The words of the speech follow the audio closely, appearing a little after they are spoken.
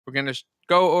We're going to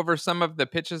go over some of the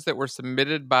pitches that were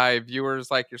submitted by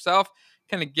viewers like yourself,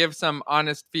 kind of give some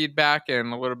honest feedback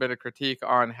and a little bit of critique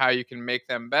on how you can make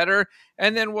them better.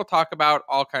 And then we'll talk about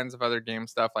all kinds of other game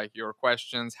stuff like your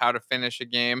questions, how to finish a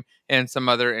game, and some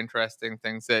other interesting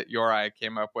things that your eye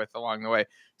came up with along the way.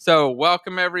 So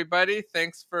welcome, everybody.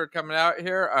 Thanks for coming out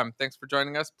here. Thanks for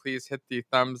joining us. Please hit the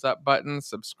thumbs up button,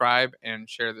 subscribe, and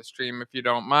share the stream if you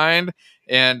don't mind.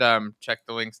 And check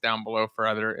the links down below for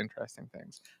other interesting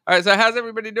things. All right, so how's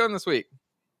everybody doing this week?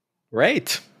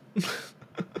 Great.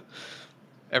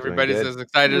 Everybody's as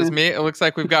excited as me. It looks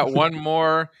like we've got one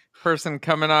more person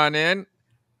coming on in.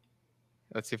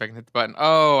 Let's see if I can hit the button.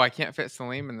 Oh, I can't fit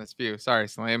Salim in this view. Sorry,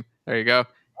 Salim. There you go.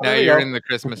 Now you're in the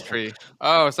Christmas tree.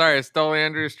 Oh, sorry. I stole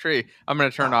Andrew's tree. I'm going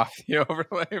to turn off the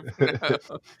overlay for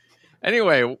now.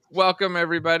 Anyway, welcome,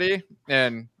 everybody.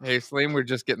 And hey, Salim, we're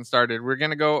just getting started. We're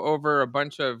going to go over a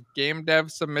bunch of game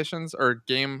dev submissions or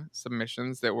game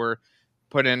submissions that were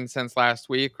put in since last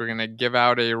week. We're going to give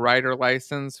out a writer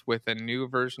license with a new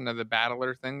version of the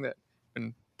Battler thing that I've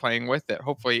been playing with that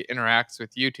hopefully interacts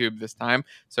with YouTube this time.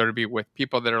 So it'll be with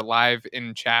people that are live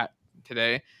in chat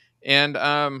today. And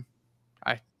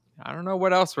I don't know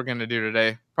what else we're going to do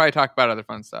today. Probably talk about other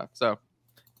fun stuff. So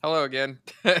hello again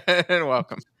and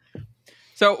welcome.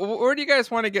 So where do you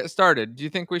guys want to get started? Do you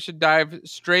think we should dive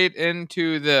straight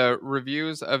into the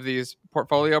reviews of these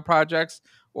portfolio projects?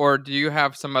 Or do you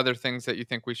have some other things that you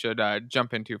think we should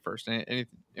jump into first? Any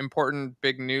important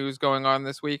big news going on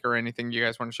this week or anything you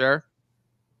guys want to share?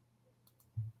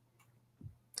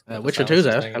 Witcher 2's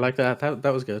out. I like that.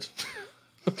 That was good.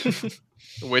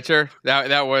 Witcher?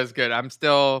 That was good.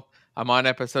 I'm on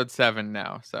episode 7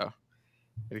 now, so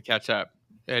gotta catch up.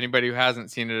 Anybody who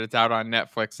hasn't seen it, it's out on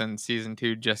Netflix, and season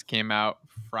 2 just came out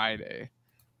Friday.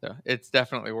 So it's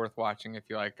definitely worth watching if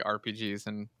you like RPGs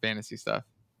and fantasy stuff.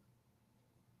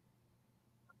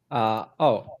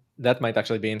 That might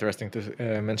actually be interesting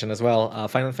to mention as well.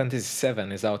 Final Fantasy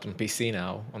VII is out on PC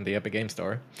now on the Epic Game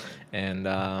Store,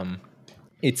 and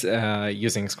it's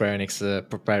using Square Enix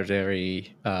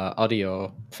proprietary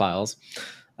audio files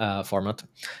format.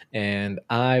 And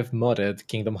I've modded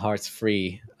Kingdom Hearts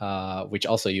 3, which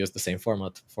also used the same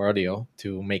format for audio,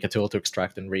 to make a tool to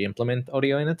extract and re-implement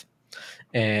audio in it.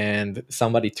 And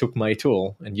somebody took my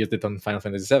tool and used it on Final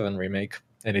Fantasy VII Remake,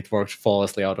 and it worked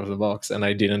flawlessly out of the box, and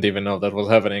I didn't even know that was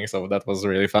happening, so that was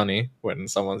really funny when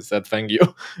someone said thank you.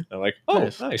 I'm like, oh,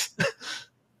 nice.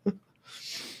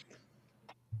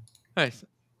 Nice.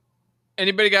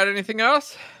 Anybody got anything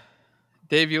else?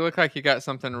 Dave, you look like you got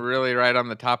something really right on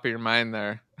the top of your mind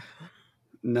there.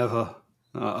 Never.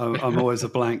 I'm always a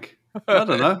blank. I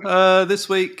don't know. This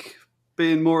week,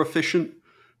 being more efficient.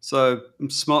 So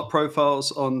smart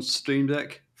profiles on Stream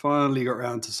Deck. Finally got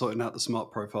around to sorting out the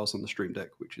smart profiles on the Stream Deck,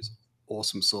 which is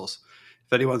awesome sauce.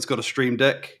 If anyone's got a Stream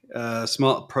Deck,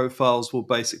 smart profiles will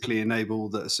basically enable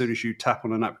that as soon as you tap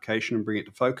on an application and bring it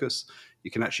to focus,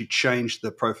 you can actually change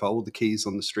the profile, all the keys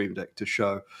on the Stream Deck to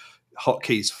show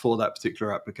hotkeys for that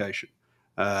particular application,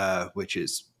 which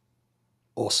is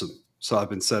awesome. So I've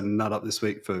been setting that up this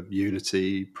week for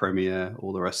Unity, Premiere,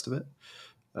 all the rest of it,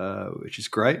 which is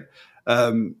great.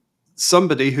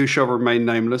 Somebody who shall remain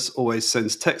nameless always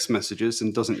sends text messages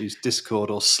and doesn't use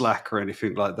Discord or Slack or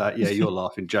anything like that. Yeah, you're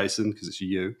laughing, Jason, because it's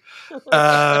you.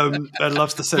 And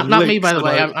loves to send not links. me, by the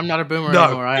way. I'm not a boomer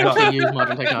anymore. I actually use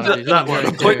modern technology. That one.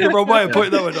 I'm pointing the wrong way. I'm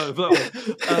pointing that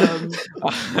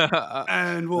way.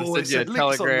 And we'll always send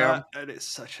links on that, and it's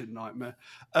such a nightmare.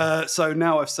 So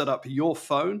now I've set up your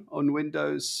phone on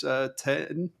Windows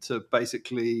 10 to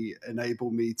basically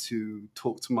enable me to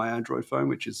talk to my Android phone,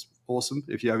 which is awesome.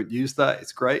 If you haven't used that,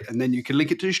 it's great. And then you can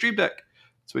link it to your Stream Deck.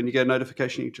 So when you get a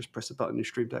notification, you just press a button in your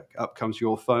Stream Deck. Up comes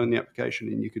your phone, the application,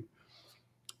 and you can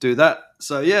do that.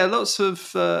 So yeah, lots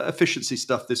of efficiency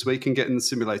stuff this week and getting the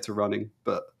simulator running.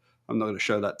 But I'm not going to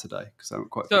show that today because I haven't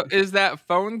quite. So is that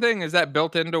phone thing, is that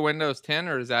built into Windows 10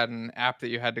 or is that an app that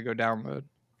you had to go download?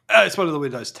 It's one of the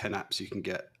Windows 10 apps you can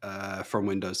get from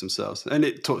Windows themselves, and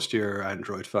it talks to your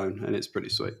Android phone, and it's pretty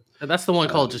sweet. And that's the one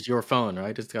called just Your Phone,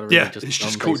 right? It's got a really it's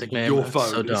just called Your Phone.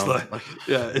 So dumb.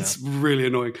 It's really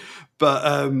annoying,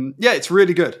 but it's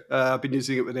really good. I've been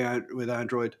using it with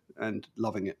Android and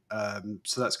loving it,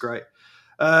 so that's great.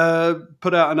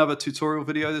 Put out another tutorial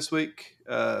video this week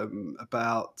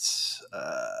about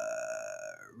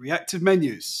reactive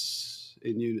menus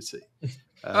in Unity.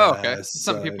 Okay.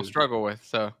 Some people struggle with,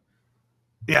 so.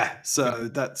 Yeah, so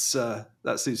that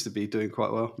seems to be doing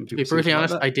quite well. To be brutally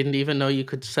honest, I didn't even know you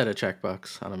could set a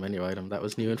checkbox on a menu item. That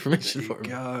was new information for me.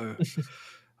 Go.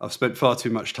 I've spent far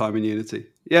too much time in Unity.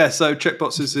 Yeah, so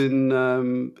checkboxes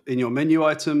in your menu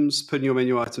items, putting your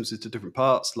menu items into different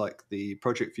parts, like the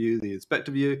project view, the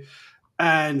inspector view,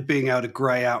 and being able to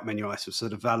grey out menu items so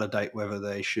to validate whether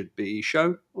they should be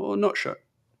shown or not shown.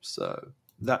 So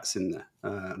that's in there,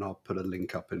 and I'll put a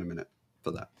link up in a minute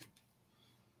for that.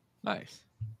 Nice.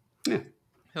 Yeah.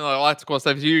 Lots of cool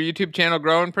stuff. Is your YouTube channel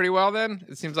growing pretty well then?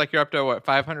 It seems like you're up to, what,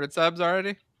 500 subs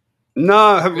already? No,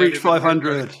 I haven't reached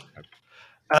 500.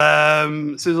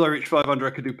 As soon as I reach 500,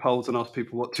 I could do polls and ask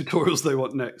people what tutorials they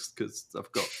want next, because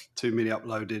I've got too many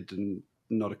uploaded and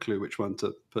not a clue which one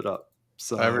to put up.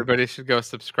 So everybody should go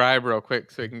subscribe real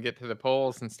quick so we can get to the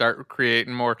polls and start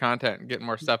creating more content and getting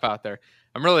more stuff out there.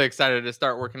 I'm really excited to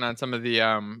start working on some of the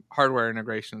hardware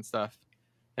integration stuff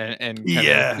and kind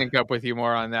of sync up with you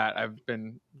more on that. I've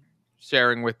been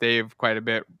sharing with Dave quite a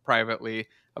bit privately,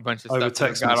 a bunch of stuff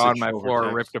that got on my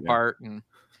floor, ripped apart, and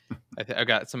I've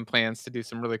got some plans to do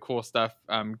some really cool stuff,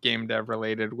 game dev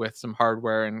related, with some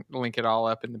hardware, and link it all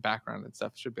up in the background and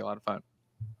stuff. It should be a lot of fun.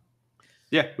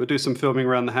 Yeah, we'll do some filming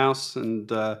around the house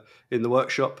and in the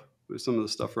workshop with some of the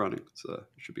stuff running. So it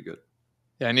should be good.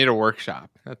 Yeah, I need a workshop.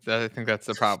 I think that's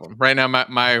the problem. Right now,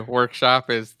 my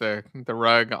workshop is the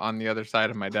rug on the other side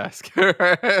of my desk.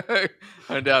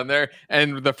 I'm down there.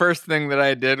 And the first thing that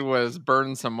I did was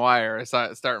burn some wire. I saw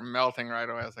it start melting right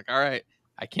away. I was like, all right,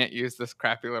 I can't use this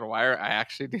crappy little wire. I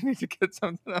actually do need to get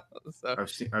something else. So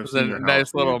I've seen a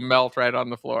nice little melt right on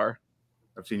the floor.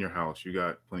 I've seen your house. You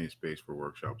got plenty of space for a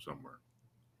workshop somewhere.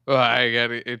 Well, I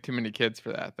got too many kids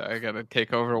for that, though. I got to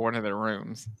take over one of their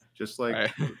rooms. Just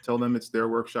like tell them it's their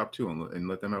workshop too, and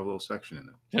let them have a little section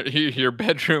in it. Your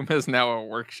bedroom is now a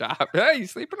workshop. Hey, you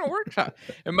sleep in a workshop.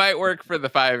 It might work for the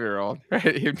 5-year-old,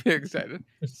 right? He'd be excited.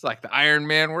 It's like the Iron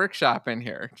Man workshop in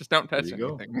here. Just don't touch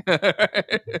anything.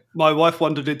 My wife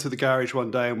wandered into the garage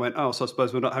one day and went, "Oh, so I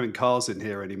suppose we're not having cars in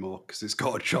here anymore because it's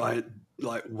got a giant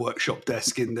workshop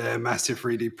desk in there, massive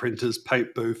 3D printers,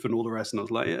 paint booth, and all the rest." And I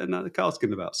was like, "Yeah, no, the cars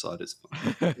can live outside. It's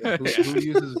fine." Yeah, who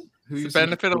uses the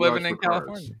benefit of living in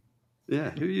California?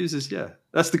 Yeah, who uses? Yeah,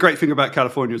 that's the great thing about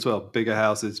California as well. Bigger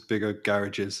houses, bigger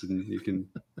garages, and you can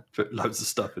put loads of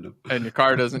stuff in them. And your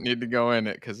car doesn't need to go in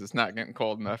it because it's not getting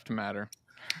cold enough to matter.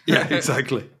 Yeah,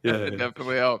 exactly. Yeah, it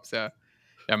definitely helps. Yeah,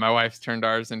 my wife's turned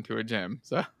ours into a gym,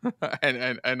 so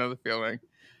I know the feeling.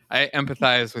 I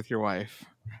empathize with your wife.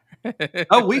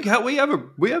 Oh, we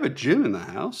have a gym in the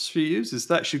house. She uses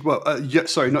that.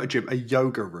 Sorry, not a gym, a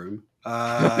yoga room,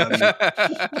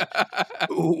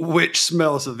 which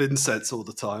smells of incense all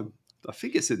the time. I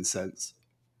think it's incense.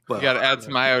 Well, you got to add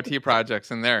some IoT projects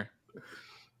in there.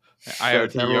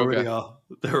 IoT there yoga. Already are.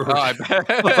 I bet.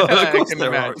 Of course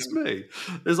there are. It's me.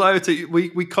 There's IoT.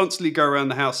 We constantly go around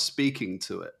the house speaking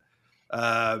to it.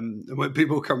 And when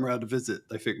people come around to visit,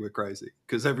 they think we're crazy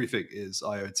because everything is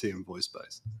IoT and voice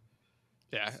based.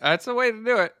 Yeah, that's the way to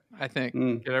do it, I think.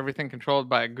 Get everything controlled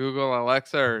by Google,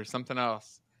 Alexa, or something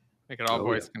else. Make it all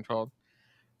voice controlled.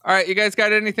 All right, you guys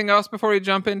got anything else before we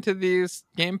jump into these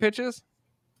game pitches?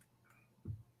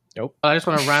 Nope. I just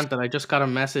want to rant that I just got a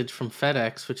message from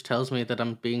FedEx which tells me that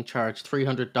I'm being charged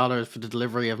 $300 for the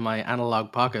delivery of my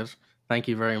analog pocket. Thank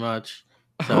you very much.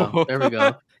 So there we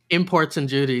go. Imports and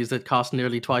duties that cost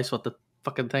nearly twice what the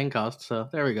fucking thing costs. So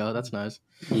there we go. That's nice.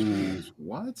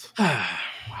 What?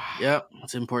 Yeah,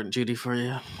 that's important duty for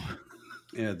you.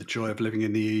 Yeah, the joy of living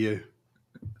in the EU.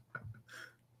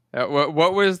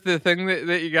 What was the thing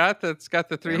that you got that's got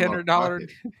the $300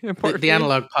 import? The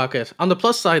analog pocket. On the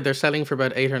plus side, they're selling for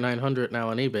about $800 or $900 now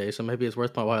on eBay, so maybe it's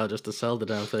worth my while just to sell the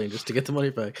damn thing just to get the money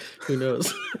back. Who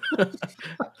knows?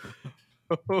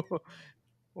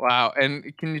 Wow!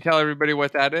 And can you tell everybody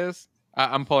what that is?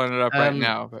 I'm pulling it up right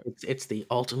now. But it's the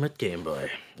ultimate Game Boy.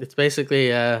 It's basically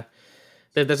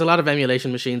there's a lot of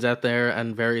emulation machines out there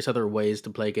and various other ways to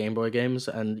play Game Boy games,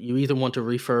 and you either want to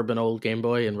refurb an old Game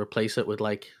Boy and replace it with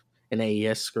like an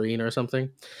AES screen or something.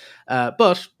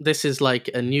 But this is like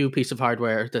a new piece of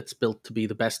hardware that's built to be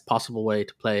the best possible way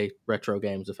to play retro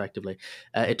games effectively.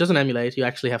 It doesn't emulate. You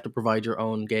actually have to provide your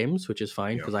own games, which is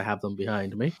fine because I have them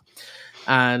behind me.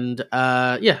 And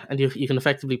and you can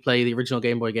effectively play the original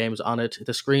Game Boy games on it.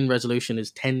 The screen resolution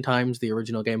is 10 times the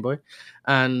original Game Boy,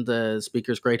 and the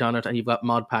speaker's great on it. And you've got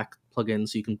mod pack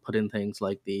plugins, so you can put in things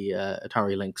like the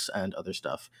Atari Lynx and other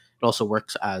stuff. It also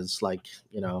works as like,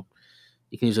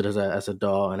 you can use it as a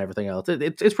DAW and everything else.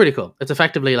 It's pretty cool. It's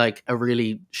effectively like a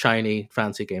really shiny,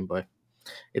 fancy Game Boy.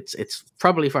 It's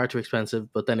probably far too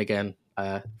expensive, but then again,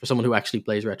 for someone who actually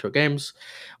plays retro games,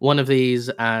 one of these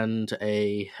and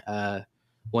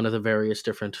one of the various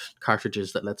different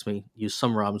cartridges that lets me use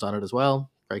some ROMs on it as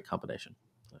well. Great combination.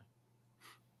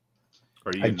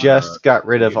 Are you I getting, just got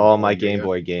rid you of getting all my Poly Game Mega?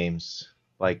 Boy games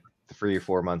like 3 or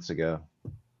 4 months ago.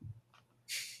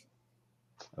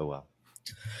 Oh well.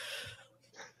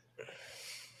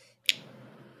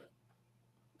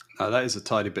 That is a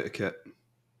tidy bit of kit.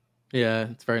 Yeah,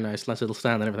 it's very nice. Nice little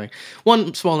stand and everything.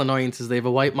 One small annoyance is they have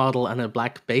a white model and a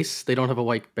black base. They don't have a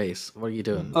white base. What are you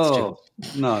doing? It's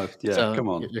stupid. No, yeah, So come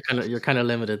on. you're kind of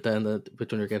limited then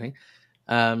which one you're getting.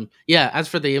 Yeah. As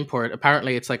for the import,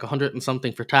 apparently it's like 100 and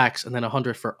something for tax, and then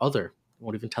 100 for other.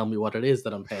 Won't even tell me what it is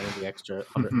that I'm paying the extra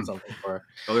 100 and something for.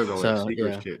 Oh, there's all that So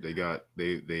sneakers yeah, kit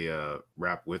they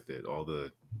wrap with it all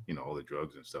the all the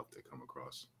drugs and stuff they come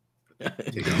across.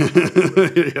 Take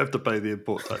out. You have to pay the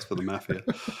import tax for the mafia.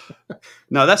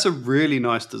 No, that's a really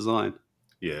nice design.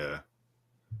 Yeah,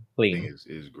 Clean. thing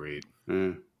is great.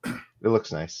 Yeah. It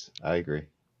looks nice. I agree.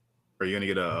 Are you gonna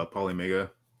get a Poly Mega,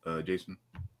 Jason?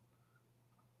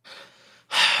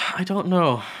 I don't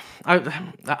know.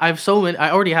 I've so many. I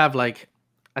already have like,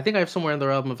 I think I have somewhere in the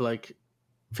realm of like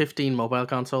 15 mobile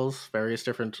consoles, various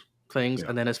different things. Yeah.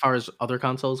 And then as far as other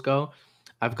consoles go,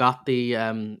 I've got the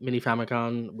mini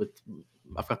Famicom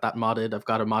I've got that modded. I've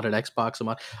got a modded Xbox.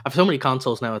 I have so many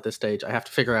consoles now at this stage. I have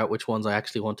to figure out which ones I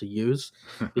actually want to use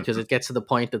because it gets to the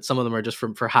point that some of them are just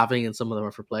for having and some of them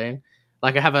are for playing.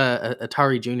 Like I have a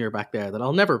Atari Junior back there that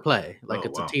I'll never play. Like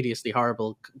it's wow. a tediously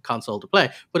horrible console to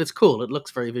play, but it's cool. It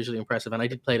looks very visually impressive, and I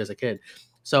did play it as a kid.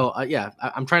 So yeah,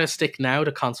 I'm trying to stick now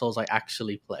to consoles I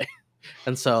actually play.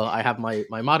 And so I have my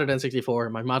modded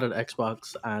N64, my modded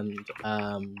Xbox, and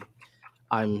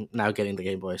I'm now getting the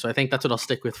Game Boy. So I think that's what I'll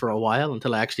stick with for a while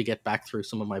until I actually get back through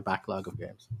some of my backlog of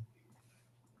games.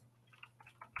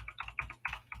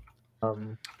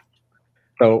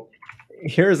 So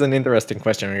here's an interesting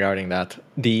question regarding that.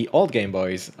 The old Game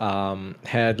Boys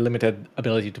had limited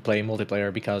ability to play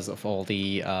multiplayer because of all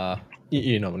the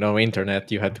no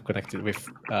internet. You had to connect it with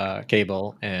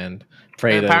cable and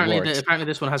pray that it works. Apparently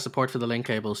this one has support for the link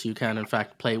cable, so you can in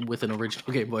fact play with an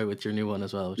original Game Boy with your new one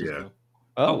as well, which is cool.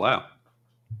 Oh wow.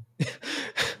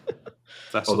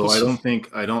 That's Although awesome. I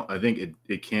think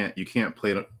it can't. You can't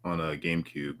play it on a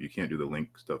GameCube. You can't do the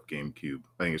Link stuff GameCube.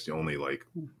 I think it's the only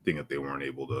thing that they weren't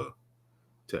able to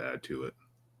add to it.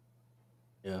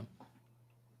 Yeah.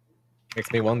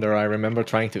 Makes me wonder. I remember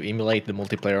trying to emulate the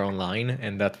multiplayer online,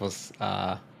 and that was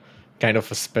kind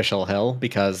of a special hell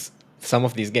because some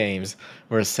of these games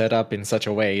were set up in such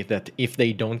a way that if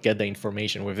they don't get the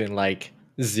information within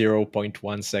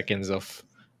 0.1 seconds of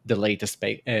the latest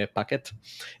packet,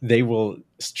 they will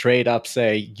straight up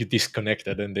say you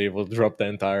disconnected, and they will drop the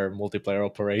entire multiplayer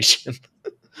operation.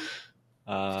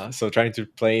 So trying to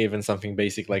play even something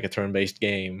basic like a turn-based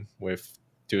game with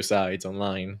 2 sides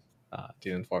online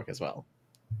didn't work as well.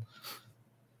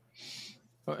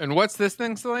 And what's this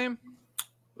thing, Salim?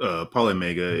 Poly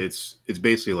Mega. It's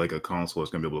basically like a console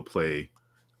that's gonna be able to play.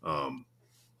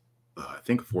 I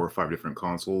think 4 or 5 different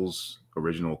consoles,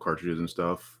 original cartridges and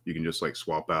stuff. You can just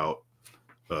swap out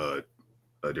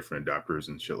different adapters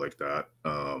and shit like that.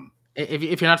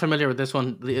 If you're not familiar with this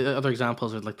one, the other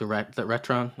examples are like the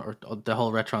Retron or the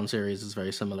whole Retron series is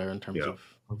very similar in terms of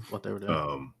what they were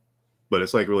doing. But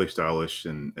it's really stylish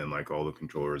and all the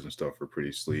controllers and stuff are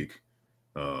pretty sleek.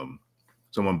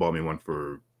 Someone bought me one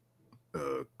for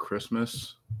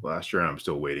Christmas last year, and I'm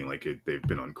still waiting. They've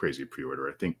been on crazy pre-order.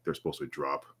 I think they're supposed to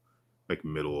drop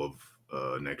middle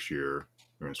of next year.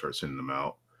 We're gonna start sending them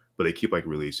out, but they keep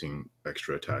releasing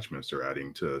extra attachments they're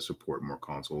adding to support more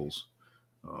consoles.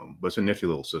 But it's a nifty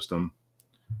little system.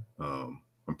 I'm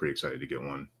pretty excited to get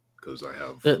one because I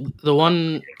have the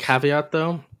one caveat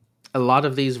though. A lot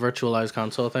of these virtualized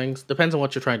console things depends on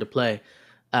what you're trying to play.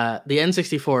 The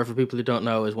N64, for people who don't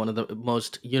know, is one of the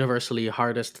most universally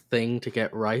hardest thing to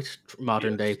get right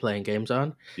modern day playing games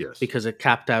on. Yes. Because it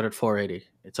capped out at 480.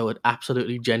 So it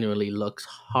absolutely genuinely looks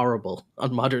horrible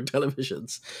on modern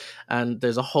televisions. And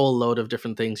there's a whole load of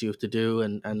different things you have to do.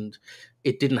 And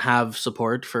it didn't have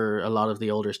support for a lot of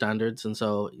the older standards. And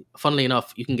so funnily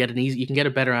enough, you can get a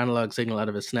better analog signal out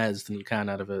of a SNES than you can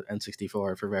out of an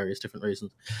N64 for various different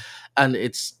reasons. And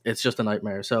it's just a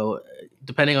nightmare. So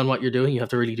depending on what you're doing, you have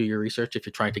to really do your research if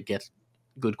you're trying to get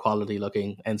good quality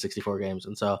looking N64 games.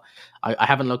 And so I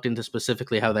haven't looked into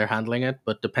specifically how they're handling it,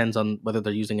 but depends on whether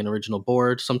they're using an original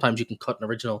board. Sometimes you can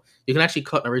actually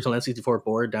cut an original N64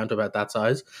 board down to about that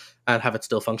size and have it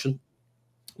still function.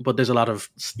 But there's a lot of,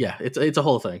 it's a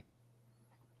whole thing.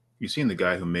 You've seen the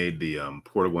guy who made the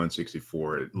portable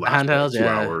N64 it lasts handheld, 2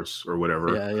 hours or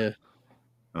whatever. Yeah.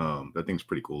 That thing's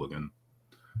pretty cool looking.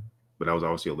 But that was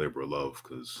obviously a labor of love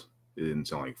because it didn't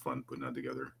sound like fun putting that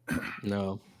together.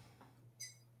 No.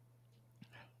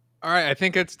 All right, I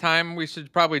think it's time we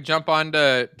should probably jump on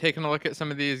to taking a look at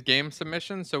some of these game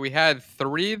submissions. So we had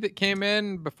 3 that came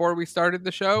in before we started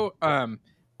the show.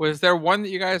 Was there one that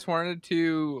you guys wanted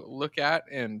to look at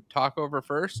and talk over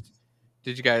first?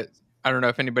 Did you guys? I don't know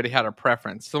if anybody had a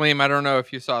preference. Salim, I don't know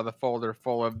if you saw the folder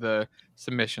full of the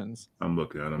submissions. I'm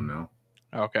looking at them now.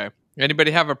 Okay.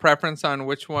 Anybody have a preference on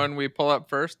which one we pull up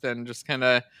first and just kind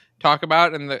of talk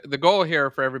about? And the goal here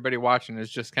for everybody watching is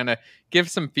just kind of give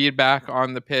some feedback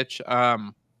on the pitch,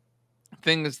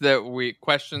 questions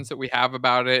that we have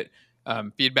about it,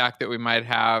 feedback that we might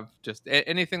have, just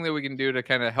anything that we can do to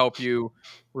kind of help you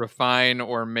refine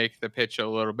or make the pitch a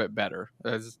little bit better.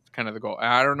 That's kind of the goal.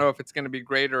 I don't know if it's going to be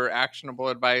great or actionable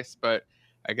advice, but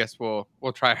I guess we'll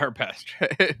try our best.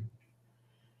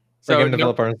 So game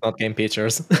developers, not game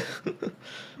pitchers.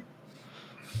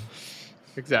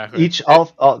 Exactly.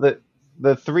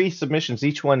 The 3 submissions,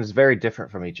 each one is very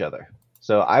different from each other.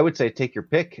 So I would say take your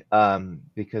pick,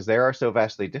 because they are so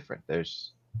vastly different.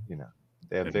 There's,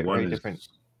 they have very different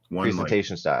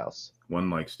presentation styles.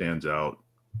 One stands out.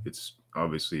 It's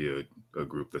obviously a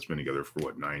group that's been together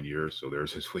for 9 years, so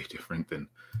theirs is way different than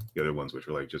the other ones, which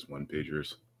are just one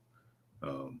pagers.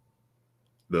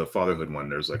 The fatherhood one,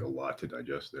 there's a lot to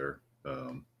digest there.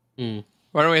 Why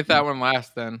don't we hit that one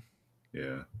last then?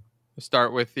 Yeah. We'll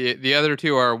start with the other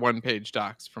 2 are 1-page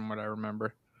docs from what I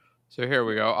remember. So here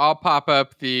we go. I'll pop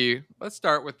up let's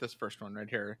start with this first one right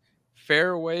here.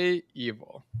 Fairway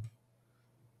Evil.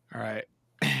 All right.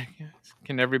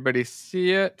 Can everybody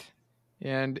see it?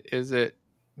 And is it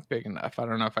big enough? I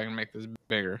don't know if I can make this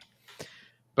bigger.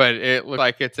 But it looks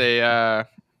like it's the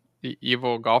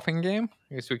Evil golfing game.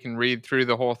 I guess we can read through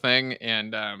the whole thing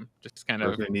and just kind of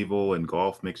Resident Evil and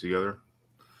golf mixed together.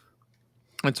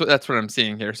 That's what I'm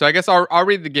seeing here. So I guess I'll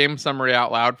read the game summary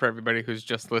out loud for everybody who's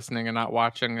just listening and not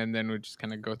watching, and then we just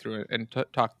kind of go through it and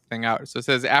talk the thing out. So it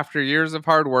says, after years of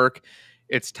hard work,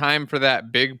 it's time for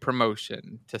that big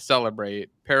promotion to celebrate.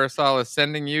 Parasol is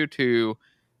sending you to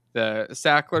the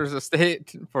Sackler's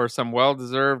estate for some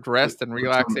well-deserved rest and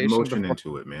relaxation. Put some emotion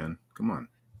into it, man. Come on.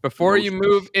 Before you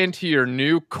move into your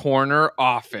new corner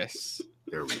office.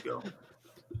 There we go.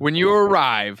 When you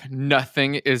arrive,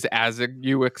 nothing is as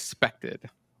you expected.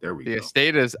 There we go. The go.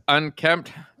 estate is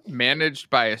unkempt, managed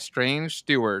by a strange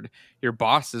steward. Your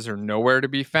bosses are nowhere to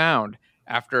be found.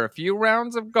 After a few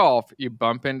rounds of golf, you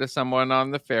bump into someone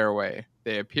on the fairway.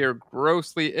 They appear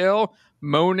grossly ill,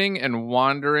 moaning and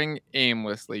wandering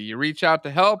aimlessly. You reach out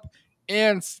to help,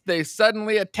 and they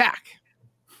suddenly attack.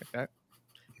 Like that.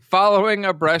 Following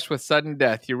a brush with sudden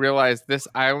death, you realize this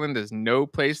island is no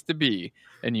place to be,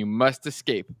 and you must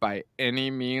escape by any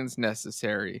means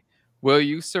necessary. Will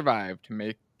you survive to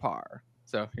make par?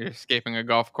 So you're escaping a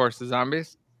golf course of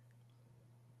zombies?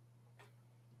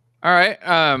 All right.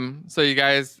 So you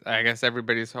guys, I guess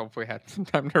everybody's hopefully had some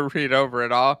time to read over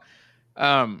it all.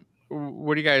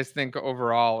 What do you guys think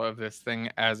overall of this thing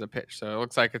as a pitch? So it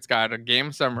looks like it's got a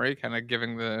game summary, kind of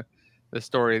giving the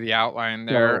story, the outline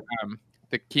there.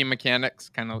 The key mechanics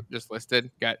kind of just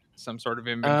listed. Got some sort of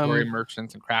inventory,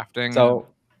 merchants, and crafting. So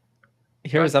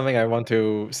here's something I want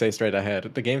to say straight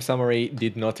ahead. The game summary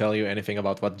did not tell you anything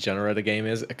about what genre the game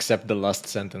is, except the last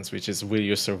sentence, which is, will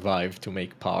you survive to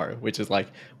make par? Which is like,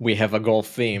 we have a golf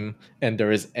theme, and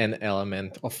there is an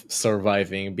element of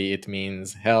surviving, be it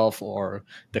means health or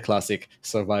the classic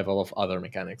survival of other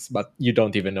mechanics. But you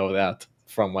don't even know that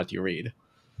from what you read.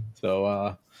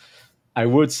 So I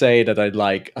would say that I'd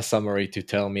like a summary to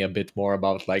tell me a bit more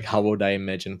about, like, how would I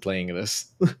imagine playing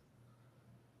this?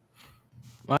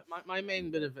 My main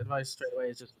bit of advice straight away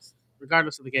is just,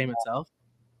 regardless of the game itself,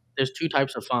 there's 2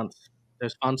 types of fonts.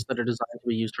 There's fonts that are designed to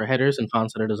be used for headers and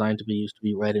fonts that are designed to be used to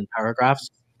be read in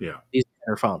paragraphs. Yeah. These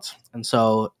are fonts. And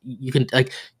so you can,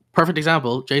 perfect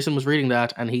example, Jason was reading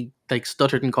that and he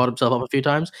stuttered and caught himself up a few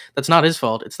times. That's not his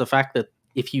fault. It's the fact that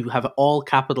if you have all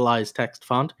capitalized text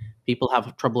font, people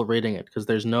have trouble reading it because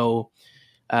there's no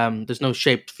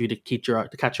shape for you to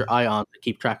catch your eye on to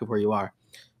keep track of where you are.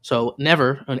 So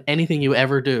never, on anything you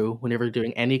ever do, whenever you're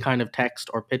doing any kind of text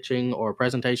or pitching or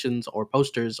presentations or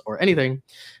posters or anything,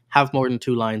 have more than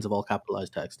 2 lines of all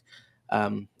capitalized text.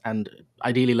 And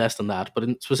ideally less than that.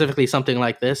 But specifically something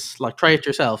like this, try it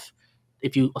yourself.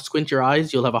 If you squint your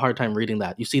eyes, you'll have a hard time reading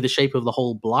that. You see the shape of the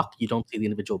whole block, you don't see the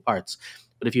individual parts.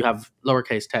 But if you have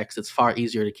lowercase text, it's far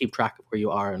easier to keep track of where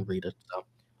you are and read it. So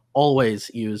always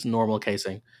use normal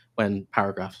casing when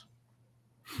paragraphs.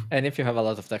 And if you have a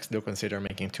lot of text, do consider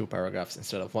making 2 paragraphs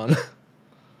instead of 1.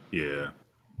 Yeah.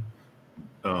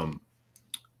 One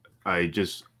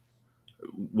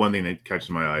thing that catches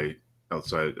my eye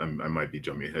outside, I might be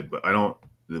jumping ahead, but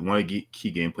one of the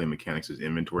key gameplay mechanics is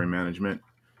inventory management.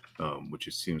 which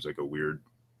just seems like a weird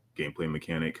gameplay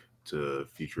mechanic to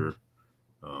feature.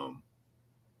 I'm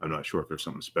not sure if there's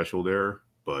something special there,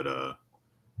 but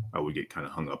I would get kind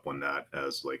of hung up on that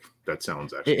as like that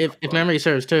sounds actually. If memory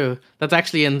serves too, that's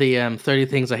actually in the 30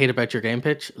 things I hate about your game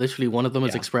pitch. Literally, one of them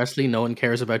is expressly no one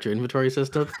cares about your inventory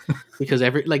system, because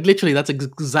literally that's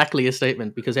exactly a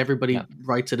statement, because everybody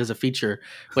writes it as a feature,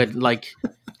 when like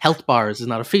health bars is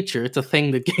not a feature; it's a thing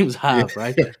that games have,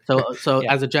 right? So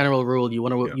as a general rule, you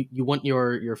want to you want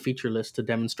your feature list to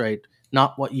demonstrate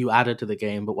not what you added to the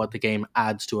game, but what the game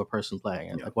adds to a person playing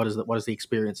it. Like what is the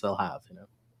experience they'll have, you know?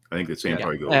 I think the same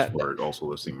probably goes for also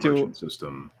listing merchant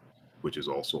system, which is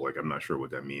also like I'm not sure what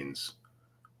that means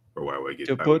or why I would get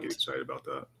excited about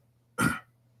that.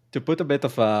 To put a bit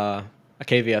of a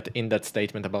caveat in that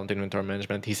statement about inventory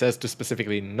management, he says to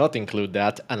specifically not include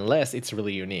that unless it's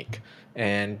really unique.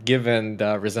 And given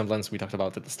the resemblance we talked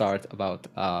about at the start about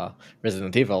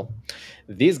Resident Evil,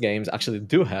 these games actually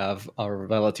do have a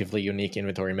relatively unique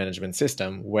inventory management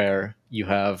system where you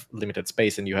have limited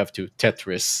space and you have to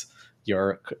Tetris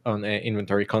your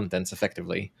inventory contents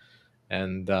effectively.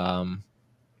 And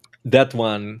that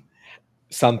one,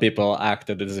 some people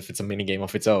acted as if it's a mini game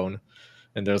of its own.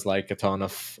 And there's like a ton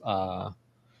of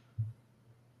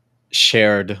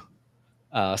shared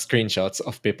screenshots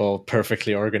of people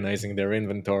perfectly organizing their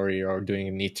inventory or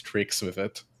doing neat tricks with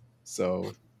it.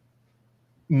 So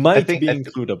might be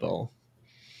includable.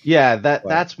 Yeah,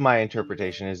 that's my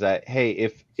interpretation, is that,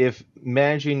 hey, if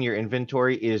managing your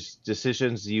inventory is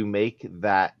decisions you make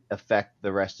that affect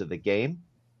the rest of the game,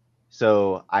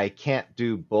 so I can't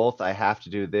do both, I have to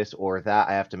do this or that,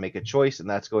 I have to make a choice, and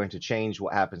that's going to change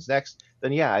what happens next,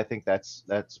 then yeah, I think that's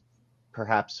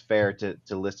perhaps fair to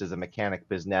list as a mechanic,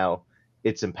 because now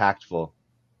it's impactful.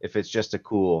 If it's just a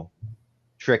cool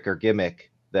trick or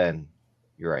gimmick, then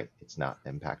you're right, it's not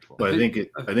impactful. But I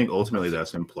think ultimately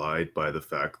that's implied by the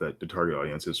fact that the target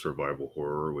audience is survival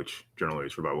horror, which generally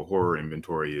survival horror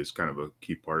inventory is kind of a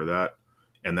key part of that,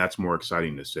 and that's more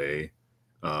exciting to say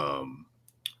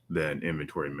than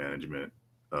inventory management.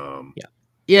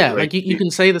 Like you can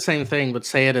say the same thing, but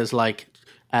say it as like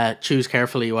choose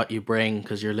carefully what you bring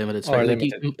because you're limited. Or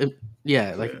limited.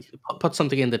 Put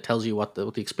something in that tells you what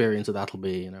the experience of that'll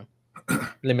be. You know,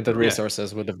 limited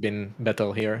resources would have been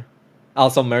better here.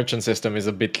 Also, merchant system is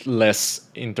a bit less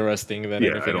interesting than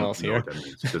anything else here. What that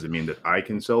means. Does it mean that I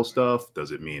can sell stuff?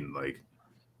 Does it mean like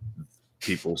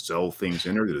people sell things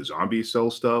in there? Do the zombies sell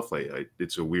stuff?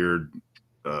 It's a weird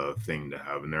thing to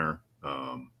have in there.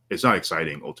 It's not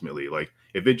exciting ultimately. Like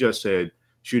if it just said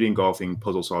shooting, golfing,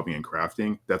 puzzle solving, and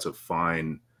crafting, that's a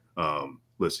fine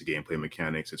list of gameplay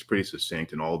mechanics. It's pretty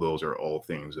succinct, and all those are all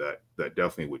things that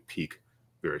definitely would pique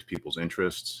various people's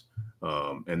interests.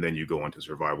 And then you go into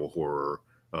survival horror,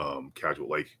 casual,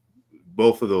 like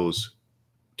both of those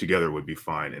together would be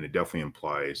fine. And it definitely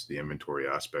implies the inventory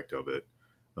aspect of it.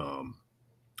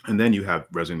 And then you have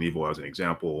Resident Evil as an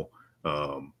example,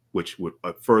 which would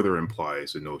further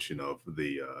implies the notion of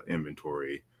the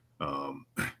inventory,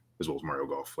 as well as Mario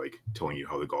Golf, like telling you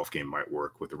how the golf game might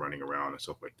work with the running around and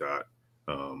stuff like that.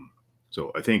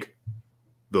 So I think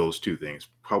those two things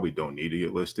probably don't need to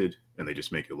get listed, and they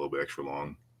just make it a little bit extra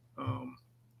long.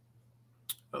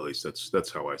 At least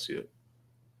that's how I see it.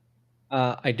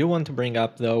 I do want to bring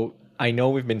up, though, I know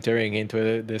we've been tearing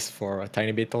into this for a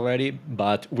tiny bit already,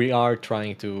 but we are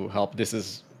trying to help.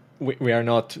 We are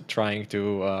not trying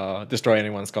to destroy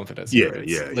anyone's confidence here.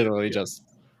 It's literally just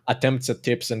attempts at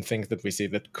tips and things that we see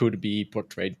that could be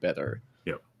portrayed better,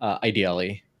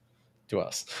 ideally, to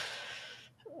us.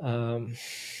 In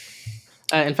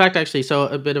fact, actually, so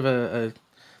a bit of a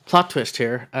plot twist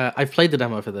here. I've played the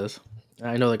demo for this.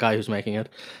 I know the guy who's making it.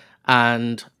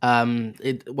 And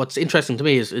what's interesting to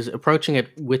me is approaching it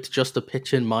with just the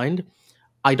pitch in mind.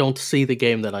 I don't see the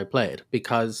game that I played,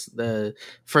 because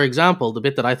for example, the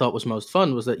bit that I thought was most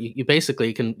fun was that you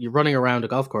basically you're running around a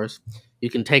golf course.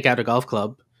 You can take out a golf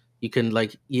club. You can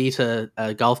like yeet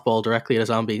a golf ball directly at a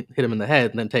zombie, hit him in the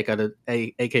head, and then take out a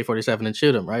AK-47 and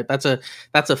shoot him. Right? That's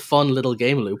a fun little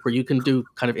game loop where you can do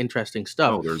kind of interesting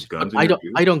stuff. Oh, there's guns. I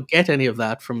don't get any of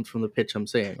that from the pitch I'm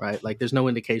seeing. Right? Like there's no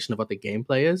indication of what the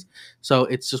gameplay is. So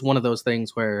it's just one of those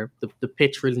things where the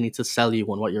pitch really needs to sell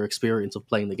you on what your experience of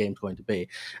playing the game is going to be.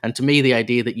 And to me, the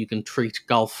idea that you can treat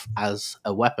golf as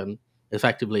a weapon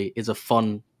effectively is a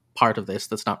fun part of this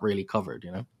that's not really covered.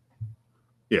 You know.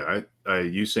 Yeah,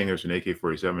 you saying there's an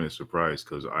AK-47 is surprised,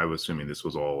 because I was assuming this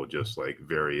was all just like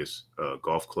various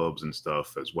golf clubs and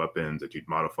stuff as weapons that you'd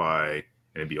modify, and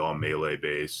it'd be all melee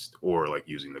based, or like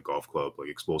using the golf club, like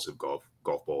explosive golf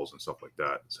balls and stuff like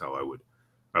that. That's how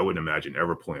I wouldn't imagine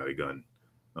ever pulling out a gun.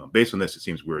 Based on this, it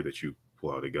seems weird that you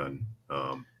pull out a gun.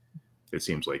 it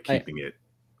seems like keeping it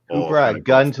Who all brought kind a of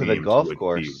gun golf to the themed golf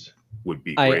course? would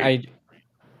be great.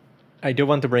 I do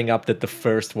want to bring up that the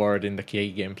first word in the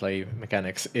key gameplay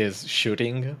mechanics is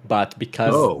shooting, but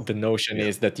because the notion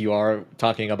is that you are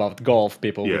talking about golf,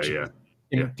 people which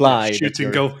imply that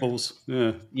shooting golf balls.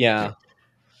 Yeah,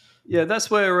 that's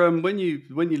where when you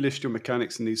list your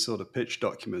mechanics in these sort of pitch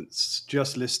documents,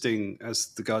 just listing, as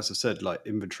the guys have said, like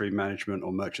inventory management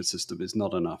or merchant system is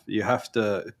not enough. You have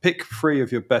to pick 3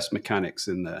 of your best mechanics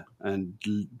in there and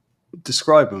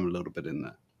describe them a little bit in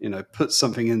there. You know, put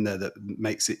something in there that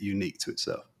makes it unique to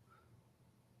itself.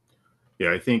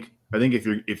 Yeah, I think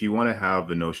if you want to have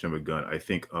the notion of a gun, I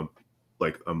think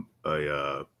like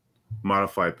a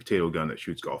modified potato gun that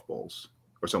shoots golf balls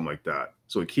or something like that.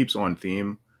 So it keeps on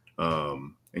theme,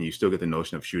 and you still get the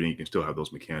notion of shooting. You can still have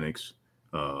those mechanics.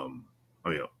 I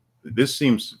mean, this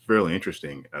seems fairly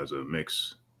interesting as a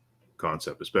mix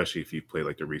concept, especially if you play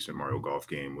like the recent Mario Golf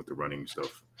game with the running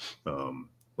stuff.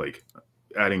 Like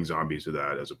adding zombies to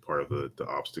that as a part of the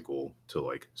obstacle to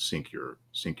like sink your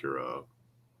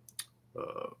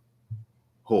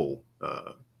hole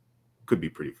could be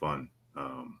pretty fun.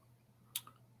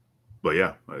 But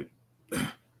yeah,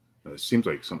 it seems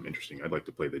like something interesting. I'd like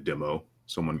to play the demo.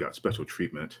 Someone got special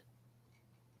treatment.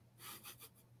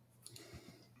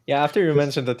 Yeah, after you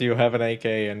mentioned that you have an AK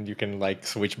and you can like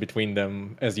switch between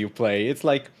them as you play, it's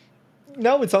like,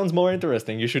 now it sounds more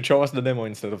interesting. You should show us the demo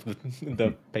instead of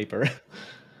the paper.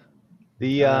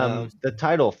 The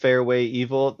title Fairway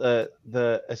Evil,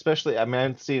 the especially, I mean,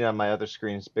 I'm seeing it on my other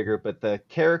screen, it's bigger, but the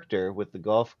character with the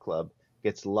golf club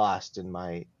gets lost, in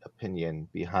my opinion,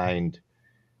 behind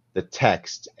the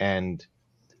text. And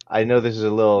I know this is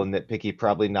a little nitpicky,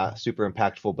 probably not super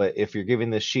impactful, but if you're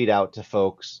giving this sheet out to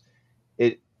folks,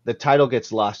 the title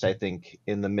gets lost, I think,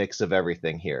 in the mix of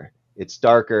everything here. It's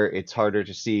darker, it's harder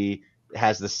to see, it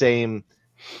has the same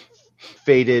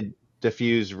faded,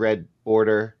 diffuse red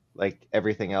border like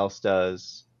everything else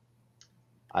does.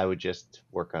 I would just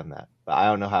work on that, but I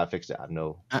don't know how to fix it. I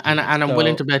know, and I'm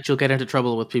willing to bet you'll get into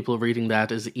trouble with people reading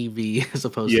that as EV as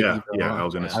opposed to Evo. Yeah, I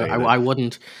was going to say I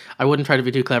wouldn't try to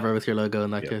be too clever with your logo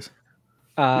in that case.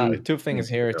 2 things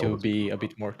here to be a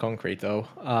bit more concrete, though.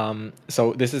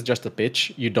 So this is just a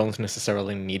pitch. You don't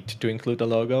necessarily need to include a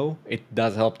logo. It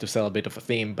does help to sell a bit of a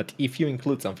theme, but if you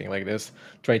include something like this,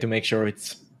 try to make sure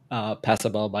it's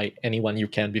passable by anyone you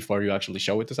can before you actually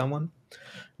show it to someone.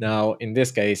 Now, in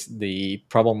this case, the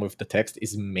problem with the text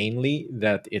is mainly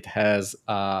that it has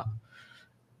a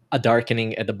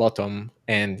darkening at the bottom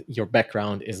and your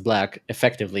background is black.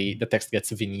 Effectively, the text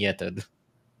gets vignetted,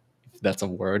 if that's a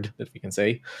word that we can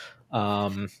say.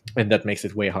 And that makes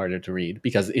it way harder to read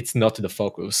because it's not the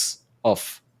focus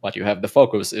of what you have. The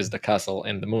focus is the castle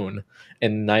and the moon,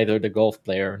 and neither the golf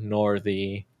player nor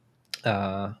the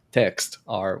text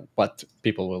are what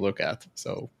people will look at.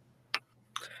 So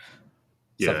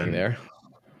something there.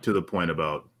 To the point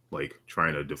about like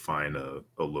trying to define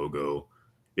a logo,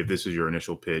 if this is your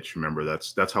initial pitch, remember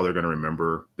that's how they're going to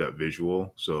remember that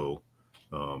visual. So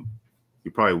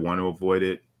you probably want to avoid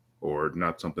it, or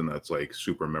not something that's like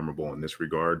super memorable in this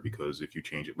regard, because if you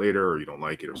change it later or you don't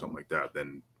like it or something like that,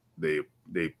 then they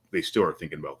still are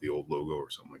thinking about the old logo or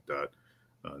something like that.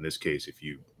 In this case, if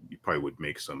you probably would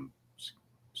make some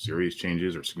serious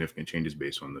changes or significant changes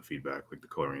based on the feedback, like the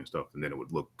coloring and stuff, and then it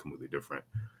would look completely different.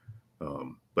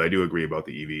 But I do agree about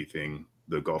the EV thing.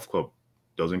 The golf club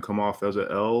doesn't come off as an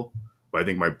L, but I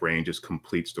think my brain just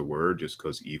completes the word just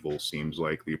because evil seems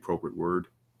like the appropriate word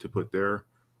to put there.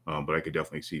 But I could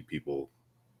definitely see people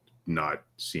not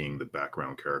seeing the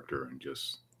background character and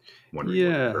just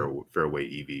wondering what Fairway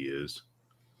EV is.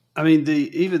 I mean,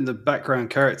 even the background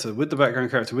character with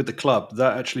the club,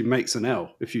 that actually makes an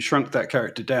L. If you shrunk that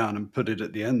character down and put it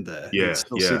at the end there, you'd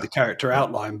still see the character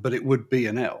outline, but it would be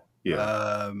an L.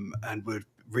 And would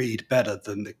read better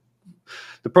than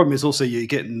the problem is also you're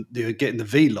getting the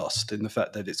V lost in the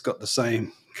fact that it's got the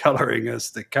same coloring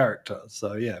as the character.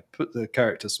 So put the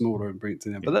character smaller and bring it to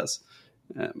the end. But that's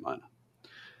minor.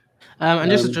 And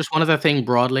this is just one other thing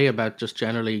broadly about just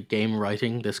generally game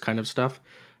writing, this kind of stuff.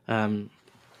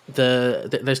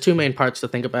 There's 2 main parts to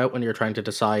think about when you're trying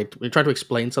to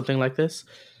explain something like this.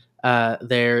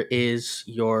 There is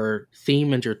your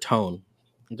theme and your tone.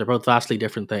 They're both vastly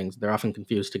different things. They're often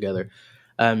confused together.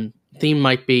 Theme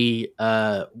might be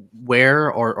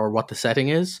where or what the setting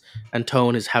is, and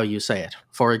tone is how you say it.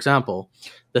 For example,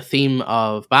 the theme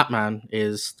of Batman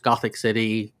is Gothic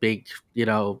City, big,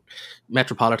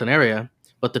 metropolitan area,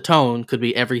 but the tone could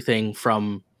be everything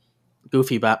from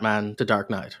Goofy Batman to Dark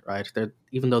Knight, right?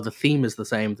 Even though the theme is the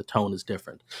same, the tone is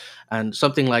different. And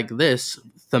something like this,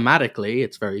 thematically,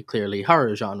 it's very clearly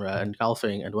horror genre and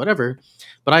golfing and whatever,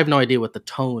 but I have no idea what the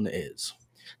tone is.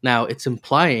 Now, it's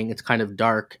implying it's kind of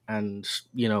dark and,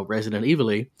 Resident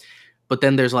Evil-y, but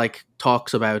then there's like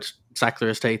talks about Sackler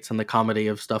Estates and the comedy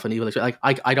of stuff and evil. Like,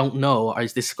 I don't know.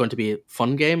 Is this going to be a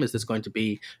fun game? Is this going to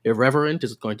be irreverent?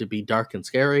 Is it going to be dark and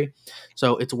scary?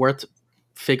 So it's worth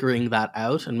figuring that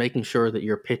out and making sure that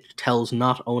your pitch tells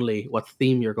not only what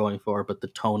theme you're going for, but the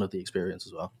tone of the experience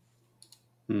as well.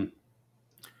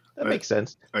 That makes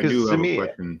sense. I do have a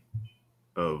question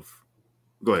of...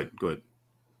 Go ahead.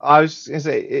 I was going to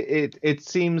say, it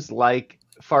seems like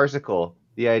farcical,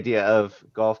 the idea of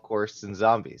golf course and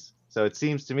zombies. So it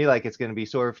seems to me like it's going to be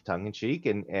sort of tongue-in-cheek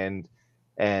and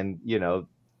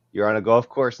you're on a golf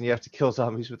course and you have to kill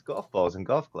zombies with golf balls and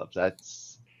golf clubs.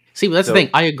 That's the thing.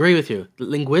 I agree with you.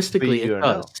 Linguistically, it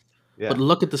does. Yeah. But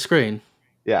look at the screen.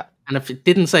 Yeah. And if it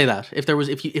didn't say that, if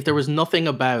there was nothing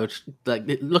about, like,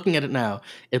 looking at it now,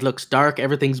 it looks dark,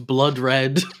 everything's blood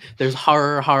red, there's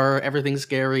horror, everything's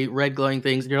scary, red glowing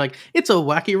things, and you're like, it's a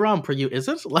wacky romp for you, is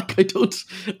it? Like,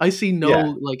 I see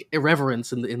no like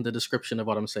irreverence in the description of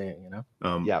what I'm saying,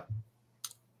 Yeah.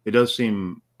 It does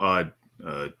seem odd,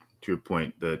 to your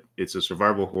point, that it's a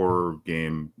survival horror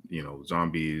game,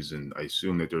 zombies, and I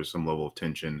assume that there's some level of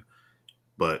tension.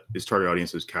 But its target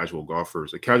audience is casual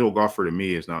golfers. A casual golfer to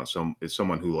me is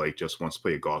someone who like just wants to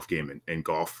play a golf game and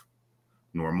golf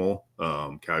normal,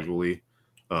 casually.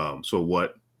 So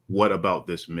what about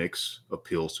this mix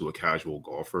appeals to a casual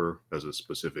golfer as a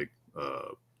specific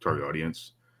target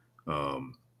audience?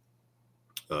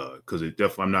 Because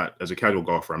I'm not, as a casual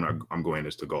golfer, I'm going in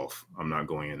this to golf. I'm not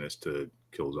going in this to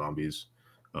kill zombies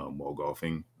while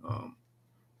golfing.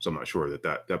 So I'm not sure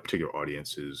that particular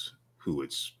audience is who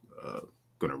it's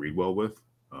going to read well with.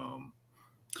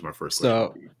 Because my first question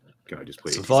would be, can I just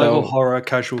play survival horror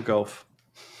casual golf?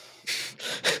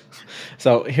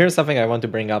 So here's something I want to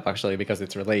bring up, actually, because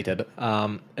it's related.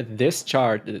 This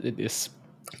chart, this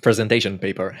presentation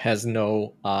paper, has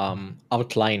no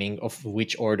outlining of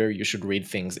which order you should read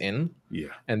things in. Yeah.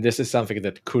 And this is something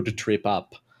that could trip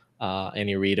up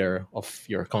any reader of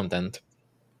your content.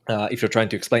 If you're trying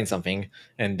to explain something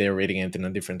and they're reading it in a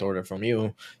different order from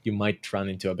you, you might run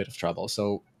into a bit of trouble.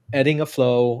 So adding a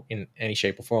flow in any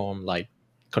shape or form, like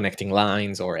connecting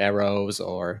lines or arrows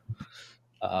or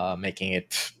making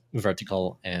it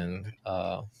vertical and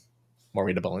more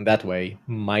readable in that way,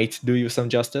 might do you some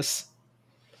justice.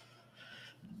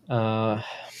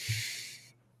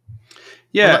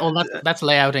 Yeah, well, that's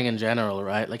layouting in general,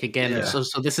 right? Like, again,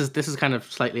 so this is kind of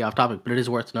slightly off topic, but it is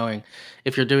worth knowing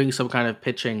if you're doing some kind of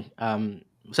pitching.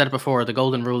 Said it before, the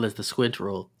golden rule is the squint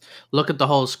rule. Look at the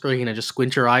whole screen and just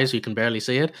squint your eyes so you can barely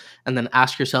see it, and then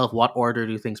ask yourself, what order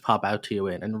do things pop out to you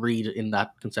in, and read in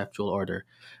that conceptual order.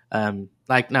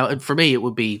 Like, now for me, it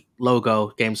would be logo,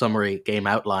 game summary, game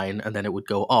outline, and then it would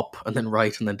go up and then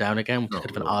right and then down again, which is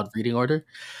kind of an odd reading order.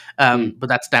 But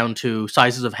that's down to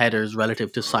sizes of headers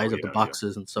relative to size of the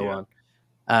boxes and so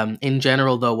on. In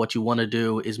general, though, what you want to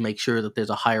do is make sure that there's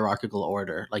a hierarchical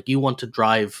order. Like, you want to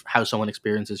drive how someone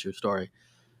experiences your story.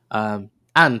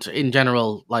 And in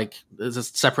general, like, there's a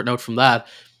separate note from that.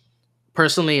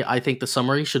 Personally, I think the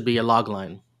summary should be a log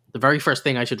line. The very first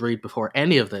thing I should read before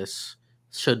any of this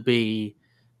should be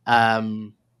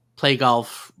play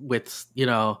golf with,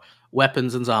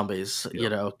 weapons and zombies.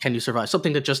 Can you survive?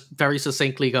 Something that just very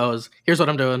succinctly goes, here's what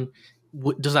I'm doing.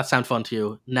 Does that sound fun to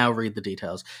you? Now read the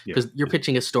details. Because you're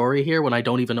pitching a story here when I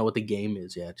don't even know what the game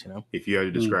is yet, If you had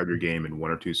to describe your game in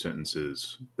 1 or 2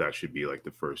 sentences, that should be like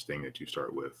the first thing that you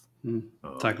start with.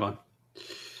 Tagline.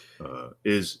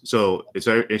 So it's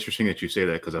interesting that you say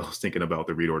that, because I was thinking about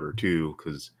the read order too,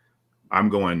 because I'm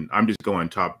just going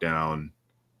top down,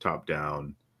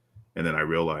 and then I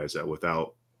realized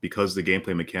that because the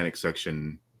gameplay mechanics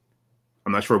section,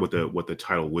 I'm not sure what the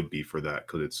title would be for that,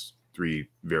 because it's 3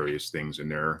 various things in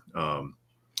there.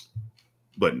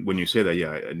 But when you say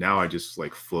that, now I just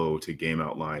like flow to game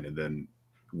outline, and then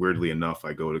weirdly enough,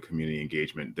 I go to community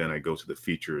engagement, then I go to the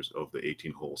features of the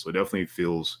 18 holes. So it definitely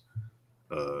feels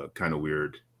kind of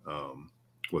weird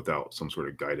without some sort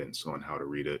of guidance on how to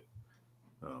read it.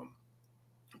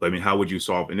 But I mean, how would you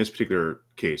solve, in this particular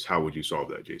case, how would you solve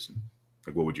that, Jason?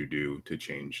 Like, what would you do to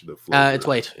change the flow? It's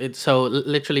wait. It's so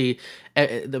literally,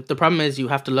 the problem is you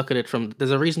have to look at it from, there's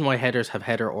a reason why headers have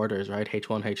header orders, right?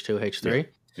 H1, H2, H3.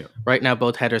 Yeah. Right now,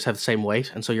 both headers have the same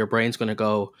weight, and so your brain's going to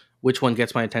go, which one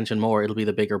gets my attention more? It'll be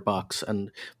the bigger box, and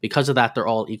because of that, they're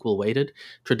all equal weighted.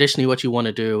 Traditionally, what you want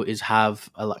to do is have,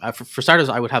 for starters,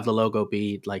 I would have the logo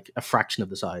be like a fraction of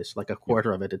the size, like a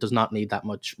quarter of it. It does not need that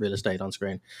much real estate on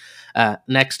screen.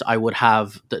 Next, I would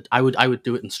have that. I would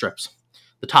do it in strips.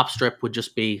 The top strip would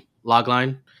just be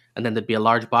logline, and then there'd be a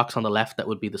large box on the left that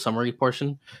would be the summary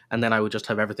portion, and then I would just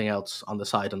have everything else on the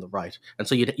side and the right. And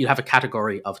so you'd have a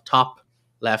category of top,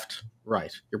 left,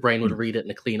 right. Your brain would read it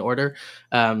in a clean order,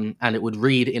 and it would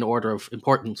read in order of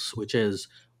importance, which is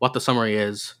what the summary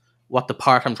is, what the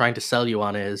part I'm trying to sell you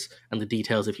on is, and the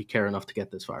details if you care enough to get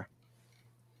this far.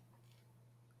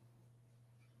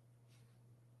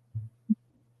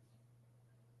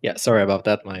 Yeah, sorry about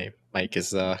that. My mic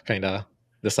is kind of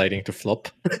deciding to flop.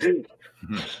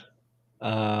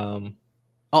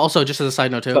 Also, just as a side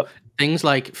note too, things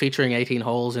like featuring 18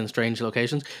 holes in strange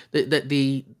locations,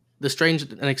 the strange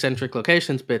and eccentric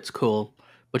locations bit's cool,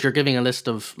 but you're giving a list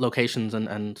of locations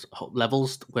and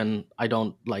levels when I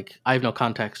have no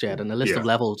context yet, and a list of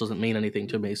levels doesn't mean anything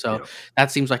to me. So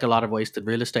that seems like a lot of wasted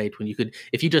real estate when you could,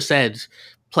 if you just said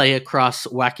play across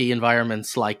wacky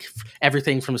environments like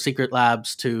everything from secret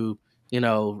labs to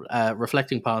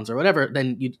reflecting ponds or whatever,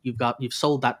 then you've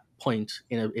sold that point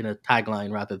in a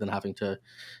tagline rather than having to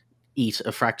eat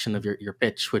a fraction of your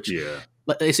pitch, which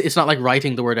it's not like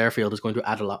writing the word airfield is going to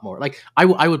add a lot more. Like I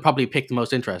would probably pick the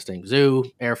most interesting: zoo,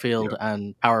 airfield,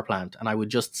 and power plant, and I would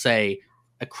just say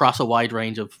across a wide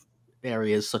range of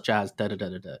areas such as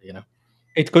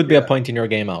It could be a point in your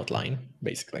game outline,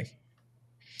 basically.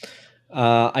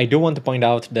 I do want to point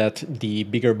out that the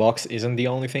bigger box isn't the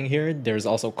only thing here. There's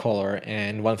also color,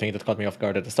 and one thing that caught me off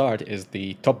guard at the start is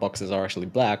the top boxes are actually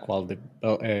black, while the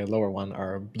lower one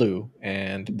are blue.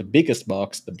 And the biggest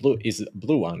box, the blue, is a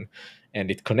blue one, and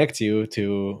it connects you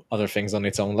to other things on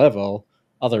its own level,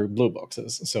 other blue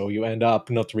boxes. So you end up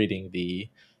not reading the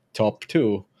top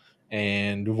two,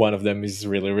 and one of them is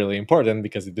really, really important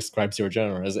because it describes your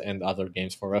genres and other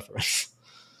games for reference.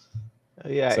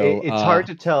 Yeah, so, it's hard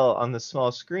to tell on the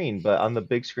small screen, but on the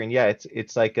big screen,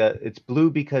 it's like it's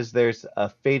blue because there's a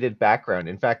faded background.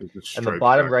 In fact, on the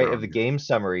bottom right of the game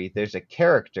summary, there's a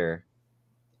character.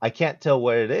 I can't tell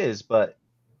what it is, but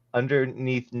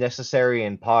underneath necessary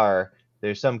and par,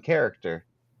 there's some character,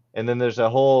 and then there's a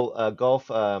whole golf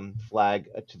flag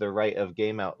to the right of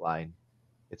game outline.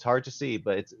 It's hard to see,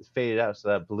 but it's faded out, so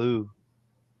that blue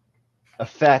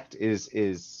effect is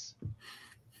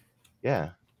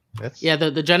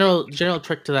the general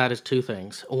trick to that is two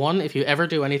things. One, if you ever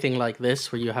do anything like this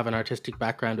where you have an artistic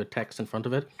background with text in front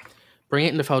of it, bring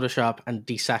it into Photoshop and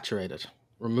desaturate it.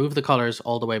 Remove the colors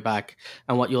all the way back,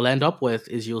 and what you'll end up with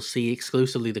is you'll see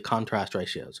exclusively the contrast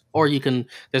ratios. Or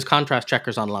there's contrast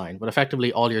checkers online, but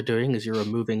effectively all you're doing is you're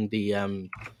removing the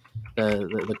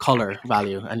color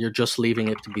value, and you're just leaving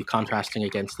it to be contrasting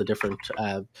against the different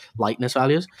lightness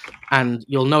values. And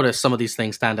you'll notice some of these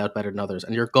things stand out better than others.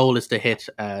 And your goal is to hit,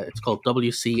 it's called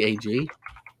WCAG,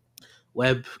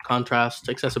 Web Contrast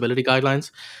Accessibility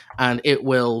Guidelines, and it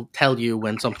will tell you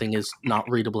when something is not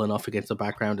readable enough against the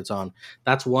background it's on.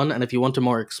 That's one. And if you want a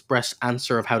more express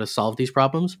answer of how to solve these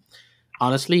problems,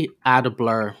 honestly, add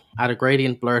a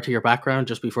gradient blur to your background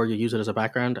just before you use it as a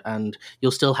background, and you'll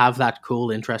still have that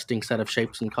cool, interesting set of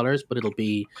shapes and colors, but it'll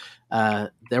be,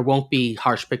 there won't be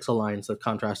harsh pixel lines that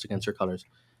contrast against your colors.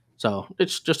 So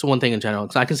it's just one thing in general.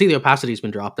 So I can see the opacity's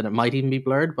been dropped, and it might even be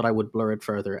blurred, but I would blur it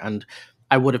further, and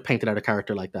I would have painted out a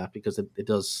character like that because it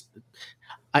does.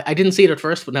 I didn't see it at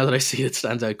first, but now that I see it, it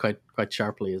stands out quite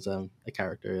sharply as a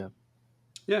character. Yeah.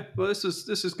 Yeah, well, this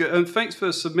is good, and thanks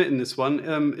for submitting this one.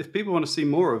 If people want to see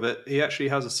more of it, he actually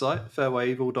has a site,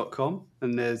 fairwayevil.com,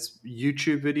 and there's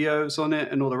YouTube videos on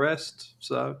it and all the rest.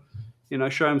 So,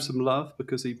 show him some love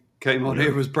because he came on here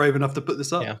and was brave enough to put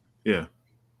this up. Yeah.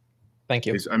 Thank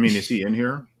you. Is he in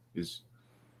here?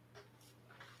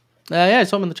 I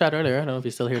saw him in the chat earlier. I don't know if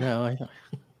he's still here now.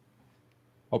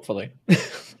 Hopefully.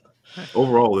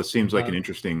 Overall, this seems like an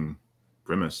interesting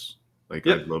premise. Like,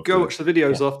 I'd love to watch the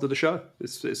videos after the show.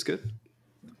 It's good.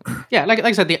 Yeah, like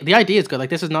I said, the idea is good. Like,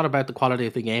 this is not about the quality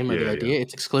of the game or the idea.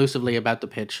 It's exclusively about the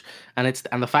pitch, and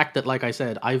the fact that, like I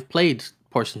said, I've played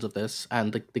portions of this,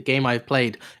 and the game I've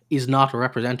played is not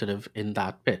representative in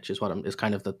that pitch. Is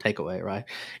kind of the takeaway, right?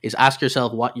 Is ask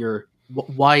yourself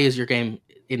why is your game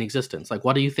in existence? Like,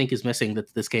 what do you think is missing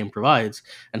that this game provides,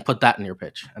 and put that in your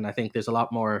pitch. And I think there's a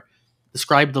lot more.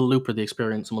 Describe the loop or the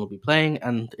experience someone will be playing,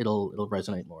 and it'll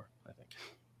resonate more.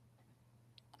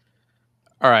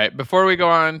 All right. Before we go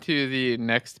on to the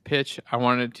next pitch, I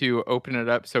wanted to open it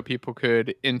up so people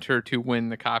could enter to win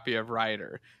the copy of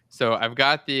Rider. So I've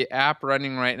got the app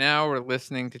running right now. We're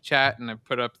listening to chat, and I've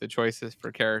put up the choices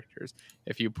for characters.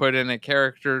 If you put in a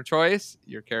character choice,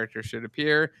 your character should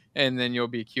appear, and then you'll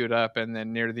be queued up. And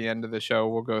then near the end of the show,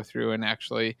 we'll go through and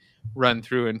actually run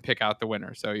through and pick out the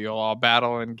winner. So you'll all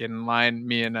battle and get in line.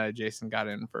 Me and Jason got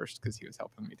in first because he was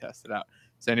helping me test it out.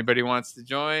 So anybody wants to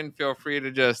join, feel free to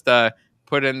just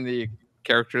put in the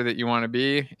character that you want to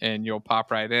be, and you'll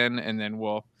pop right in, and then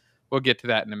we'll get to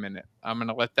that in a minute. I'm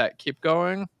gonna let that keep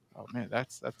going. Oh man,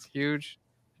 that's huge.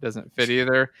 It doesn't fit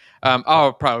either.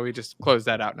 I'll probably just close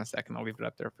that out in a second. I'll leave it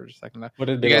up there for a second.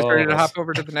 You guys ready to hop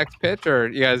over to the next pitch, or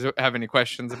you guys have any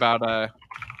questions about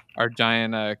our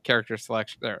giant character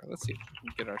selection? There, let's see if we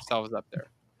can get ourselves up there.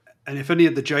 And if any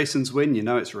of the Jasons win, you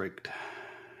know it's rigged.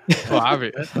 Well,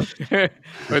 obvious.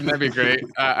 Wouldn't that be great?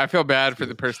 I feel bad for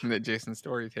the person that Jason's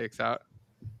story takes out.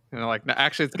 Like, no,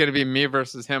 actually, it's going to be me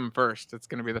versus him first. It's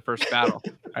going to be the first battle.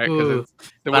 Right? Because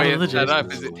the way it's set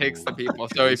up is it takes the people.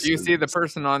 So if you see the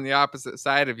person on the opposite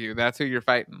side of you, that's who you're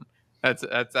fighting. That's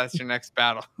your next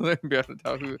battle. Be able to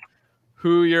tell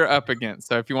who you're up against.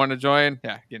 So if you want to join,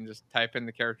 again, just type in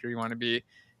the character you want to be,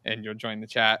 and you'll join the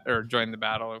chat or join the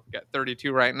battle. We've got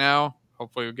 32 right now.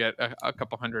 Hopefully we'll get a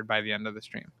couple hundred by the end of the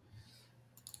stream.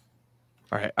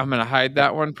 All right, I'm going to hide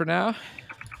that one for now.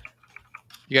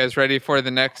 You guys ready for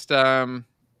the next one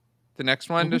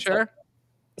to share?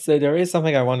 So there is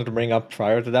something I wanted to bring up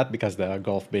prior to that, because the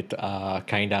golf bit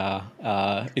kind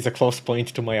of is a close point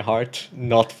to my heart,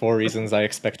 not for reasons I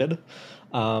expected.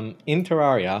 In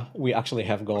Terraria, we actually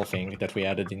have golfing that we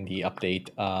added in the update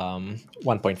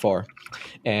 1.4.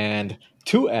 And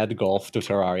to add golf to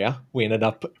Terraria, we ended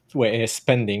up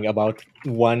spending about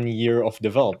 1 year of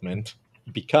development,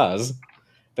 because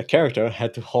the character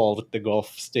had to hold the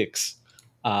golf sticks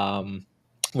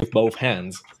with both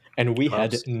hands. And we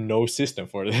had no system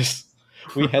for this.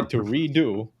 We had to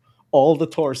redo all the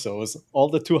torsos, all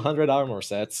the 200 armor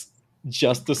sets,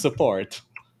 just to support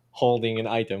holding an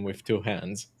item with two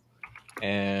hands.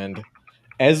 And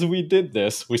as we did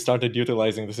this, we started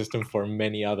utilizing the system for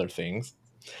many other things.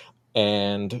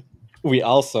 And we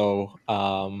also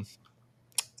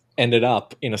ended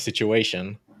up in a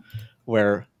situation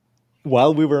where,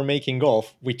 while we were making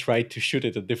golf, we tried to shoot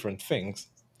it at different things.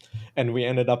 And we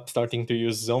ended up starting to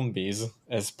use zombies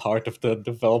as part of the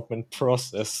development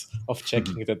process of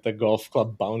checking that the golf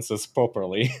club bounces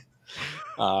properly.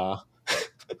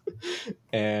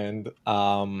 And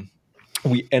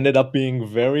we ended up being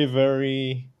very,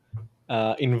 very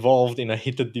involved in a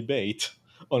heated debate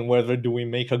on whether do we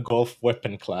make a golf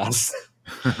weapon class.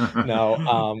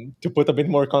 Now, to put a bit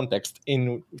more context,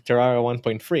 in Terraria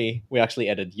 1.3, we actually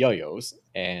added yo-yos,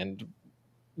 and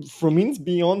for means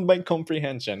beyond my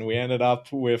comprehension, we ended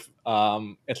up with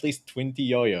at least 20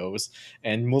 yo-yos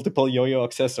and multiple yo-yo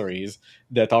accessories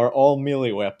that are all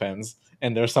melee weapons,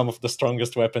 and they're some of the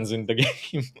strongest weapons in the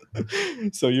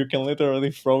game. So you can literally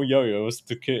throw yo-yos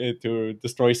to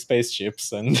destroy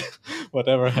spaceships and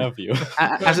whatever have you.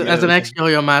 As an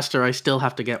ex-yo-yo master, I still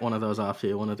have to get one of those off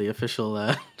you, one of the official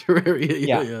Terraria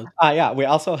yo-yos. Yeah, we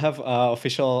also have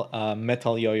official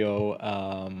metal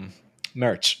yo-yo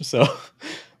merch, so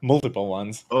multiple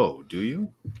ones. Oh, do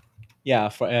you? Yeah,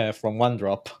 from One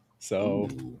Drop. So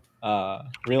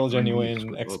real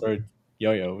genuine expert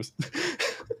yo-yos.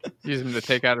 Use them to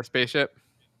take out a spaceship.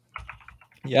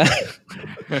 Yeah.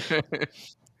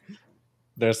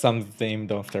 There's some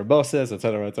themed after bosses,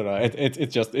 etc., etc.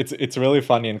 It's really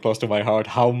funny and close to my heart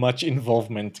how much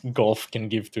involvement golf can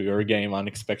give to your game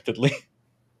unexpectedly.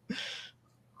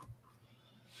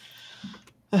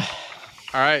 All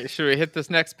right, should we hit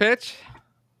this next pitch?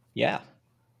 Yeah.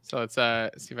 So let's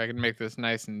see if I can make this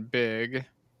nice and big,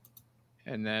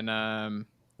 and then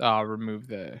I'll remove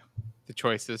the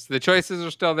choices. The choices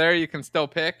are still there. You can still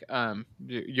pick.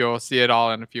 You'll see it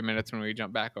all in a few minutes when we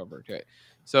jump back over to it.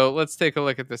 So let's take a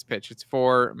look at this pitch. It's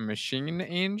for Machine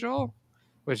Angel,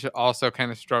 which also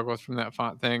kind of struggles from that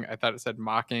font thing. I thought it said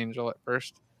Mock Angel at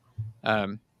first.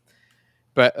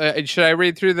 But should I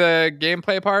read through the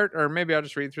gameplay part, or maybe I'll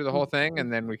just read through the whole thing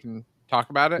and then we can talk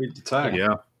about it? Read the tag.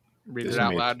 Yeah. Read it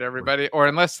out loud to everybody, or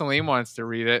unless Salim wants to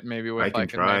read it, maybe with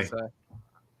like a nice.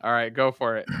 All right, go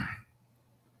for it.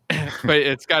 But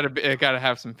it gotta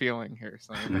have some feeling here,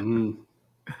 Salim.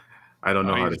 I don't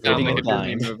know how to sound like a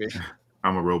Disney movie.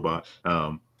 I'm a robot.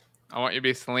 I want you to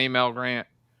be Salim L. Grant.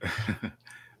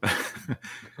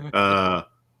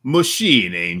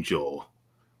 Machine Angel.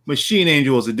 Machine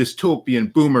Angel is a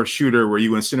dystopian boomer shooter where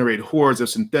you incinerate hordes of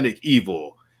synthetic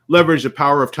evil, Leverage the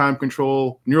power of time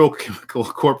control, neurochemical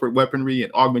corporate weaponry,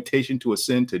 and augmentation to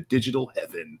ascend to digital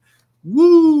heaven.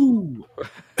 Woo!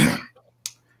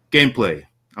 Gameplay.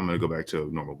 I'm going to go back to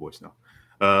normal voice now.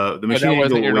 The Machine that Angel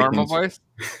wasn't your normal awakens.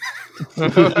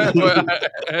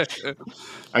 voice?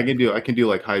 I can do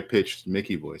like high pitched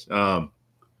Mickey voice. The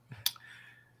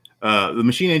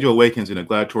Machine Angel awakens in a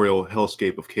gladiatorial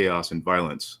hellscape of chaos and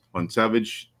violence. On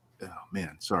savage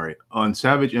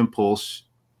impulse.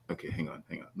 Okay, hang on.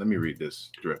 Let me read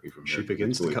this directly from here. She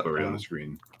begins to cut right on down. the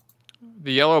screen.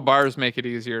 The yellow bars make it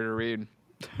easier to read.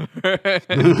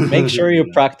 Make sure you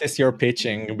practice your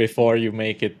pitching before you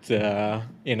make it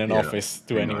in an office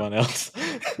to hang anyone else.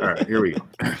 All right, here we go.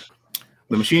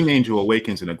 The Machine Angel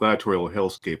awakens in a gladiatorial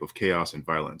hellscape of chaos and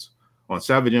violence. On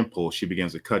savage impulse, she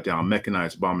begins to cut down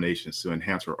mechanized abominations to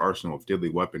enhance her arsenal of deadly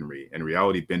weaponry and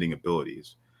reality-bending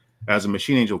abilities. As the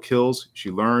Machine Angel kills,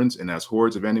 she learns, and as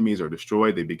hordes of enemies are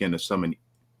destroyed, they begin to summon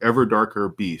ever darker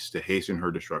beasts to hasten her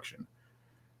destruction.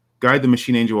 Guide the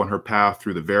Machine Angel on her path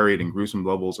through the varied and gruesome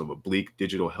levels of a bleak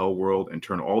digital hell world and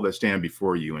turn all that stand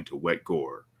before you into wet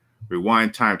gore.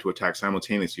 Rewind time to attack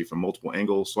simultaneously from multiple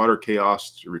angles, slaughter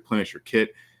chaos to replenish your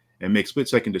kit, and make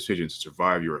split-second decisions to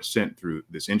survive your ascent through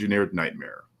this engineered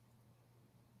nightmare.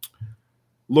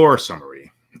 Lore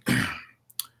summary.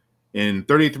 In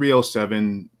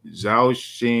 3307,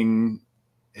 Zhaoxing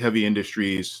Heavy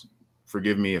Industries,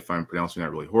 forgive me if I'm pronouncing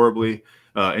that really horribly,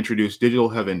 introduced digital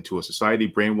heaven to a society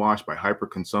brainwashed by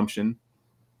hyperconsumption.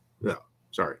 No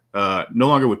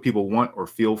longer would people want or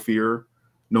feel fear,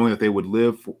 knowing that they would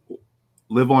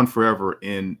live on forever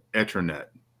in Eternet,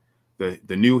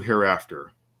 the new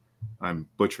hereafter. I'm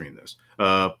butchering this.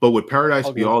 But would paradise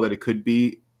be all that it could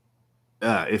be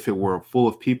if it were full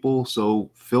of people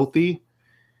so filthy?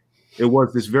 It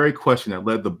was this very question that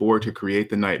led the board to create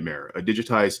the nightmare, a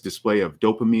digitized display of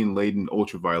dopamine-laden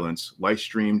ultraviolence, light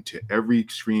streamed to every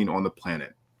screen on the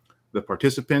planet. The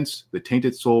participants, the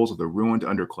tainted souls of the ruined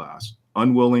underclass,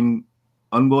 unwillingly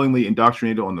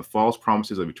indoctrinated on the false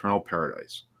promises of eternal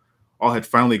paradise. All had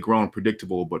finally grown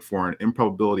predictable, but for an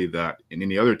improbability that, in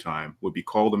any other time, would be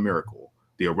called a miracle.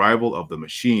 The arrival of the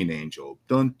Machine Angel.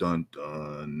 Dun, dun,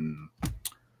 dun.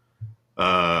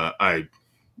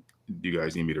 Do you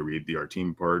guys need me to read the our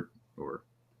team part, or?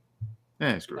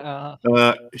 Screw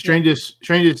it.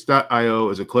 Strangest.io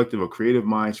is a collective of creative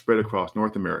minds spread across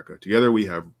North America. Together, we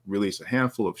have released a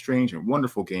handful of strange and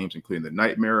wonderful games, including the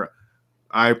Nightmare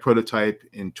Eye prototype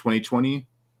in 2020.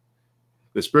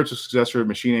 The spiritual successor of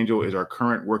Machine Angel is our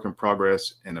current work in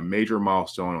progress and a major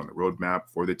milestone on the roadmap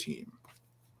for the team.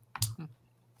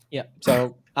 Yeah,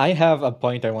 so I have a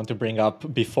point I want to bring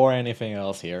up before anything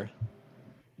else here.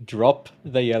 Drop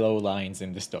the yellow lines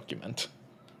in this document,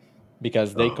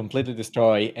 because they completely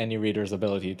destroy any reader's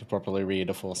ability to properly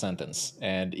read a full sentence.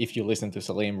 And if you listen to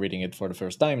Salim reading it for the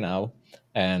first time now,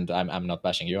 and I'm not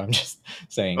bashing you, I'm just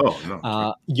saying,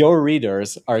 your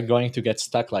readers are going to get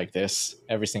stuck like this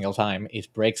every single time.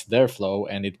 It breaks their flow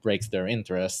and it breaks their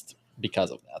interest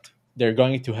because of that. They're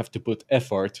going to have to put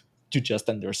effort to just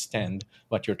understand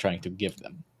what you're trying to give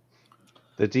them.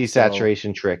 The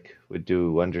desaturation trick would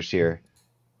do wonders here.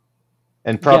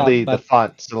 And probably the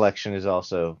font selection is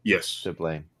also to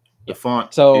blame. The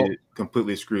font it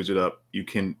completely screws it up. You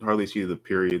can hardly see the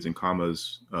periods and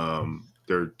commas.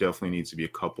 There definitely needs to be a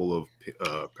couple of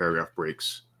paragraph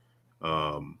breaks.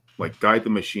 Like guide the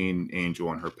Machine Angel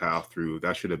on her path through.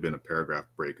 That should have been a paragraph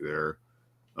break there.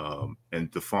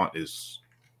 And the font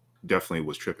definitely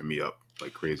was tripping me up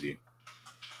like crazy.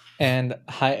 And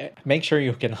make sure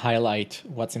you can highlight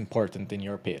what's important in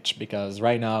your pitch, because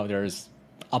right now there's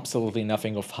absolutely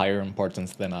nothing of higher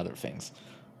importance than other things.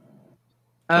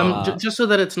 Just so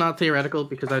that it's not theoretical,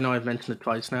 because I know I've mentioned it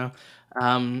twice now,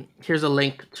 here's a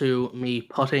link to me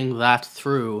putting that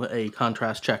through a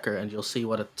contrast checker, and you'll see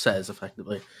what it says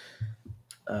effectively.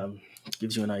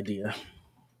 Gives you an idea.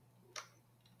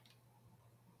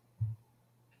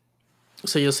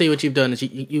 So you'll see what you've done is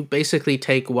you basically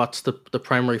take what's the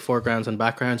primary foregrounds and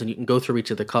backgrounds, and you can go through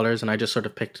each of the colors, and I just sort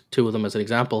of picked two of them as an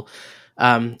example.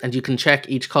 And you can check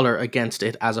each color against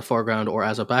it as a foreground or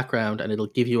as a background, and it'll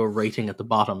give you a rating at the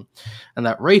bottom. And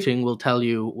that rating will tell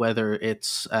you whether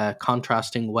it's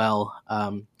contrasting well.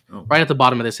 Right at the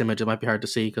bottom of this image, it might be hard to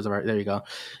see because there you go.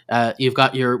 You've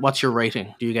got what's your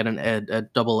rating? Do you get a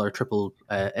double or triple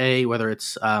A? Whether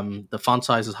it's the font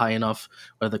size is high enough,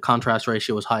 whether the contrast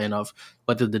ratio is high enough,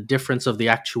 whether the difference of the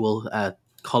actual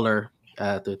color,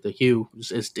 the hue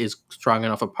is strong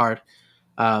enough apart.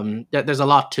 There's a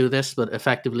lot to this, but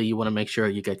effectively you want to make sure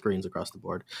you get greens across the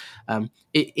board.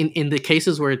 In the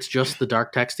cases where it's just the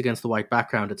dark text against the white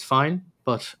background, it's fine.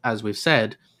 But as we've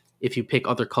said, if you pick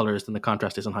other colors, then the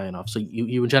contrast isn't high enough. So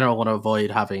you in general want to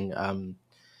avoid having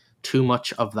too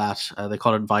much of that. They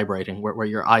call it vibrating, where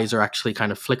your eyes are actually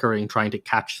kind of flickering, trying to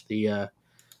catch the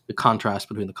contrast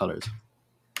between the colors.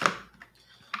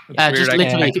 Just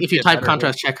literally, if you type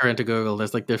contrast checker into Google,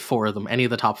 there's 4 of them. Any of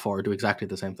the top 4 do exactly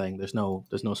the same thing. There's no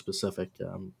specific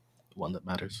one that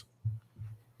matters.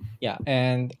 Yeah,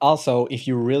 and also, if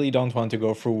you really don't want to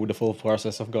go through the full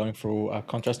process of going through a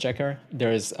contrast checker,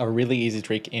 there is a really easy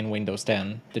trick in Windows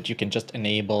 10 that you can just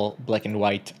enable black and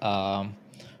white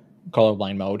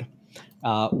colorblind mode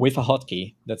with a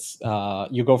hotkey. That's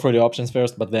you go through the options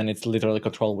first, but then it's literally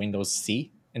Control Windows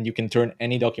C, and you can turn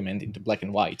any document into black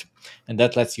and white, and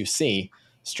that lets you see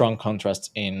strong contrast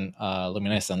in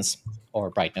luminescence or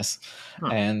brightness,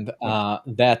 and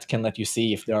that can let you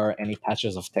see if there are any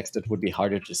patches of text that would be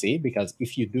harder to see, because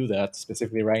if you do that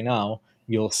specifically right now,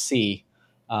 you'll see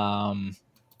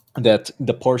that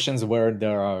the portions where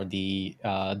there are the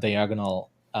diagonal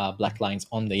black lines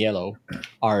on the yellow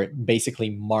are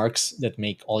basically marks that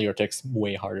make all your text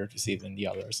way harder to see than the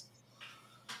others.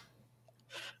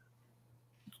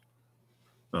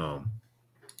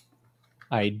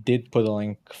 I did put a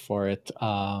link for it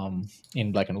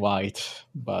in black and white,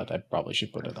 but I probably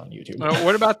should put it on YouTube.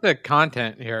 What about the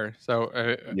content here? So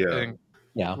I think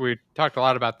yeah, we talked a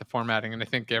lot about the formatting, and I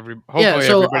think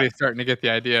everybody's starting to get the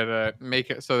idea to make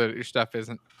it so that your stuff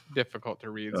isn't difficult to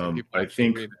read. So people I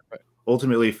think read it,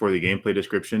 ultimately for the gameplay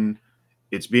description,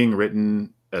 it's being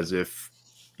written as if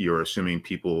you're assuming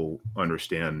people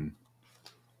understand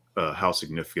how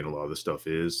significant a lot of the stuff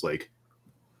is.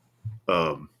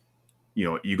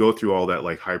 You go through all that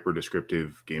hyper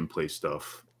descriptive gameplay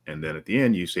stuff, and then at the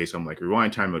end you say something like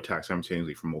rewind time to attack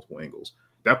simultaneously from multiple angles.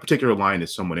 That particular line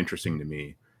is somewhat interesting to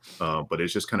me, but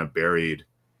it's just kind of buried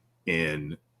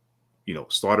in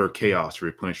slaughter chaos to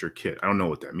replenish your kit. I don't know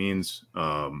what that means.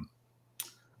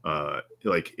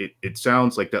 It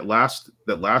sounds like that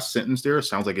last sentence there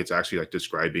sounds like it's actually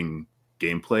describing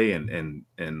gameplay and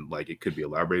it could be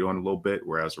elaborated on a little bit,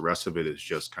 whereas the rest of it is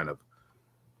just kind of,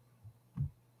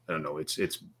 I don't know. It's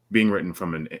being written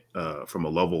from a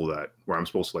level where I'm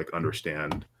supposed to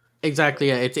understand. Exactly.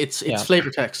 Yeah. It's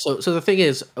flavor text. So the thing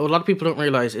is, a lot of people don't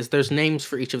realize is there's names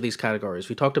for each of these categories.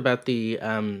 We talked about the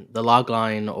log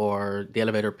line or the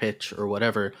elevator pitch or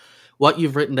whatever. What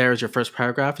you've written there as your first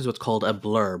paragraph is what's called a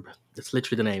blurb. It's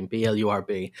literally the name,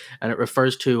 BLURB, and it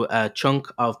refers to a chunk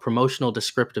of promotional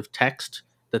descriptive text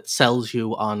that sells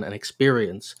you on an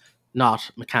experience,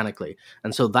 not mechanically.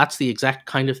 And so that's the exact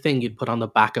kind of thing you'd put on the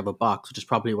back of a box, which is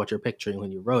probably what you're picturing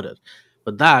when you wrote it.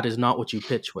 But that is not what you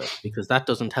pitch with, because that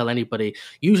doesn't tell anybody.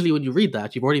 Usually when you read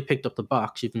that, you've already picked up the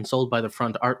box, you've been sold by the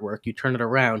front artwork, you turn it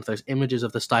around, there's images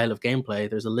of the style of gameplay,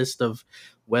 there's a list of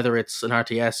whether it's an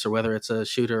RTS or whether it's a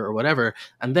shooter or whatever,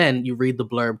 and then you read the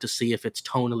blurb to see if it's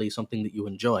tonally something that you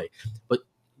enjoy. But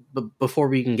before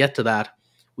we can get to that,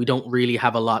 we don't really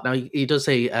have a lot. Now, he does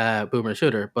say boomer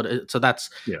shooter, but so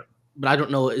that's... Yeah. But I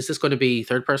don't know, is this going to be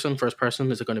third person, first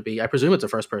person? Is it going to be, I presume it's a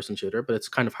first person shooter, but it's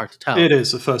kind of hard to tell. It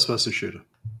is a first person shooter.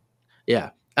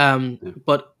 Yeah.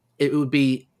 But it would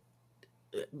be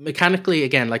mechanically,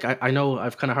 again, I know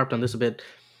I've kind of harped on this a bit.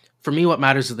 For me, what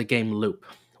matters is the game loop.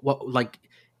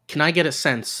 Can I get a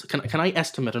sense, can I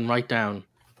estimate and write down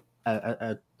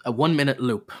a 1 minute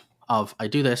loop of I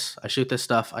do this, I shoot this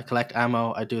stuff, I collect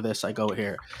ammo, I do this, I go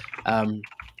here. And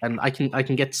I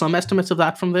can get some estimates of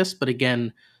that from this, but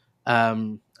again,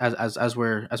 as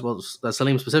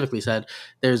Salim specifically said,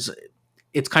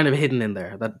 it's kind of hidden in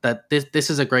there that this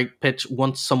is a great pitch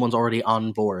once someone's already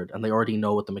on board and they already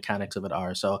know what the mechanics of it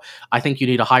are. So I think you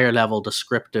need a higher level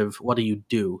descriptive, what do you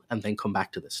do, and then come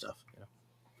back to this stuff.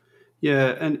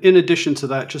 Yeah, and in addition to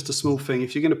that, just a small thing,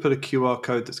 if you're going to put a QR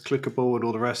code that's clickable and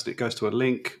all the rest, it goes to a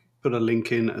link, put a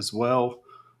link in as well.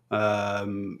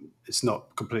 It's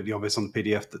not completely obvious on the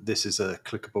PDF that this is a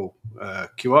clickable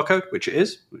QR code, which it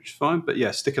is, which is fine. But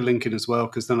yeah, stick a link in as well,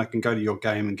 because then I can go to your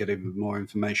game and get even more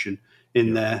information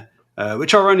in there,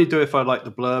 which I'll only do if I like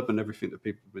the blurb and everything that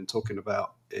people have been talking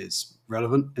about is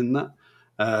relevant in that.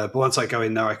 But once I go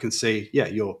in there, I can see,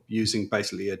 you're using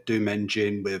basically a Doom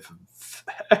engine with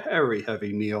very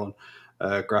heavy neon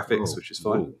graphics, which is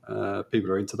fine.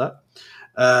 People are into that.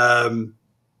 And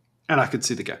I can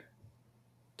see the game.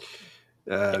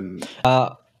 On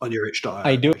your itch.io.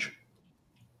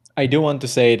 I do want to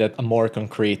say that a more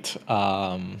concrete,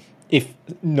 if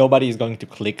nobody is going to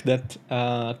click that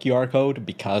QR code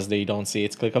because they don't see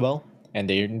it's clickable and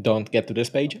they don't get to this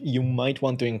page, you might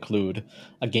want to include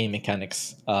a game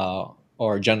mechanics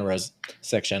or genres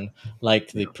section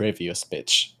like the previous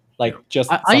pitch.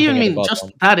 Just I even mean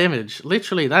just that image,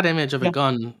 literally that image of a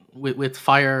gun with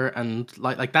fire and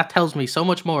like that tells me so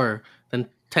much more than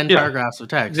 10 Yeah. paragraphs of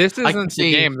text. This I can isn't the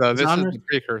see game though. This is genres- the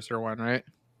precursor one, right?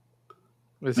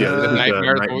 This Yeah, is this the is the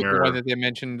nightmare, the Nightmare- one that they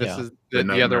mentioned. This Yeah. is the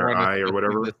the other Nightmare one. Eye or that's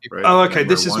whatever, the sequel. right? Oh, okay. Nightmare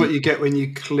This is 1. what you get when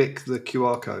you click the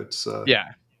QR code. So Yeah,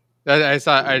 I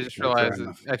saw. I just Yeah, fair realized.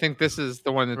 enough. I think this is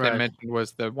the one that they Right. mentioned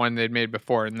was the one they'd made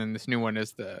before, and then this new one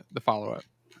is the follow up.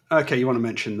 Okay, you want to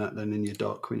mention that then in your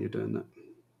doc when you're doing that,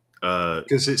 Uh,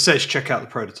 because it says check out the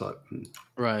prototype.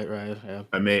 Right, yeah.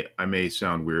 I may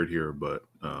sound weird here, but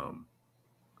I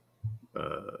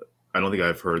don't think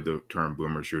I've heard the term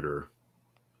boomer shooter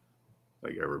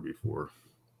like ever before.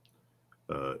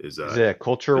 Is Is it a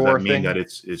culture does war that mean thing? that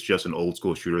it's just an old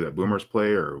school shooter that boomers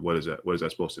play, or what is that? What is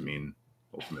that supposed to mean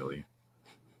ultimately?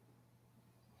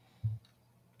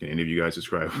 Can any of you guys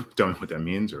describe? Tell me what that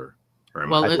means, or am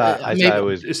Well, I thought maybe- it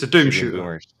was It's a Doom shooting shooter.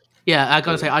 boomers. Yeah, I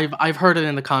gotta say, I've heard it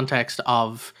in the context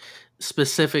of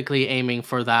specifically aiming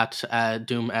for that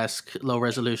Doom-esque low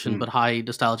resolution but high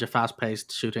nostalgia,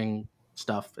 fast-paced shooting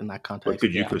stuff in that But context.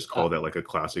 could you just call that like a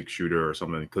classic shooder or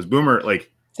something? Because boomer,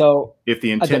 like, So if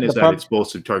the intent the is that prob- it's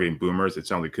supposed to targeting boomers, it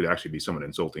sounds like it could actually be someone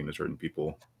insulting to certain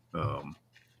people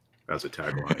as a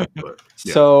tagline. But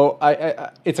yeah. So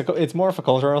it's more of a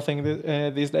cultural thing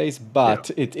these days, but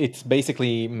it's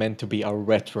basically meant to be a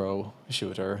retro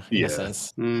shooter in Yeah. a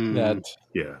sense. Mm. That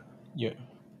yeah,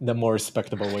 the more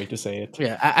respectable way to say it.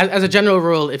 Yeah, as a general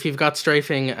rule, if you've got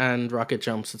strafing and rocket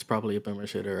jumps, it's probably a boomer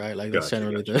shooter, right? Like that's Gotcha,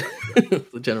 generally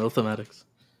the general thematics.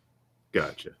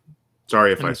 Gotcha.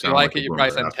 Sorry if And I if sound you like a it, you boomer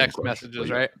probably send asking text questions, messages,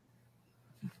 but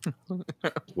yeah.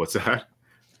 right? What's that?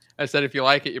 I said if you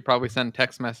like it, you probably send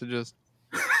text messages.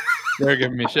 They're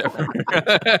giving me shit. For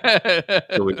it.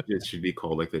 So it should be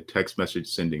called like the text message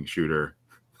sending shooter.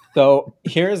 So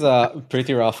here's a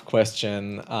pretty rough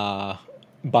question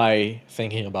by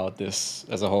thinking about this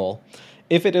as a whole.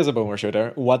 If it is a boomer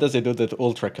shooter, what does it do that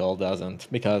Ultra Kill doesn't?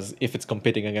 Because if it's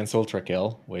competing against Ultra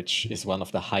Kill, which is one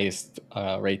of the highest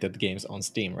rated games on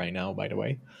Steam right now, by the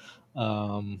way,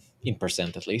 in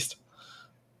percent at least,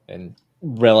 and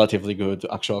relatively good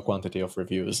actual quantity of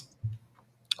reviews,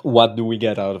 what do we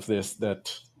get out of this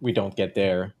that we don't get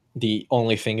there? The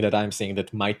only thing that I'm seeing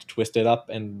that might twist it up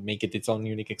and make it its own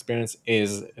unique experience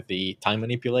is the time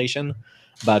manipulation,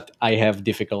 but I have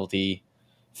difficulty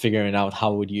figuring out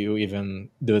how would you even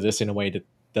do this in a way that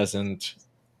doesn't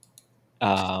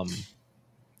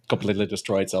completely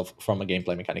destroy itself from a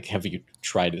gameplay mechanic. Have you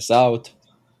tried this out?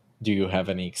 Do you have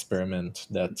any experiment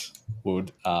that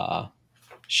would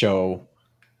show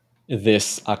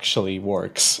this actually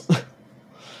works?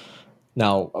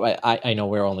 Now, I know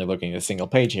we're only looking at a single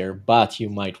page here, but you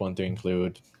might want to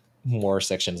include more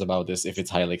sections about this if it's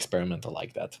highly experimental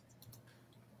like that.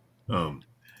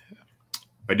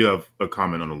 I do have a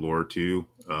comment on the lore too.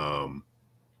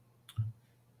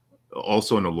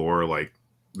 Also in the lore, like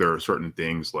there are certain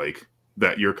things like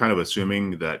that you're kind of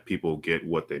assuming that people get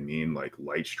what they mean, like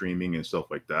light streaming and stuff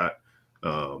like that.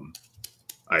 I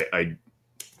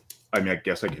mean, I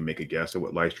guess I can make a guess at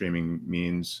what live streaming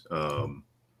means.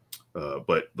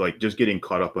 But like just getting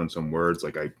caught up on some words,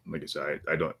 like I said,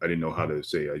 I didn't know how to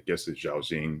say, I guess it's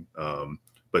Zhaoxing.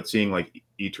 But seeing like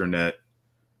Ethernet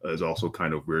is also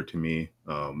kind of weird to me.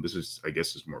 This is, I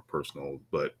guess, is more personal,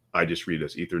 but I just read it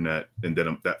as Ethernet, and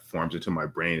then that forms into my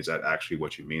brain. Is that actually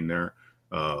what you mean there?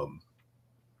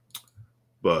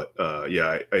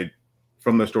 Yeah, I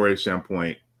from the story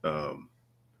standpoint,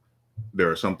 there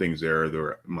are some things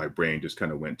there my brain just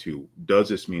kind of went to, does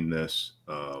this mean this?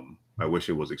 I wish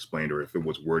it was explained, or if it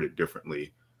was worded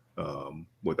differently,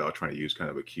 without trying to use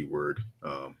kind of a keyword.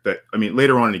 That, I mean,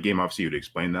 later on in the game, obviously you'd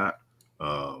explain that.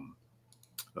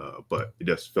 But it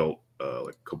just felt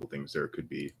like a couple things there could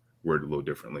be worded a little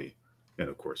differently. And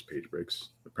of course, page breaks,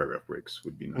 the paragraph breaks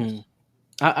would be nice.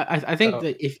 I think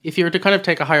that if you were to kind of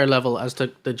take a higher level as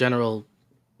to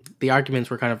the arguments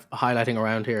we're kind of highlighting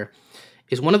around here,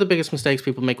 is one of the biggest mistakes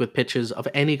people make with pitches of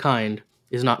any kind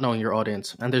is not knowing your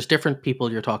audience. And there's different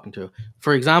people you're talking to.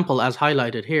 For example, as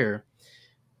highlighted here,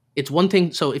 it's one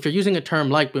thing. So if you're using a term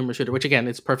like boomer shooter, which again,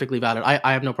 it's perfectly valid.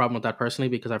 I have no problem with that personally,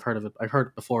 because I've heard of it. I've heard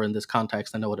it before in this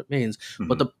context. I know what it means. Mm-hmm.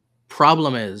 But the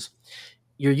problem is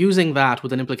you're using that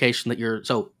with an implication that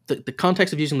the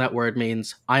context of using that word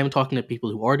means I am talking to people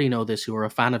who already know this, who are a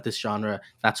fan of this genre.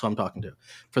 That's who I'm talking to.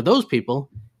 For those people,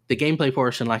 the gameplay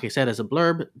portion, like I said, is a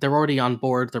blurb. They're already on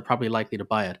board. They're probably likely to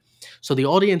buy it. So the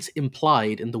audience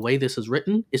implied in the way this is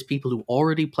written is people who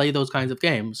already play those kinds of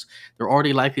games. They're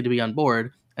already likely to be on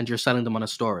board, and you're selling them on a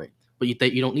story.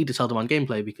 but you don't need to sell them on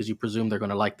gameplay because you presume they're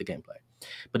going to like the gameplay.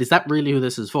 But is that really who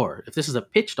this is for? If this is a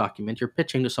pitch document, you're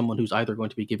pitching to someone who's either going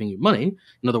to be giving you money,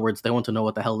 in other words, they want to know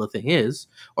what the hell the thing is,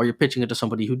 or you're pitching it to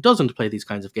somebody who doesn't play these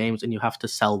kinds of games and you have to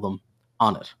sell them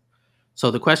on it. So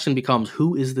the question becomes,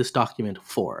 who is this document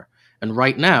for? And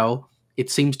right now, it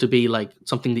seems to be like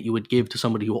something that you would give to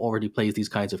somebody who already plays these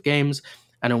kinds of games,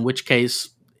 and in which case,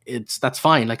 that's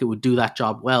fine. Like, it would do that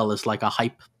job well as like a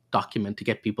hype document to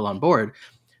get people on board.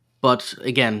 But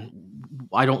again,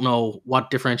 I don't know what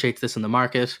differentiates this in the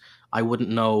market. I wouldn't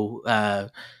know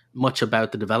much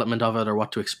about the development of it or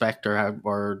what to expect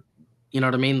or you know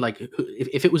what I mean? Like,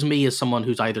 if it was me as someone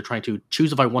who's either trying to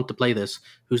choose if I want to play this,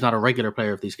 who's not a regular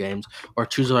player of these games, or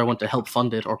choose if I want to help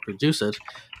fund it or produce it,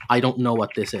 I don't know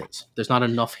what this is. There's not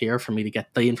enough here for me to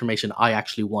get the information I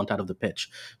actually want out of the pitch.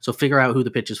 So figure out who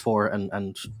the pitch is for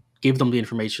and give them the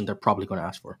information they're probably going to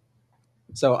ask for.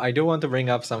 So I do want to bring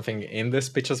up something in this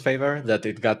pitch's favor, that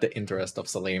it got the interest of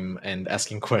Salim and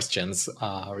asking questions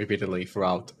repeatedly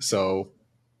throughout. So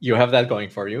you have that going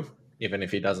for you, even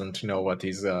if he doesn't know what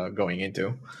he's going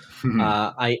into.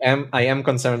 I am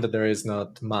concerned that there is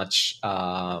not much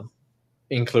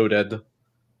included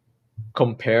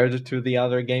compared to the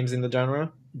other games in the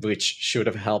genre, which should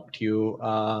have helped you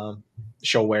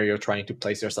show where you're trying to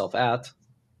place yourself at.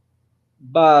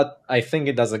 But I think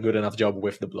it does a good enough job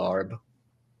with the blurb.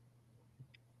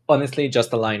 Honestly,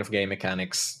 just a line of game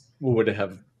mechanics would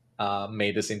have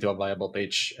made this into a viable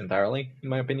pitch entirely, in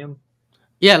my opinion.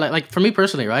 Yeah, like for me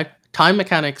personally, right? Time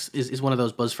mechanics is one of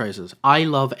those buzz phrases. I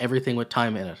love everything with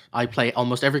time in it. I play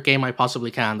almost every game I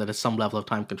possibly can that has some level of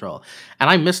time control. And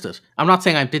I missed it. I'm not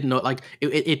saying I didn't know, like,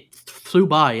 it flew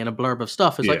by in a blurb of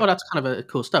stuff. It's like, oh, that's kind of a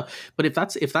cool stuff. But if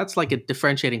that's like a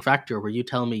differentiating factor where you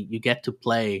tell me you get to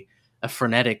play a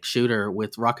frenetic shooter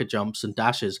with rocket jumps and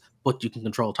dashes, but you can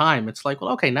control time, it's like,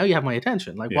 well, okay, now you have my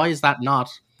attention. Like, why is that not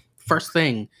first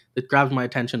thing that grabs my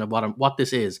attention of what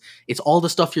this is? It's all the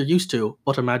stuff you're used to,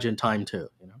 but imagine time too,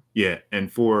 you know? Yeah,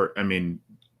 and from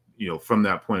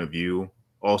that point of view,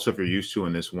 also if you're used to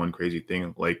in this one crazy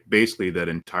thing, like basically that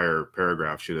entire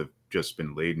paragraph should have just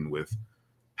been laden with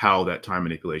how that time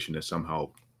manipulation is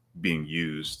somehow being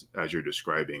used as you're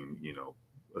describing,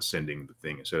 ascending the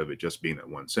thing, instead of it just being that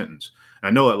one sentence. And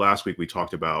I know that last week we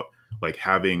talked about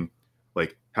having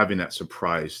that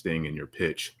surprise thing in your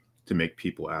pitch to make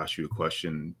people ask you a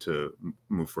question to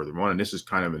move further on. And this is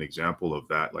kind of an example of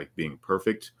that, like being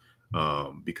perfect.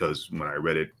 Because when I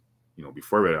read it,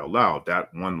 before I read it out loud, that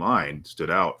one line stood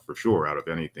out for sure out of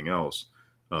anything else.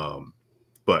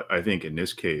 But I think in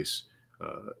this case,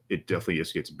 it definitely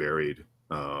just gets buried.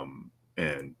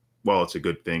 And while it's a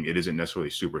good thing, it isn't necessarily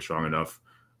super strong enough.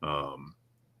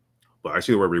 But I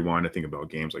see the word rewind, I think about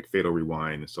games like Fatal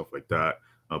Rewind and stuff like that.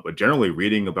 But generally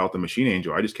reading about the Machine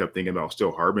Angel, I just kept thinking about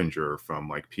Still Harbinger from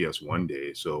like PS1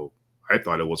 days. So I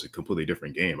thought it was a completely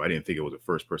different game. I didn't think it was a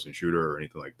first-person shooter or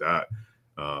anything like that.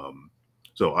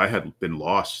 So I had been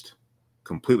lost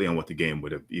completely on what the game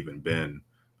would have even been.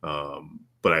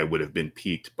 But I would have been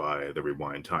piqued by the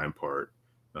rewind time part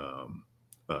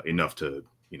enough to,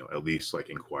 at least like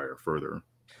inquire further.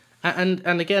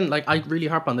 And again, like, I really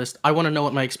harp on this. I want to know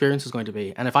what my experience is going to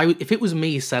be. And if it was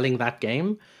me selling that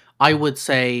game, I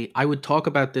would talk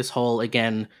about this whole,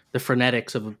 again, the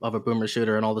frenetics of a boomer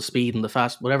shooter and all the speed and the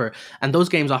fast, whatever. And those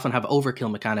games often have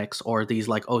overkill mechanics or these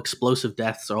like, explosive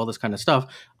deaths or all this kind of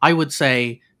stuff. I would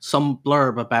say some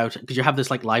blurb about, because you have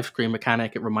this like live screen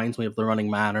mechanic, it reminds me of The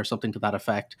Running Man or something to that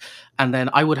effect. And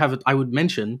then I would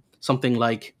mention something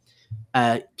like,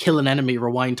 kill an enemy,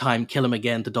 rewind time, kill him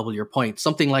again to double your points.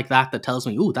 Something like that tells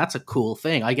me, ooh, that's a cool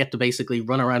thing. I get to basically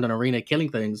run around an arena killing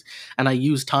things, and I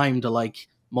use time to like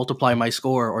multiply my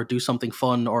score or do something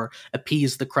fun or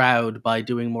appease the crowd by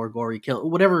doing more gory kill,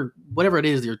 whatever it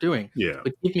is you're doing. Yeah.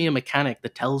 But give me a mechanic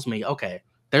that tells me, okay,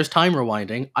 there's time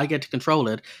rewinding, I get to control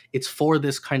it. It's for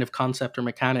this kind of concept or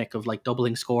mechanic of like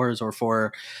doubling scores or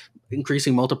for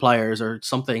increasing multipliers or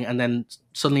something. And then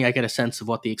suddenly I get a sense of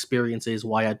what the experience is,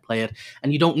 why I'd play it.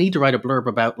 And you don't need to write a blurb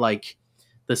about like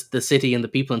the city and the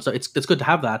people and so it's good to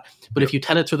have that. But if you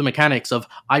tell it through the mechanics of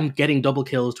I'm getting double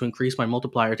kills to increase my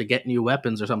multiplier to get new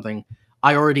weapons or something,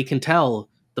 I already can tell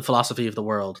the philosophy of the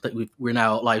world that we're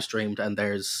now live streamed and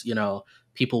there's,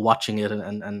 people watching it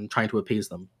and trying to appease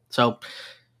them. So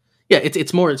yeah,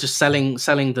 it's more just selling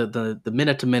the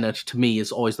minute to minute to me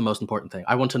is always the most important thing.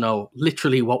 I want to know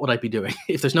literally what would I be doing.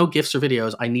 If there's no GIFs or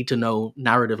videos, I need to know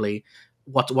narratively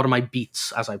what are my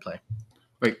beats as I play.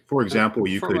 Like, for example,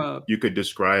 you could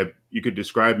describe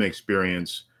an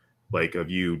experience like of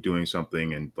you doing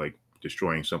something and like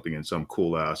destroying something in some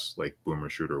cool ass like boomer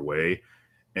shooter way,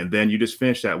 and then you just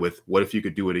finish that with, what if you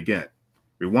could do it again?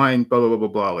 rewind, blah blah blah blah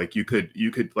blah. Like you could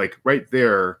like right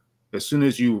there, as soon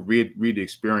as you read the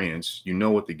experience, you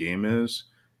know what the game is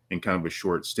in kind of a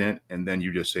short stint, and then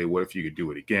you just say, what if you could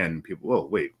do it again? People, oh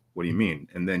wait, what do you mean?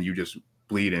 And then you just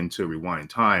bleed into rewind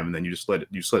time, and then you just let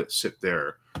it sit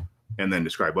there, and then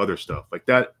describe other stuff like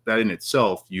that. That in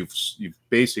itself, you've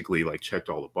basically like checked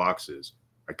all the boxes.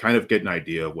 I kind of get an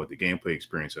idea of what the gameplay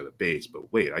experience at a base,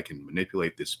 but wait, I can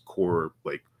manipulate this core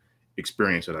like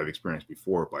experience that I've experienced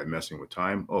before by messing with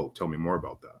time. Oh, tell me more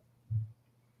about that.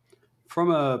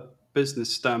 From a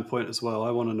business standpoint as well,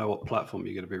 I want to know what platform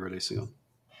you're going to be releasing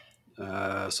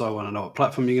on. So I want to know what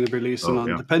platform you're going to be releasing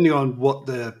on. Depending on what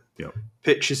the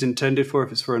pitch is intended for,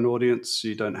 if it's for an audience,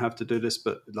 you don't have to do this,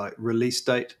 but like release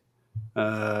date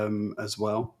as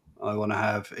well. I want to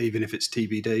have, even if it's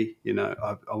TBD,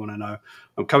 I want to know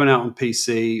I'm coming out on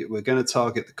PC, we're going to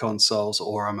target the consoles,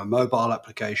 or I'm a mobile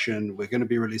application, we're going to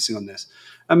be releasing on this.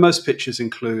 And most pitches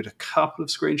include a couple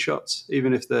of screenshots,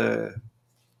 even if they're,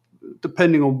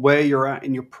 depending on where you're at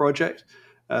in your project,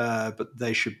 but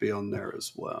they should be on there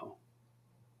as well.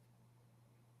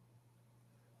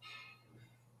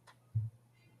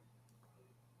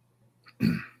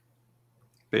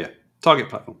 But yeah, target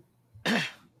platform.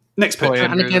 Next pitch.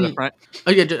 And again,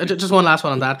 just one last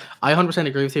one on that. I 100%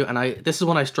 agree with you, and this is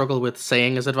one I struggle with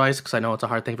saying as advice because I know it's a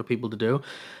hard thing for people to do.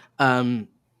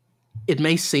 It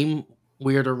may seem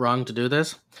weird or wrong to do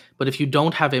this, but if you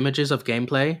don't have images of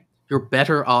gameplay, you're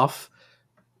better off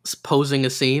posing a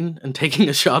scene and taking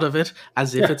a shot of it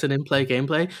as if it's an in-play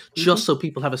gameplay, just so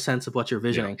people have a sense of what you're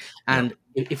visioning. And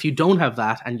if you don't have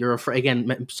that, and you're afraid,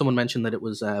 again, someone mentioned that it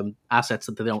was assets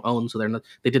that they don't own, so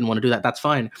they didn't want to do that. That's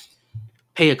fine.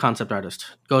 Pay a concept artist.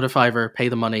 Go to Fiverr, pay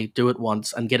the money, do it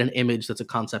once, and get an image that's a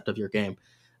concept of your game.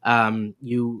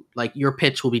 Your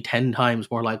pitch will be 10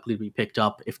 times more likely to be picked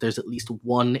up if there's at least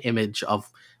one image of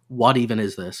what even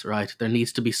is this, right? There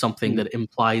needs to be something that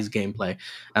implies gameplay,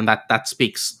 and that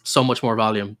speaks so much more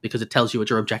volume because it tells you what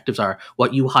your objectives are.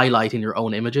 What you highlight in your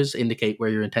own images indicate where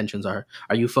your intentions are.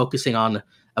 Are you focusing on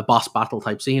a boss battle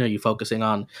type scene? Are you focusing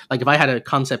on, like, if I had a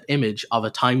concept image of a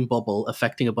time bubble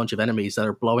affecting a bunch of enemies that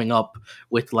are blowing up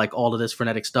with like all of this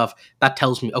frenetic stuff, that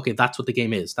tells me, okay, that's what the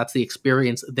game is. That's the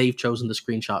experience they've chosen to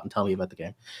screenshot and tell me about the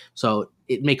game. So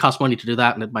it may cost money to do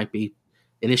that, and it might be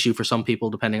an issue for some people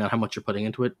depending on how much you're putting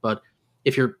into it. But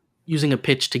if you're using a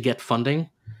pitch to get funding,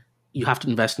 you have to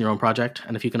invest in your own project.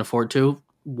 And if you can afford to,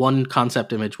 one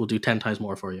concept image will do 10 times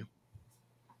more for you.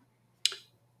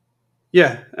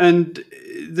 Yeah, and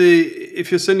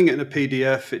if you're sending it in a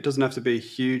PDF, it doesn't have to be a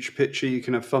huge picture. You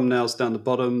can have thumbnails down the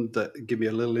bottom that give me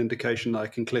a little indication that I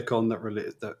can click on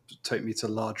that take me to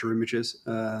larger images,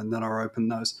 and then I'll open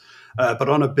those. But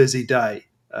on a busy day,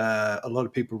 a lot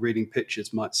of people reading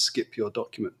pictures might skip your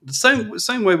document. The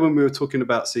same way when we were talking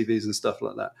about CVs and stuff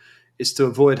like that, is to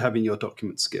avoid having your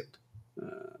document skipped.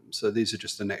 So these are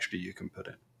just an extra you can put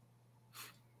in.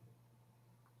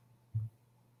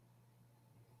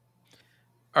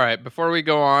 All right, before we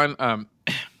go on,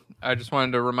 I just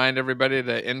wanted to remind everybody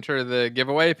to enter the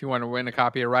giveaway. If you want to win a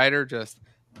copy of Rider, just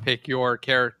pick your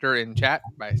character in chat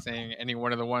by saying any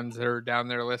one of the ones that are down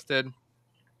there listed,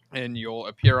 and you'll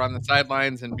appear on the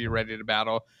sidelines and be ready to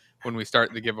battle when we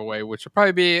start the giveaway, which will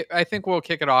probably be, I think we'll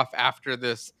kick it off after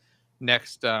this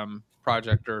next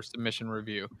project or submission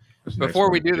review.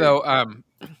 Before we do, though,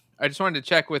 I just wanted to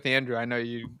check with Andrew. I know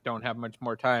you don't have much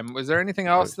more time. Was there anything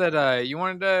else that you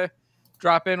wanted to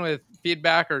drop in with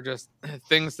feedback or just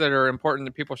things that are important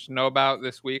that people should know about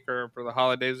this week or for the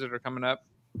holidays that are coming up?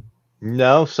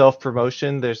 No,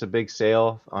 self-promotion. There's a big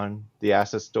sale on the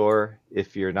asset store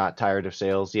if you're not tired of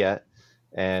sales yet.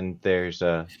 And there's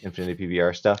Infinity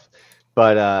PBR stuff.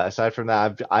 But aside from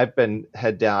that, I've been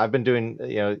head down. I've been doing,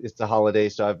 it's the holiday,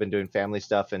 so I've been doing family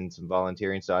stuff and some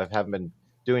volunteering. So I haven't been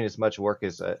doing as much work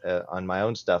as on my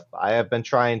own stuff. I have been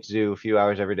trying to do a few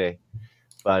hours every day.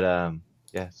 But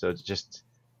yeah, so it's just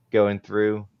going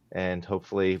through, and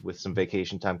hopefully with some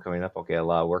vacation time coming up, I'll get a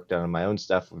lot of work done on my own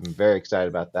stuff. I'm very excited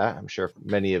about that. I'm sure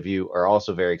many of you are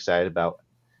also very excited about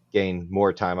getting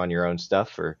more time on your own stuff.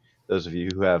 For those of you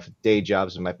who have day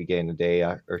jobs and might be getting a day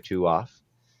or two off.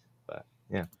 But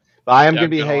yeah, but I am going to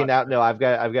be hanging out. No, I've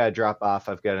got to drop off.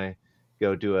 I've got to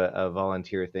go do a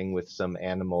volunteer thing with some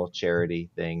animal charity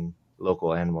thing,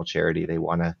 local animal charity. They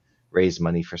want to raise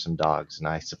money for some dogs, and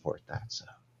I support that. So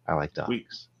I like dogs. Sweet.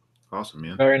 Awesome,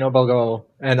 man. Very noble goal.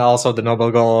 And also the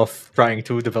noble goal of trying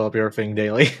to develop your thing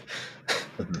daily.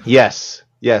 Yes.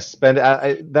 That's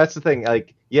the thing.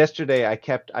 Like yesterday, I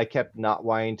kept not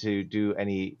wanting to do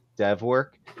any dev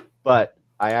work, but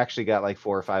I actually got like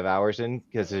 4 or 5 hours in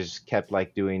because I just kept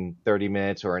like doing 30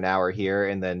 minutes or an hour here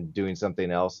and then doing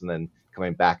something else and then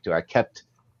coming back to it.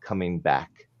 coming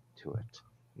back to it.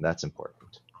 And that's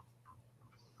important.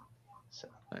 So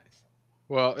nice.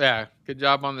 Well, yeah, good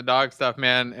job on the dog stuff,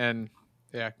 man, and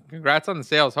yeah, congrats on the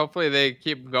sales. Hopefully they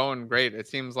keep going great. It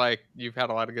seems like you've had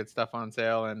a lot of good stuff on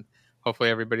sale, and hopefully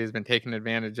everybody's been taking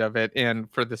advantage of it.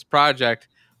 And for this project,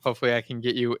 hopefully I can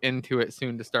get you into it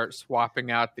soon to start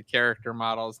swapping out the character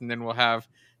models, and then we'll have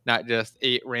not just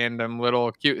 8 random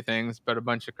little cute things, but a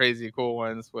bunch of crazy cool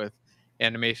ones with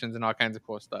animations and all kinds of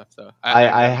cool stuff. So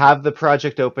I have the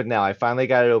project open now. I finally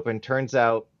got it open. Turns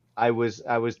out I was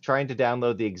trying to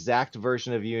download the exact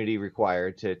version of Unity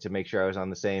required to make sure I was on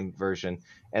the same version,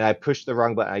 and I pushed the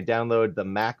wrong button. I downloaded the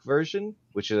Mac version,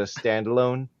 which is a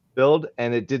standalone build,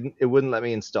 and it wouldn't let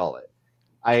me install it.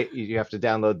 You have to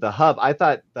download the hub. I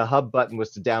thought the hub button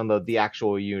was to download the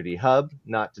actual Unity hub,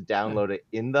 not to download it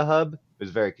in the hub. It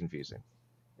was very confusing,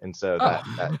 and so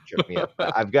that tripped me up.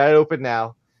 But I've got it open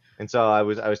now, and so I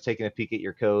was taking a peek at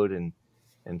your code and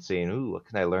saying, "Ooh, what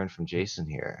can I learn from Jason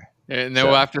here?" And then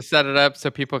we'll have to set it up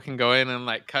so people can go in and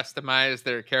like customize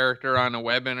their character on a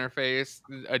web interface,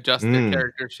 adjust their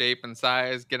character shape and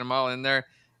size, get them all in there,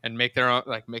 and make their own,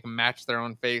 like make them match their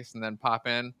own face, and then pop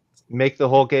in. Make the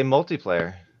whole game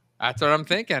multiplayer. That's what I'm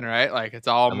thinking, right? Like it's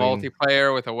all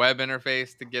multiplayer with a web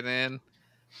interface to get in.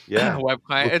 Yeah, web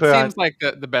client. It seems like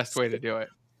the best way to do it.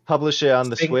 Publish it on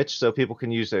the Switch so people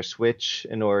can use their Switch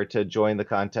in order to join the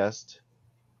contest.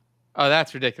 Oh,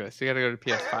 that's ridiculous. You got to go to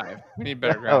PS5. We need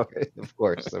better graphics. Of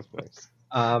course.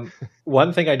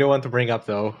 One thing I do want to bring up,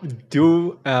 though,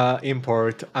 do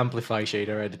import Amplify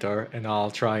shader editor, and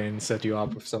I'll try and set you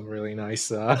up with some really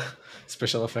nice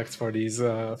special effects for these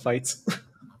fights.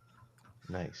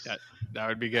 Nice. That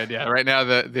would be good. Yeah. Right now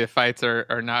the fights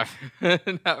are not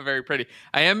not very pretty.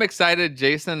 I am excited.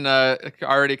 Jason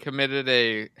already committed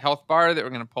a health bar that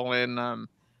we're going to pull in.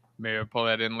 Maybe I'll pull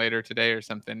that in later today or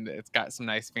something. It's got some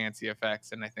nice fancy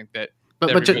effects, and I think that.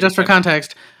 But just for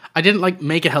context, I didn't like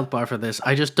make a health bar for this.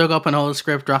 I just dug up an old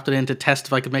script, dropped it in to test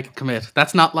if I could make a commit.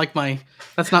 That's not like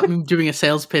that's not me doing a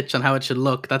sales pitch on how it should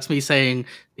look. That's me saying,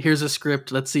 here's a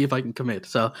script, let's see if I can commit.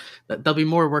 So there'll be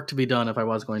more work to be done if I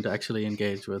was going to actually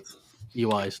engage with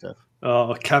UI stuff.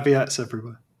 Oh, caveats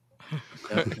everywhere.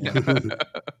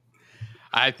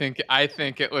 I think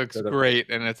it looks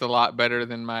great, and it's a lot better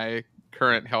than my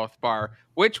current health bar,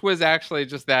 which was actually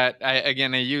just that. I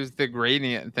used the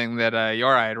gradient thing that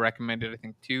Yorai had recommended, I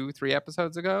think 2-3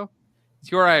 episodes ago. It's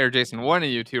Yorai or Jason, one of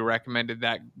you two recommended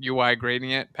that UI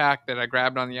gradient pack that I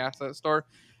grabbed on the asset store.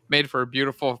 Made for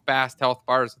beautiful, fast health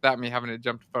bars without me having to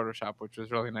jump to Photoshop, which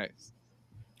was really nice.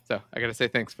 So I got to say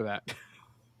thanks for that.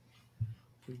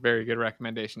 Very good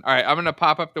recommendation. All right, I'm going to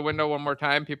pop up the window one more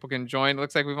time. People can join.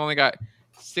 Looks like we've only got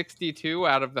 62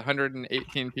 out of the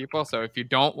 118 people. So if you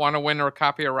don't want to win or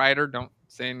copy a rider, don't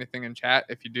say anything in chat.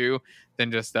 If you do,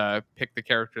 then just pick the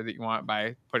character that you want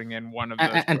by putting in one of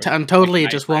those. And totally,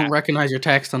 it just won't recognize your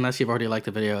text unless you've already liked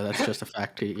the video. That's just a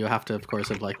fact. You have to, of course,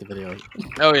 have liked the video.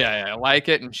 Oh, yeah. Like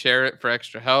it and share it for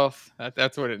extra health.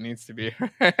 That's what it needs to be.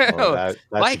 Well,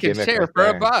 like and share for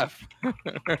a buff.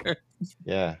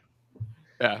 Yeah.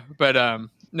 Yeah, but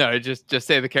no, just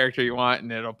say the character you want,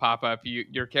 and it'll pop up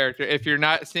your character. If you're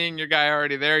not seeing your guy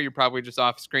already there, you're probably just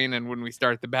off screen, and when we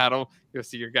start the battle, you'll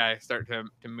see your guy start to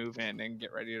move in and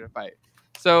get ready to fight.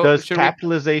 So does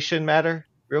capitalization matter?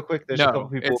 Real quick, there's a couple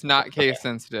people. It's not case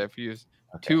sensitive. Use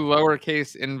 2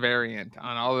 lowercase invariant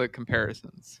on all the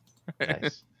comparisons.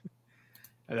 Nice.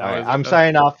 All right, I'm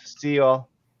signing off. See you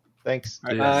all. Thanks.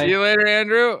 Right, see you later,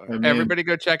 Andrew. Everybody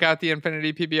go check out the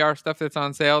Infinity PBR stuff that's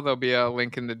on sale. There'll be a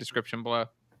link in the description below.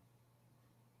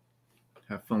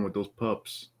 Have fun with those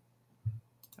pups.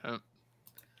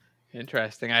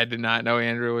 Interesting. I did not know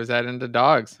Andrew was that into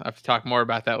dogs. I'll have to talk more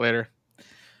about that later.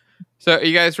 So are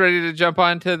you guys ready to jump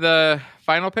on to the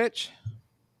final pitch?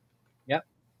 Yep.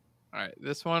 All right.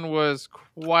 This one was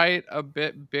quite a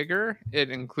bit bigger.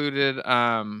 It included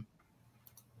a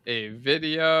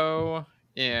video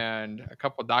and a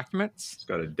couple documents. It's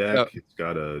got a deck. It's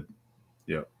got a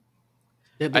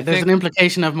There's an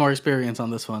implication of more experience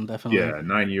on this one, definitely. Yeah,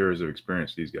 9 years of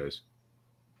experience, these guys.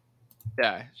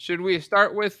 Yeah. Should we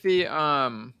start with the I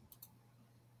don't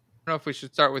know if we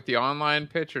should start with the online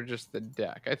pitch or just the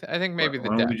deck. I think maybe the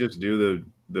deck. Why don't we just do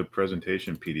the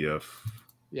presentation PDF?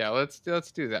 Yeah, let's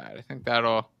do that. I think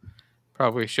that'll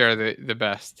probably share the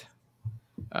best.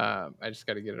 I just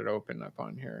got to get it open up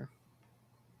on here.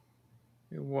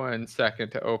 1 second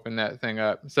to open that thing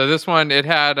up. So this one, it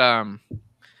had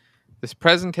this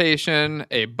presentation,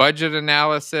 a budget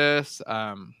analysis,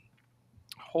 a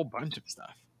whole bunch of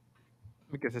stuff.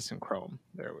 Let me get this in Chrome.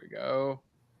 There we go.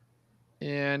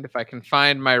 And if I can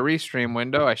find my restream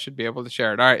window, I should be able to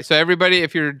share it. All right. So everybody,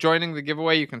 if you're joining the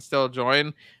giveaway, you can still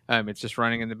join. It's just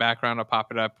running in the background. I'll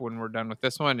pop it up when we're done with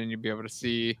this one, and you'll be able to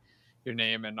see your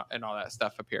name and all that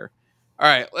stuff up here. All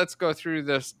right. Let's go through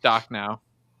this doc now.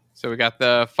 So we got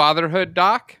the fatherhood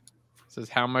doc. It says,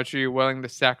 how much are you willing to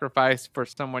sacrifice for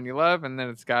someone you love? And then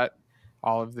it's got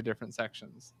all of the different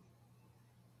sections.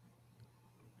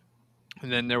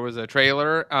 And then there was a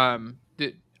trailer.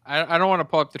 I don't want to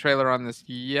pull up the trailer on this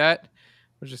yet.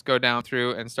 We'll just go down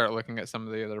through and start looking at some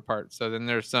of the other parts. So then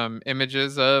there's some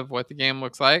images of what the game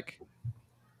looks like.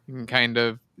 You can kind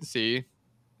of see,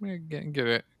 get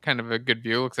a kind of a good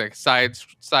view. Looks like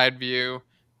side view,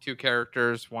 2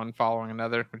 characters, one following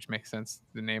another, which makes sense.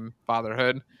 The name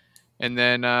Fatherhood, and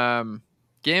then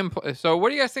gameplay. So what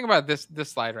do you guys think about this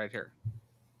slide right here?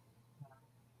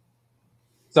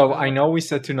 So I know we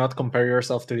said to not compare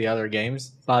yourself to the other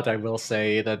games, but I will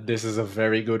say that this is a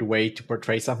very good way to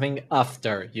portray something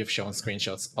after you've shown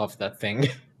screenshots of that thing.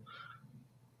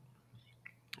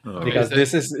 Because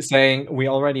this is saying we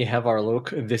already have our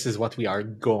look, this is what we are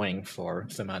going for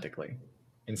thematically.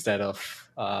 Instead of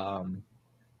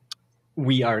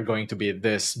we are going to be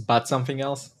this, but something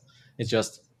else. It's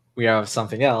just we have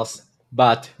something else,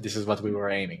 but this is what we were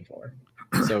aiming for.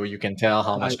 So you can tell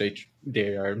how much they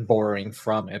are borrowing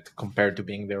from it compared to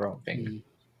being their own thing.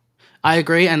 I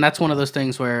agree, and that's one of those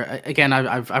things where, again,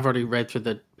 I've already read through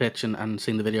the pitch and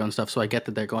seen the video and stuff, so I get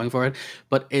that they're going for it.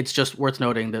 But it's just worth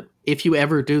noting that if you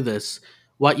ever do this,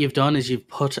 what you've done is you've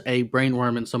put a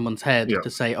brainworm in someone's head to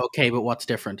say, okay, but what's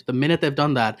different? The minute they've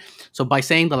done that, so by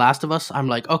saying The Last of Us, I'm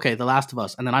like, okay, The Last of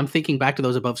Us, and then I'm thinking back to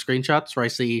those above screenshots where I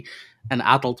see an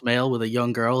adult male with a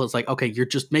young girl. It's like, okay, you're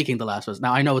just making The Last of Us.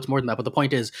 Now I know it's more than that, but the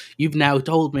point is, you've now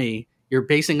told me you're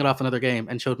basing it off another game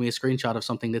and showed me a screenshot of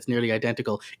something that's nearly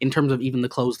identical in terms of even the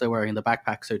clothes they're wearing, the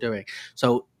backpacks they're doing.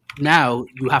 So now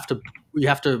you have to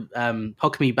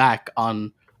hook me back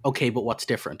on, okay, but what's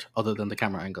different other than the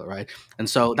camera angle, right? And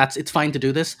so it's fine to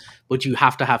do this, but you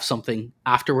have to have something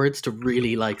afterwards to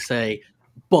really like say,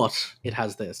 but it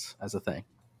has this as a thing.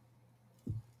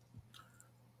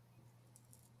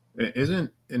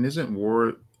 Isn't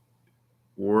War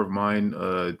of Mine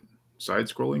a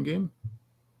side-scrolling game?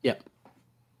 Yeah.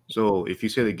 So if you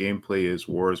say the gameplay is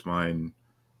War of Mine,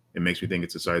 it makes me think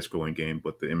it's a side-scrolling game,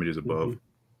 but the images above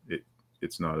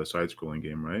it's not a side-scrolling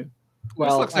game, right?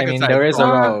 Well, I mean, there is a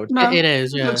road. No, it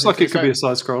is. Yeah. It looks like it could be a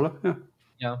side scroller.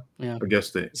 Yeah. I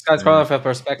guess side scroller for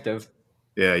perspective.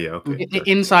 Yeah. Okay.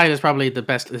 Inside is probably the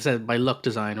best. It said by look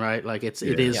design, right? Like it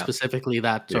is specifically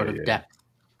that sort of depth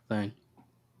thing.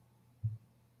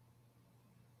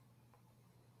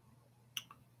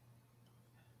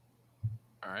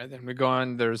 All right, then we go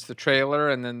on. There's the trailer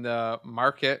and then the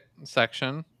market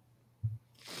section.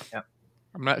 Yeah.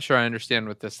 I'm not sure I understand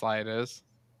what this slide is.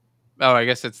 Oh, I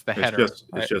guess it's the header.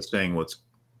 It's just saying what's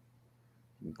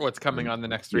coming on the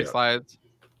next 3 slides.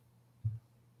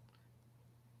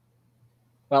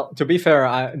 Well, to be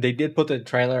fair, they did put a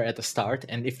trailer at the start,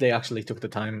 and if they actually took the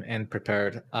time and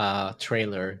prepared a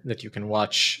trailer that you can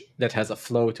watch that has a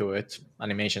flow to it,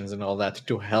 animations and all that,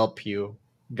 to help you,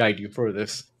 guide you through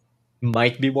this,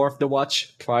 might be worth the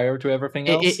watch prior to everything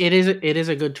else. It is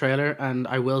a good trailer, and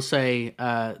I will say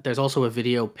there's also a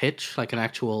video pitch, like an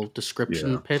actual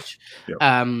description pitch. Yep.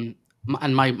 And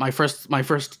my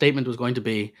first statement was going to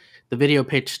be, the video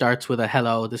pitch starts with a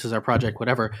hello, this is our project,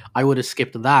 whatever. I would have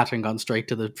skipped that and gone straight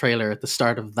to the trailer at the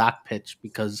start of that pitch,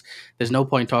 because there's no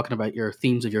point talking about your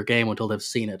themes of your game until they've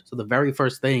seen it. So the very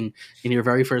first thing in your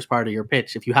very first part of your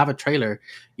pitch, if you have a trailer,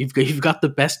 you've got the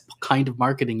best kind of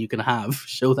marketing you can have.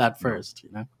 Show that first,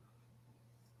 you know?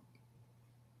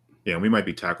 Yeah, we might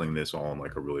be tackling this all in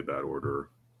like a really bad order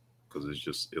because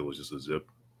it was just a zip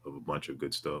of a bunch of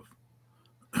good stuff.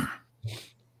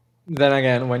 Then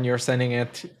again, when you're sending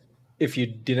it, if you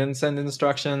didn't send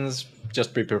instructions,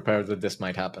 just be prepared that this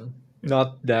might happen.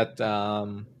 Not that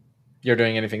you're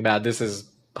doing anything bad. This is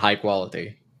high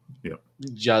quality. Yeah.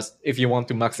 Just if you want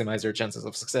to maximize your chances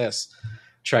of success,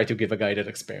 try to give a guided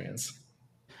experience.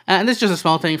 And this is just a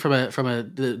small thing from a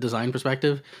design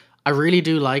perspective. I really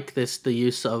do like the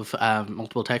use of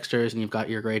multiple textures, and you've got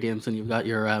your gradients and you've got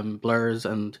your blurs,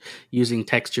 and using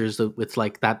textures with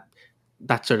like that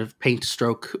sort of paint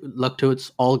stroke look to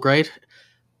it's all great.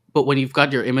 But when you've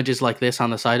got your images like this on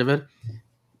the side of it,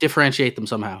 differentiate them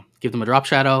somehow. Give them a drop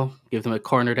shadow, give them a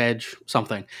cornered edge,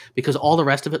 something. Because all the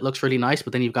rest of it looks really nice,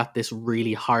 but then you've got this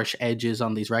really harsh edges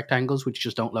on these rectangles, which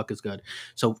just don't look as good.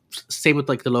 So same with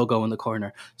like the logo in the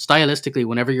corner. Stylistically,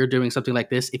 whenever you're doing something like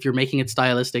this, if you're making it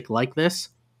stylistic like this,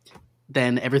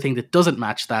 then everything that doesn't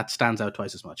match that stands out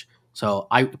twice as much. So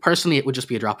I personally, it would just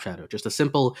be a drop shadow, just a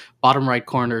simple bottom right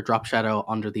corner drop shadow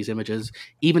under these images.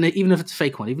 Even if it's a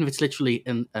fake one, even if it's literally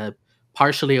in a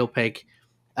partially opaque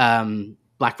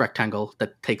black rectangle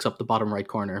that takes up the bottom right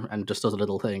corner and just does a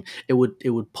little thing, it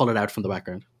would pull it out from the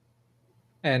background.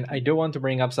 And I do want to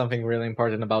bring up something really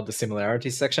important about the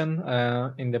similarities section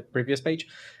in the previous page,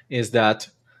 is that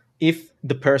if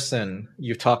the person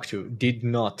you talk to did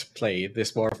not play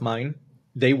this war of mine,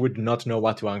 they would not know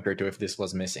what to anchor to if this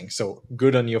was missing. So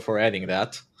good on you for adding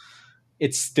that.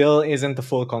 It still isn't the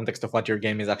full context of what your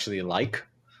game is actually like,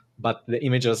 but the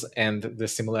images and the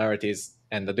similarities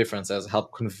and the differences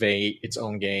help convey its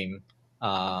own game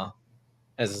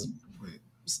as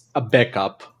a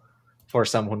backup for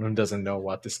someone who doesn't know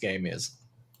what this game is.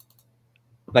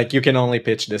 Like, you can only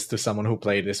pitch this to someone who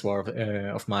played this war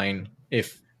of mine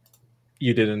if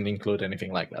you didn't include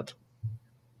anything like that.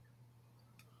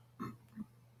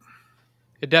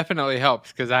 It definitely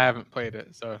helps because I haven't played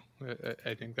it, so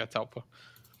I think that's helpful.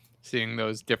 Seeing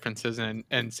those differences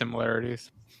and similarities.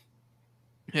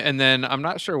 And then I'm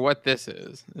not sure what this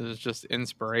is. This is just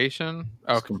inspiration.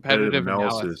 Oh, it's competitive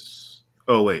analysis.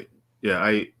 Oh, wait.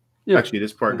 Yeah, actually,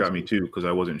 this part got me too because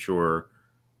I wasn't sure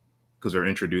because they're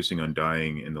introducing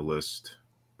Undying in the list.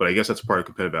 But I guess that's part of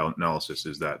competitive analysis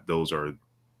is that those are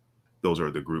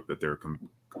the group that they're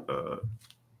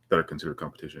that are considered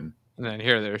competition. And then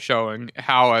here they're showing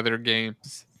how other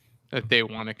games that they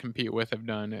want to compete with have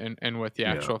done and what the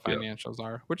actual financials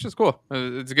are, which is cool.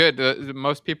 It's good.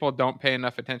 Most people don't pay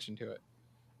enough attention to it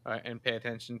and pay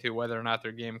attention to whether or not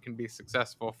their game can be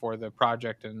successful for the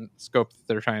project and scope that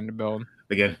they're trying to build.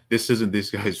 Again, this isn't this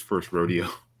guy's first rodeo.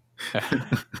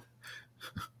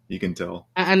 You can tell.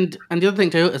 And the other thing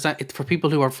too is that for people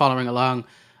who are following along,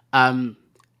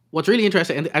 what's really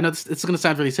interesting, and I know this is going to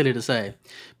sound really silly to say,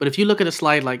 but if you look at a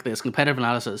slide like this, competitive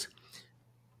analysis,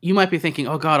 you might be thinking,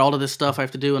 oh God, all of this stuff I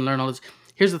have to do and learn all this.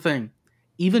 Here's the thing.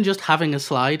 Even just having a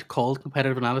slide called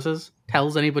competitive analysis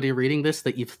tells anybody reading this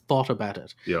that you've thought about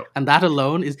it. Yeah. And that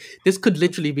alone this could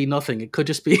literally be nothing. It could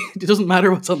just be, it doesn't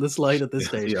matter what's on the slide at this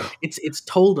stage. Yeah. It's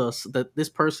told us that this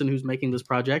person who's making this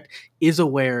project is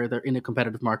aware they're in a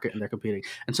competitive market and they're competing.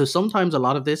 And so sometimes a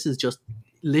lot of this is just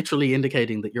literally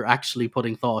indicating that you're actually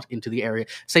putting thought into the area.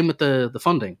 Same with the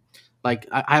funding. Like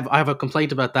I have a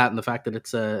complaint about that and the fact that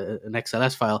it's an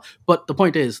XLS file. But the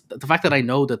point is, the fact that I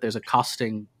know that there's a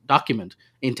costing document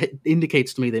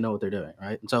indicates to me they know what they're doing,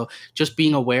 right? And so just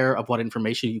being aware of what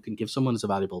information you can give someone is a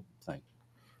valuable thing.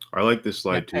 I like this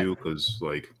slide too because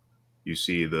like you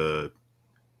see the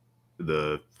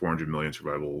 400 million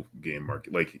survival game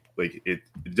market. Like it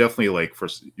definitely like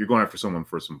you're going after someone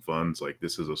for some funds. Like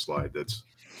this is a slide that's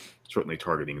certainly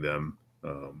targeting them.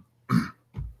 So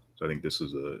I think this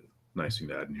is a nice thing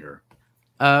to add in here.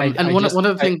 One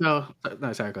other thing though.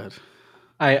 No, sorry, go ahead.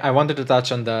 I wanted to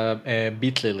touch on the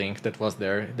Bitly link that was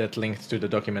there, that linked to the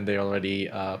document they already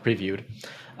previewed.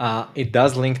 It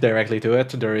does link directly to it.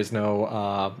 There is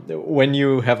no... when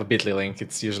you have a Bitly link,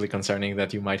 it's usually concerning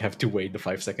that you might have to wait the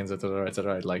 5 seconds,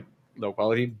 etc., like low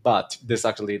quality, but this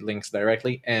actually links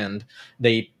directly, and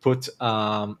they put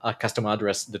a custom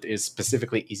address that is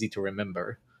specifically easy to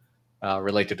remember.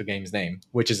 Related to game's name,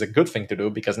 which is a good thing to do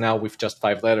because now with just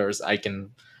 5 letters, I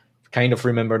can kind of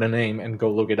remember the name and go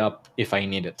look it up if I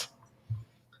need it.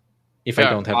 If I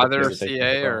don't have Father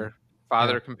CA or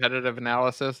Father competitive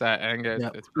analysis,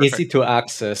 it's easy to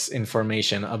access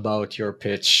information about your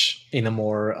pitch in a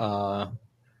more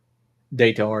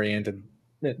data-oriented.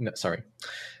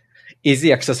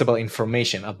 Easy accessible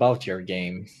information about your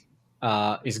game.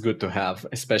 Is good to have,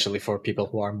 especially for people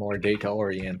who are more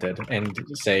data-oriented and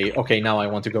say, okay, now I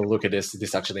want to go look at this.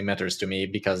 This actually matters to me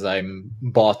because I'm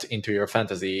bought into your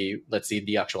fantasy. Let's see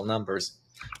the actual numbers.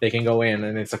 They can go in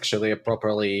and it's actually a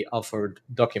properly offered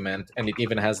document and it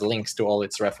even has links to all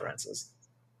its references.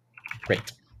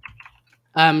 Great.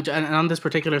 And on this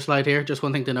particular slide here, just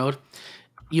one thing to note.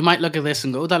 You might look at this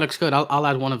and go, oh, that looks good. I'll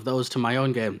add one of those to my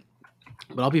own game.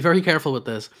 But I'll be very careful with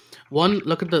this.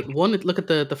 Look at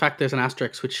the fact there's an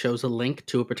asterisk which shows a link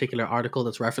to a particular article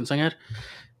that's referencing it.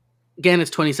 Again,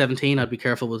 it's 2017. I'd be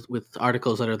careful with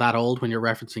articles that are that old when you're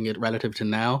referencing it relative to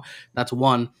now. That's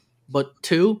one. But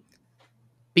two,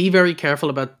 be very careful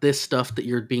about this stuff that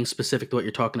you're being specific to what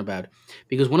you're talking about.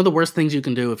 Because one of the worst things you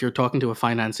can do if you're talking to a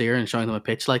financier and showing them a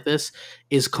pitch like this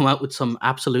is come out with some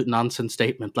absolute nonsense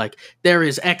statement like, there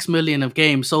is X million of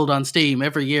games sold on Steam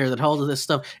every year that holds this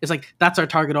stuff. It's like, that's our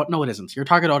target audience. No, it isn't. Your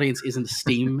target audience isn't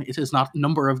Steam. It is not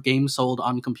number of games sold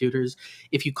on computers.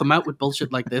 If you come out with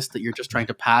bullshit like this that you're just trying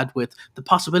to pad with the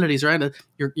possibilities around it,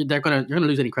 you're gonna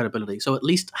lose any credibility. So at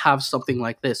least have something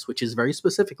like this, which is very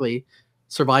specifically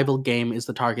survival game is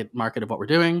the target market of what we're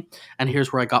doing, and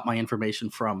here's where I got my information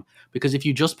from. Because if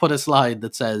you just put a slide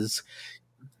that says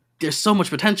there's so much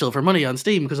potential for money on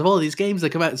Steam because of all of these games that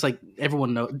come out, it's like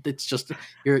everyone knows. It's just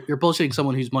you're bullshitting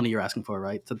someone whose money you're asking for,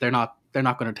 right? So they're not going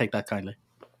to take that kindly.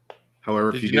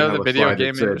 However, if you did have a slide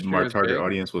that said my target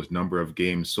audience was number of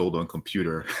games sold on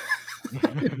computer,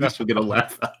 that's what we're gonna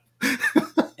laugh at.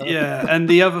 Yeah, and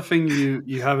the other thing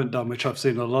you haven't done, which I've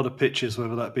seen a lot of pitches,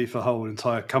 whether that be for whole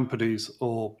entire companies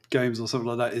or games or something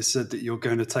like that, is said that you're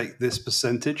going to take this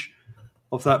percentage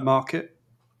of that market.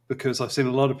 Because I've seen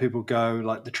a lot of people go,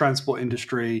 like, the transport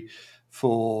industry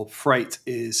for freight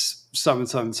is so and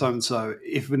so and so and so.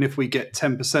 Even if we get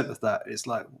 10% of that, it's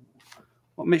like,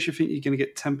 what makes you think you're going to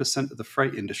get 10% of the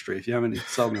freight industry if you haven't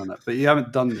sold me on that? But you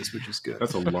haven't done this, which is good.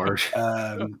 That's a large.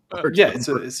 Yeah, it's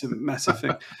a massive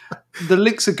thing. The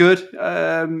links are good.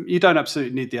 You don't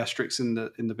absolutely need the asterisks in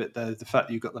the bit there. The fact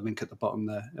that you've got the link at the bottom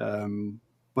there.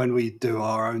 When we do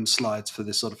our own slides for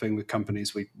this sort of thing with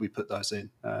companies, we put those in.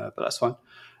 But that's fine.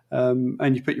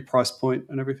 And you put your price point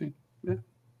and everything. Yeah,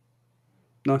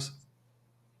 nice.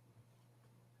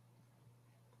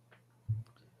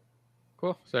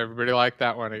 Cool. So everybody liked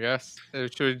that one, I guess.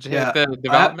 Should we hit the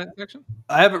development section?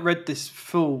 I haven't read this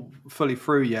fully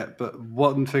through yet, but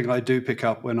one thing I do pick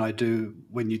up when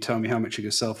you tell me how much you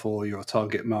can sell for, your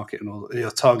target market and all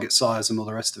your target size and all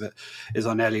the rest of it, is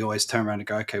I nearly always turn around and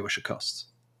go, okay, what's your costs?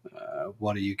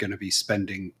 What are you going to be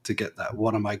spending to get that?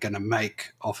 What am I going to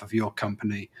make off of your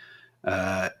company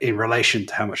in relation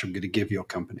to how much I'm going to give your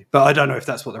company? But I don't know if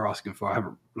that's what they're asking for. I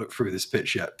haven't looked through this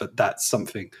pitch yet, but that's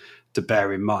something to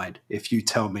bear in mind. If you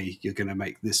tell me you're going to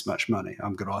make this much money,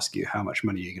 I'm going to ask you how much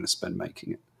money you're going to spend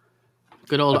making it.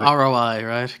 Good old ROI,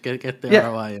 right? Get the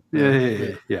ROI.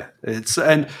 Yeah.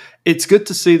 It's good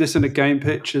to see this in a game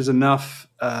pitch. There's enough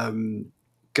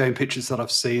game pitches that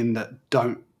I've seen that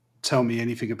don't tell me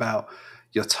anything about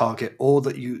your target, or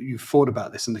that you've thought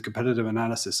about this in the competitive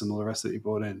analysis and all the rest that you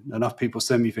brought in. Enough people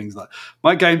send me things like,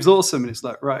 my game's awesome, and it's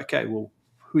like, right, okay, well,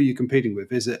 who are you competing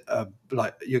with? Is it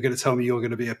like you're going to tell me you're going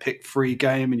to be a pick-free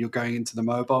game and you're going into the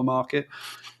mobile market?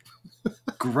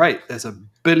 Great, there's a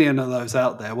billion of those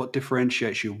out there. What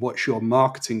differentiates you? What's your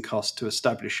marketing cost to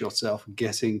establish yourself and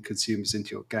getting consumers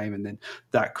into your game, and then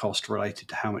that cost related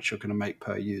to how much you're going to make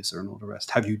per user and all the rest?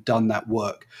 Have you done that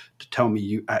work to tell me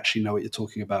you actually know what you're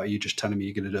talking about? Or are you just telling me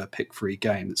you're going to do a pick-free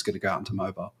game that's going to go out into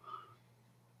mobile?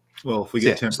 Well, if we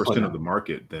get 10% of the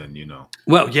market, then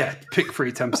Well, yeah,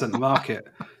 pick-free 10% of the market.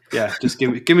 Yeah, just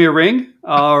give me a ring.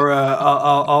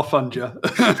 I'll fund you.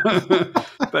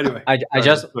 But anyway,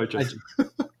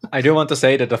 I do want to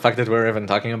say that the fact that we're even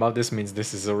talking about this means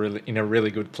this is in a really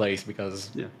good place,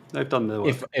 because they've done their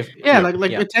work.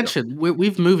 Attention.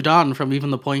 We've moved on from even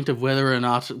the point of whether or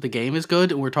not the game is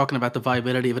good, and we're talking about the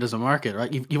viability of it as a market,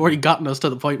 right? You've already gotten us to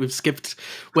the point we've skipped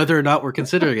whether or not we're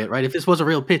considering it, right? If this was a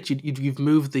real pitch, you've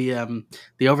moved the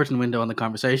Overton window on the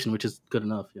conversation, which is good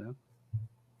enough,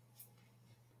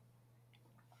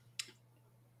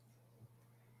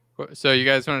 So you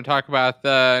guys want to talk about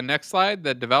the next slide,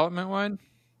 the development one?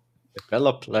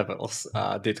 Develop levels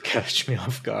did catch me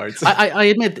off guard. I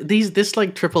admit this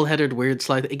like triple-headed weird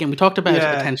slide. Again, we talked about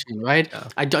attention, right? Yeah.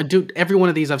 I do every one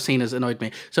of these I've seen has annoyed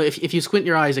me. So if you squint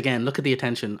your eyes again, look at the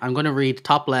attention. I'm going to read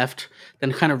top left,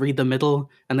 then kind of read the middle,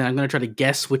 and then I'm going to try to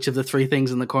guess which of the three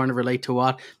things in the corner relate to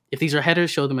what. If these are headers,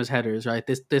 show them as headers, right?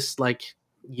 This like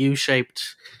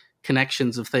U-shaped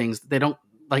connections of things, they don't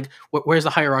like. Where's the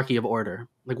hierarchy of order?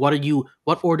 Like, what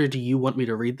order do you want me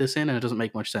to read this in? And it doesn't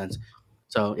make much sense.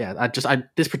 So yeah,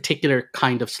 this particular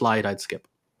kind of slide I'd skip.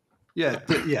 Yeah,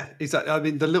 exactly. I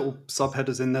mean, the little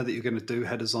subheaders in there that you're going to do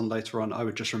headers on later on, I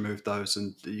would just remove those,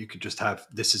 and you could just have,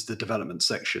 this is the development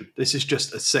section. This is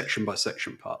just a section by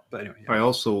section part. But anyway, I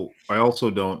also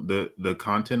don't the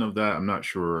content of that. I'm not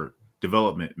sure.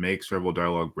 Development, make several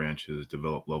dialogue branches,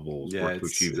 develop levels, work to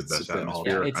achieve the best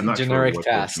atmosphere. It's generic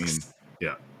tasks.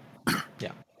 Yeah.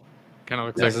 Kind of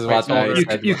looks this like is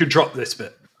what you could drop this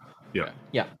bit.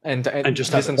 Yeah, and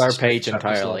just this entire page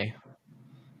entirely.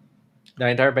 The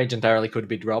entire page entirely could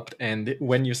be dropped, and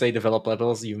when you say develop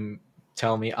levels, you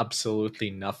tell me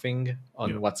absolutely nothing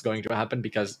on what's going to happen,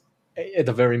 because at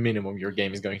the very minimum, your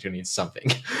game is going to need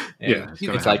something. And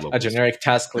it's like a generic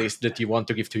task list that you want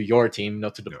to give to your team,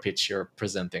 not to the pitch you're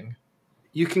presenting.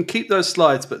 You can keep those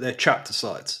slides, but they're chapter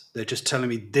slides. They're just telling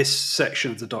me this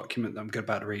section of the document that I'm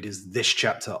about to read is this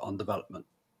chapter on development,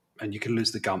 and you can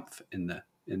lose the gumph in there.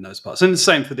 In those parts, and the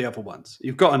same for the other ones.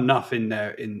 You've got enough in there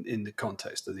in the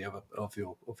context of the other of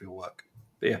your work.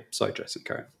 But yeah, sorry, Jason,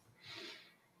 carry on.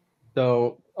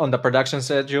 So on the production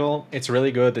schedule, it's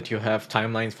really good that you have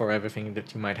timelines for everything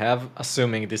that you might have,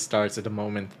 assuming this starts at the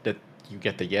moment that you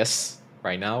get the yes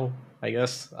right now, I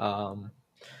guess.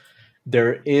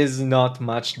 There is not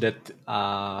much that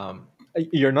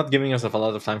you're not giving yourself a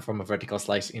lot of time from a vertical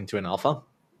slice into an alpha,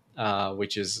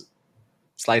 which is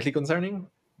slightly concerning.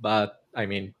 But I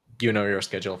mean, you know your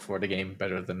schedule for the game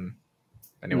better than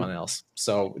anyone else.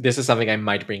 So this is something I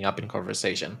might bring up in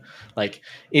conversation. Like,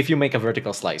 if you make a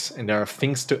vertical slice and there are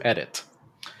things to edit,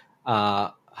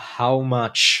 how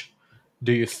much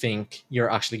do you think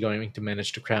you're actually going to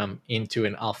manage to cram into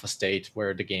an alpha state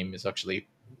where the game is actually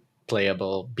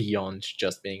playable beyond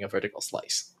just being a vertical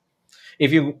slice?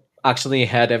 If you actually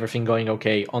had everything going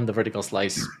okay on the vertical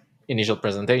slice initial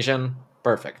presentation,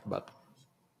 perfect. But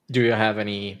do you have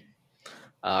any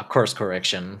course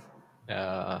correction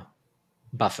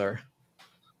buffer?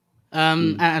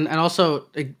 And also,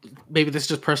 maybe this is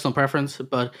just personal preference,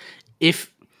 but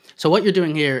so what you're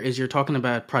doing here is you're talking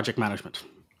about project management.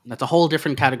 That's a whole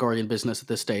different category in business at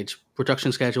this stage.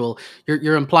 Production schedule.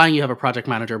 You're implying you have a project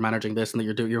manager managing this, and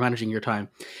that you're managing your time.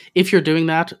 If you're doing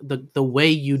that, the way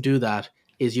you do that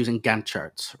is using Gantt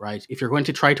charts, right? If you're going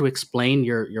to try to explain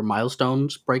your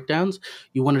milestones breakdowns,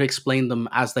 you want to explain them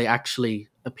as they actually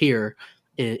appear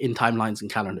in timelines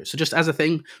and calendars. So just as a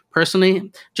thing,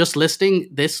 personally, just listing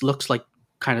this looks like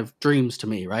kind of dreams to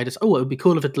me, right? It's, it would be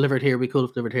cool if it delivered here, it'd be cool if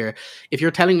it delivered here. If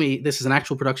you're telling me this is an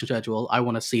actual production schedule, I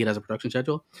want to see it as a production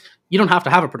schedule. You don't have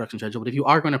to have a production schedule, but if you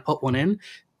are going to put one in,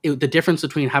 the difference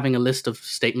between having a list of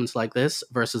statements like this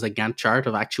versus a Gantt chart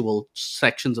of actual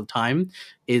sections of time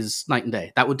is night and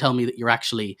day. That would tell me that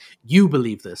you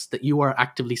believe this, that you are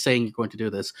actively saying you're going to do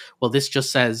this. Well, this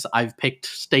just says I've picked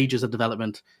stages of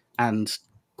development and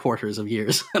quarters of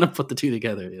years and I've put the two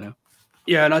together, you know?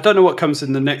 Yeah, and I don't know what comes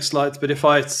in the next slides, but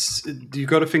you've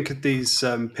got to think of these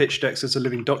pitch decks as a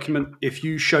living document. If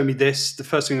you show me this, the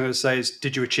first thing I'm going to say is,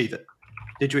 did you achieve it?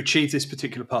 Did you achieve this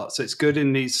particular part? So it's good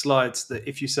in these slides that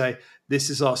if you say,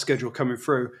 this is our schedule coming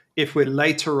through, if we're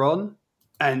later on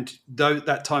and though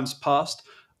that time's passed,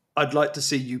 I'd like to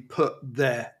see you put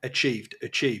there achieved,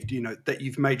 that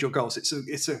you've made your goals.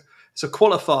 It's a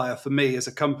qualifier for me as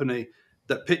a company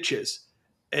that pitches.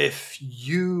 If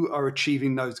you are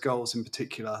achieving those goals in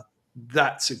particular,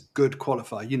 that's a good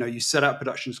qualifier. You set out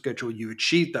production schedule, you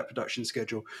achieved that production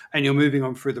schedule, and you're moving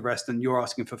on through the rest, and you're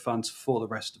asking for funds for the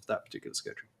rest of that particular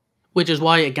schedule. Which is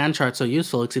why a Gantt chart's so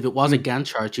useful, because if it was a Gantt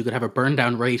chart, you could have a burn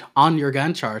down rate on your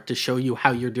Gantt chart to show you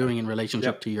how you're doing in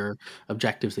relationship to your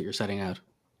objectives that you're setting out.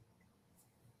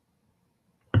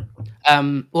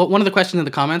 Well, one of the questions in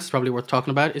the comments, probably worth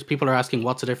talking about, is people are asking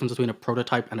what's the difference between a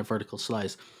prototype and a vertical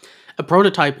slice. A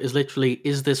prototype is literally,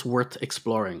 is this worth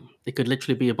exploring? It could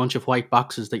literally be a bunch of white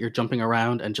boxes that you're jumping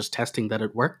around and just testing that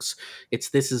it works.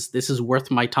 This is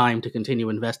worth my time to continue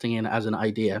investing in as an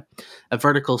idea. A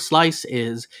vertical slice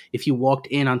is if you walked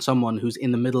in on someone who's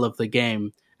in the middle of the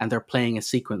game and they're playing a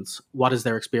sequence, what is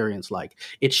their experience like?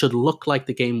 It should look like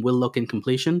the game will look in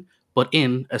completion, but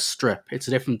in a strip. It's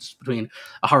the difference between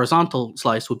a horizontal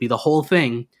slice would be the whole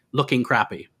thing looking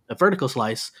crappy. A vertical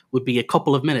slice would be a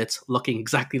couple of minutes looking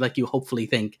exactly like you hopefully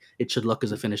think it should look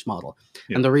as a finished model.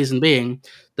 Yeah. And the reason being,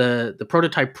 the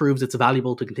prototype proves it's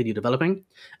valuable to continue developing.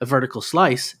 A vertical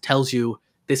slice tells you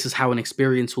this is how an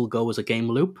experience will go as a game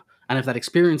loop. And if that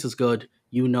experience is good,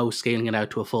 scaling it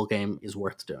out to a full game is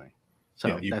worth doing. So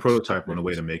yeah, you prototype on a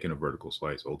way to making a vertical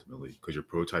slice ultimately, because you're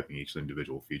prototyping each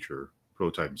individual feature.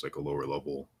 Prototyping is like a lower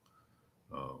level.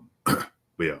 But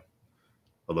yeah,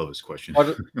 I love this question.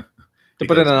 To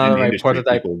put it another way,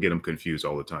 prototype, people get them confused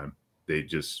all the time. They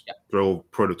just throw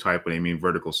prototype when they mean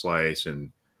vertical slice,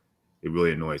 and it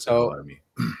really annoys a lot of me.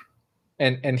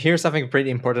 And here's something pretty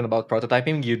important about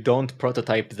prototyping. You don't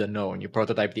prototype the known. You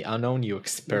prototype the unknown. You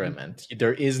experiment. Mm-hmm.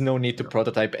 There is no need to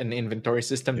prototype an inventory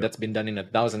system that's been done in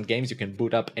 1,000 games. You can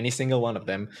boot up any single one of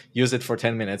them, use it for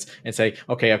 10 minutes, and say,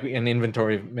 okay, an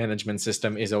inventory management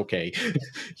system is okay.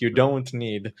 You don't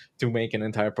need to make an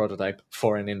entire prototype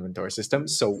for an inventory system.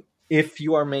 So if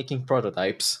you are making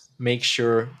prototypes, make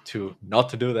sure to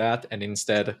not do that and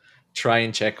instead try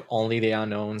and check only the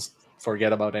unknowns.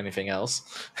 Forget about anything else.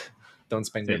 Don't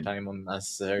spend your time on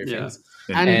unnecessary things.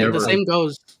 And the same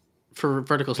goes for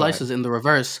vertical slices in the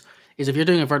reverse. Is if you're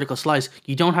doing a vertical slice,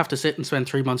 you don't have to sit and spend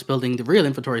 3 months building the real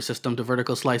inventory system to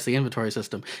vertical slice the inventory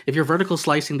system. If you're vertical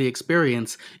slicing the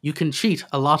experience, you can cheat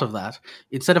a lot of that.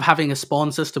 Instead of having a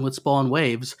spawn system with spawn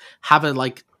waves, have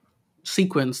a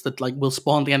sequence that will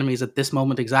spawn the enemies at this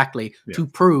moment exactly to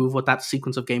prove what that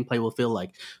sequence of gameplay will feel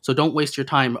like. So don't waste your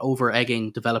time over egging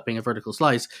developing a vertical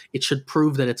slice. It should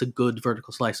prove that it's a good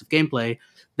vertical slice of gameplay.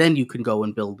 Then you can go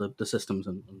and build the systems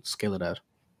and scale it out.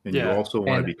 And you also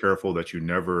want to be careful that you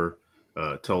never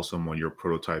tell someone your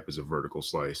prototype is a vertical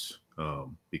slice,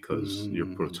 because your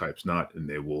prototype's not, and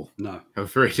they will have a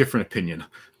very different opinion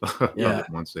Yeah.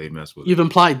 once they mess with You've it.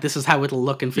 implied this is how it'll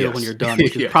look and feel Yes. when you're done,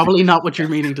 which is Yeah. probably not what you're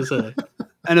meaning to say.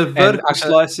 And a vertical actually-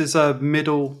 slice is a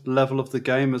middle level of the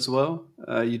game as well.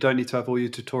 You don't need to have all your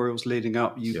tutorials leading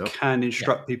up. You can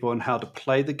instruct people on how to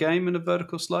play the game in a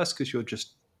vertical slice because you're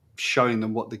just showing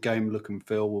them what the game look and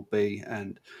feel will be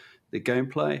and the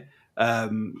gameplay.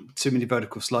 Too many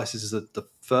vertical slices is at the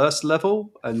first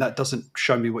level, and that doesn't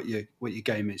show me what your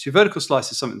game is. Your vertical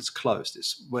slice is something that's closed.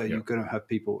 It's where you're going to have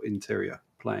people interior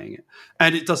playing it,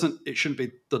 and it shouldn't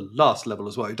be the last level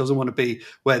as well. It doesn't want to be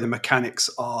where the mechanics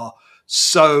are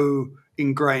so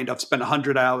ingrained. I've spent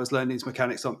 100 hours learning these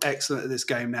mechanics. I'm excellent at this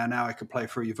game now I can play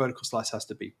through. Your vertical slice has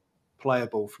to be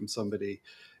playable from somebody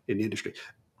in the industry.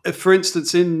 For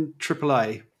instance, in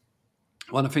AAA,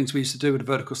 one of the things we used to do with the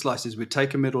vertical slice is we'd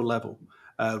take a middle level,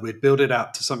 we'd build it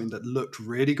out to something that looked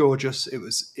really gorgeous. It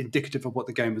was indicative of what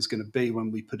the game was going to be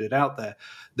when we put it out there.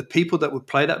 The people that would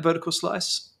play that vertical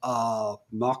slice, are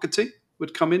marketing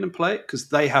would come in and play it because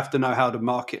they have to know how to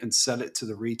market and sell it to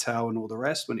the retail and all the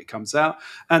rest when it comes out,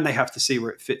 and they have to see where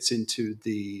it fits into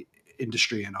the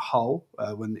industry in a whole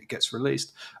when it gets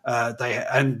released.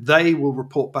 They will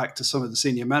report back to some of the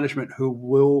senior management who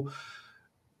will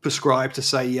prescribe to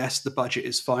say, yes, the budget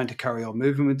is fine to carry on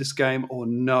moving with this game, or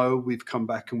no, we've come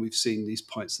back and we've seen these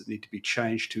points that need to be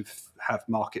changed to have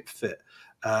market fit.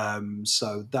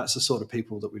 So that's the sort of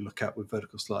people that we look at with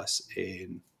vertical slice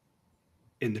in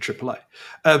the AAA.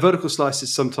 Vertical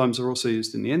slices sometimes are also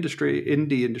used in the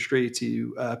indie industry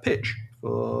to pitch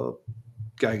for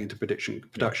going into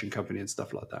production company and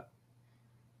stuff like that.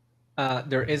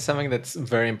 There is something that's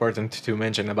very important to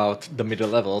mention about the middle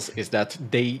levels is that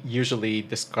they usually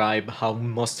describe how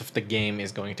most of the game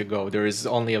is going to go. There is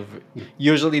only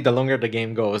usually the longer the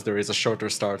game goes, there is a shorter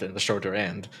start and a shorter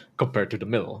end compared to the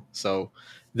middle. So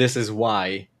this is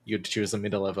why you'd choose a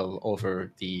middle level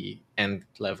over the end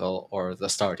level or the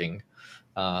starting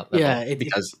level. Yeah,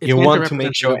 because it's you meant to want to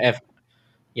make sure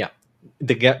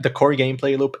the core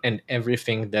gameplay loop and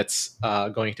everything that's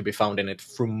going to be found in it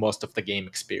through most of the game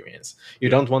experience. You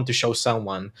don't want to show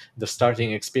someone the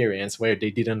starting experience where they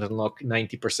didn't unlock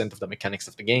 90% of the mechanics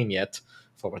of the game yet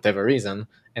for whatever reason,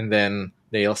 and then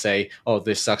they'll say, oh,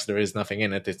 this sucks, there is nothing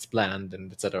in it, it's bland,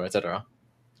 and etc., etc.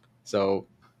 So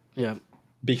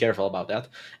be careful about that.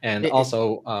 And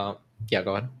also, go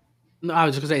ahead. No, I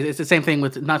was just gonna say it's the same thing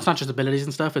with it's not just abilities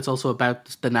and stuff. It's also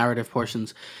about the narrative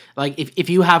portions. Like if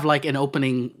you have like an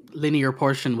opening linear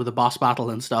portion with a boss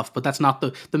battle and stuff, but that's not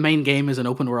the main game is an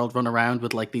open world run around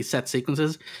with like these set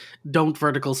sequences. Don't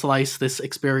vertical slice this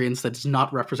experience that's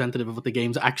not representative of what the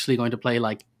game's actually going to play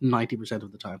like 90%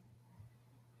 of the time.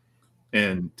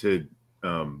 And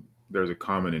there's a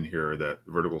comment in here that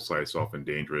vertical slice is often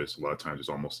dangerous. A lot of times it's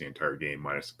almost the entire game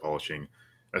minus the polishing.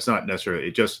 That's not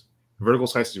necessarily. Vertical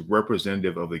slice is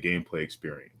representative of the gameplay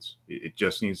experience. It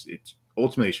just needs, it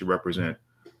ultimately should represent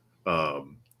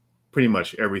pretty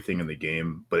much everything in the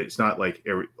game, but it's not like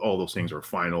all those things are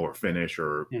final or finish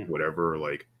or whatever.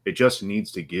 Like it just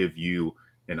needs to give you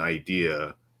an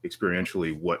idea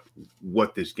experientially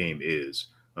what this game is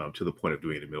to the point of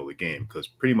doing it in the middle of the game, because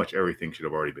pretty much everything should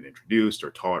have already been introduced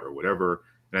or taught or whatever.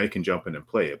 Now you can jump in and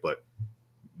play it, but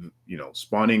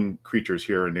spawning creatures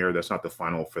here and there, that's not the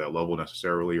final for that level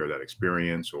necessarily, or that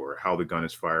experience, or how the gun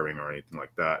is firing or anything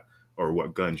like that, or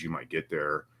what guns you might get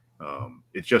there.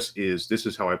 It just is, this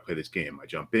is how I play this game. I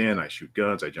jump in, I shoot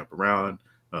guns, I jump around,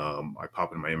 I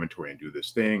pop in my inventory and do this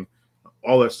thing.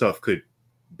 All that stuff could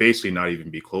basically not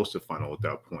even be close to final at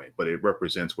that point, but it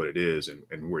represents what it is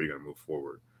and where you're going to move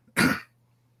forward.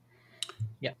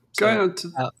 Going on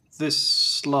to this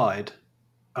slide,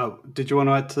 did you want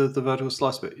to add to the vertical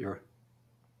slice bit, Yuri?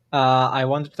 I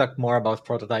wanted to talk more about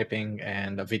prototyping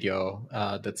and a video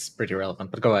that's pretty relevant,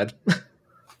 but go ahead.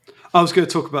 I was going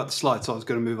to talk about the slide, so I was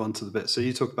going to move on to the bit. So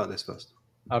you talk about this first.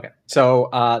 Okay.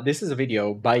 So this is a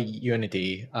video by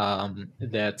Unity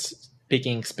that's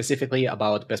speaking specifically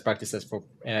about best practices for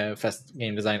fast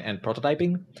game design and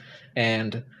prototyping.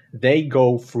 And they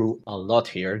go through a lot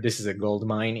here. This is a gold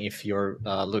mine if you're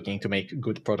looking to make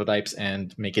good prototypes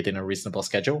and make it in a reasonable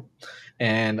schedule.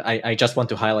 And I just want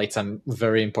to highlight some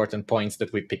very important points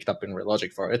that we picked up in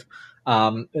Relogic for it.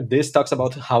 This talks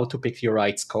about how to pick your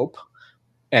right scope.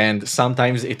 And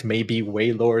sometimes it may be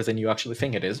way lower than you actually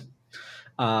think it is.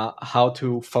 How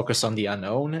to focus on the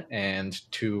unknown and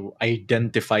to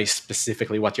identify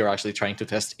specifically what you're actually trying to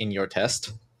test in your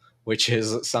test, which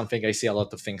is something I see a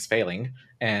lot of things failing.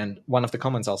 And one of the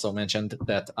comments also mentioned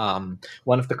that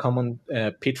one of the common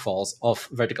pitfalls of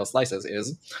vertical slices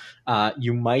is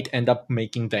you might end up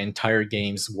making the entire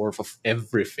game's worth of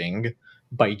everything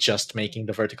by just making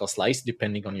the vertical slice,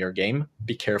 depending on your game.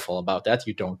 Be careful about that.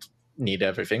 You don't need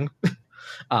everything.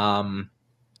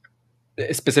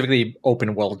 Specifically,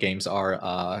 open world games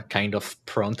are kind of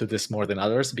prone to this more than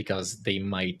others because they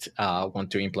might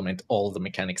want to implement all the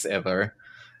mechanics ever,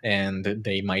 and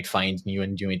they might find new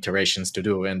and new iterations to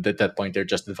do. And at that point, they're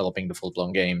just developing the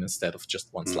full-blown game instead of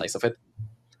just one slice of it.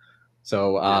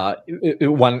 So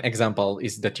one example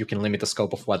is that you can limit the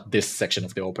scope of what this section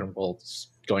of the open world is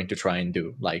going to try and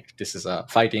do. Like, this is a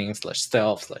fighting /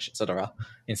 stealth / etc.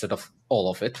 instead of all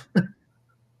of it.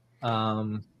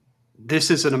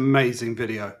 This is an amazing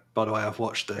video, by the way. I've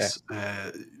watched this. Yeah.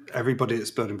 Everybody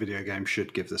that's building video games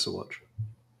should give this a watch.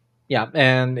 Yeah,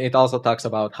 and it also talks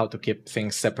about how to keep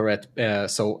things separate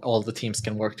so all the teams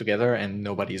can work together and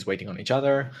nobody is waiting on each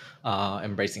other,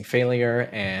 embracing failure,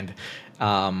 and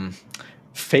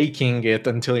faking it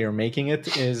until you're making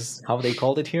it is how they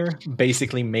called it here.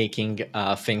 Basically making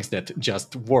things that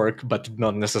just work but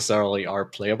not necessarily are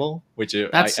playable, which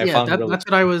I found really... That's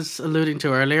what I was alluding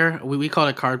to earlier. We call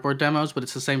it cardboard demos, but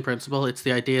it's the same principle. It's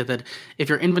the idea that if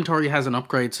your inventory has an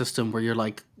upgrade system where you're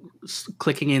like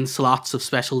clicking in slots of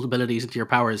special abilities into your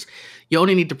powers, you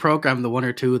only need to program the 1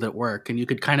 or 2 that work, and you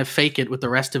could kind of fake it with the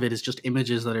rest of it is just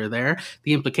images that are there.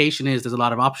 The implication is there's a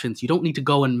lot of options. You don't need to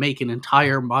go and make an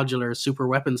entire modular super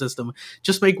weapon system.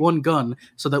 Just make one gun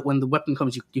so that when the weapon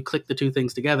comes, you click the 2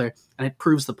 things together and it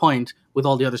proves the point with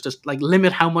all the others. Just like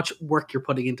limit how much work you're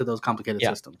putting into those complicated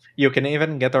systems. You can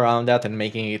even get around that and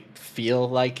making it feel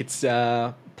like it's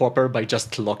proper by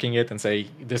just locking it and say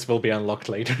this will be unlocked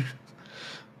later.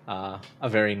 A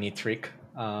very neat trick.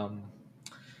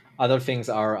 Other things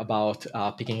are about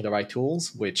picking the right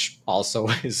tools, which also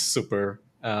is super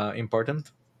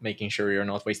important. Making sure you're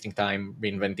not wasting time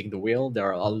reinventing the wheel. There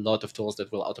are a lot of tools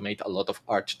that will automate a lot of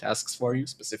art tasks for you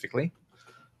specifically.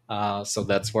 So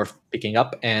that's worth picking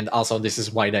up. And also, this is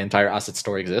why the entire asset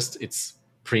store exists. It's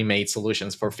pre-made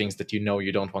solutions for things that you know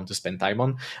you don't want to spend time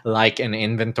on, like an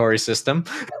inventory system.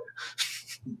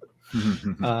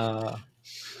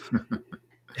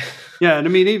 Yeah, and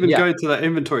I mean, even going to that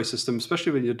inventory system,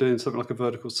 especially when you're doing something like a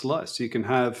vertical slice, you can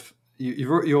have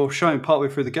you're showing partway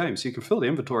through the game, so you can fill the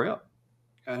inventory up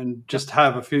and just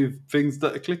have a few things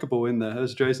that are clickable in there,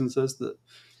 as Jason says, that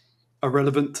are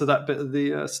relevant to that bit of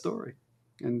the story,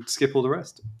 and skip all the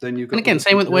rest. Then you've got. And again,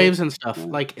 same with waves and stuff. Yeah.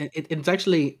 Like it's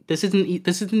actually this isn't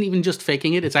even just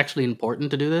faking it. It's actually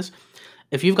important to do this.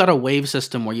 If you've got a wave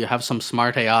system where you have some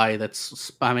smart AI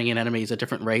that's spamming in enemies at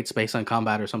different rates based on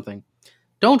combat or something,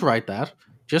 don't write that.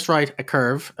 Just write a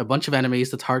curve, a bunch of enemies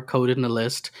that's hard-coded in a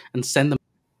list, and send them.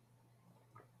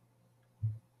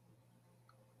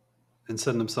 And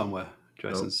send them somewhere.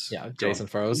 Jason's Jason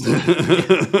froze.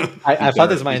 I thought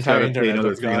this my entire internet another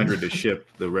was 300 to ship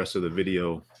the rest of the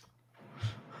video.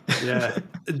 Yeah.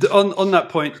 On that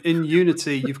point, in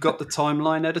Unity, you've got the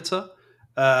timeline editor.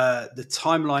 The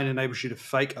timeline enables you to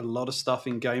fake a lot of stuff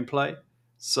in gameplay.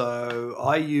 So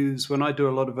when I do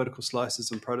a lot of vertical slices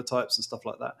and prototypes and stuff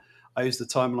like that, I use the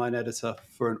timeline editor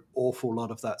for an awful lot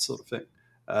of that sort of thing,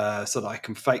 so that I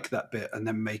can fake that bit and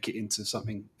then make it into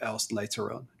something else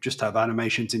later on. Just have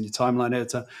animations in your timeline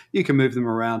editor. You can move them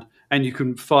around, and you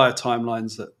can fire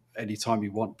timelines at any time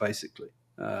you want, basically.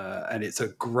 And it's a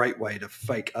great way to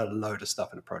fake a load of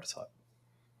stuff in a prototype.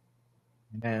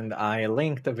 And I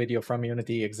linked a video from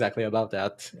Unity exactly about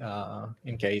that,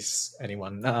 in case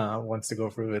anyone wants to go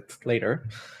through it later.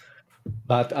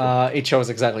 But it shows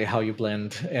exactly how you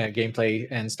blend gameplay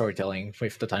and storytelling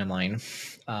with the timeline,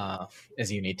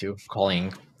 as you need to,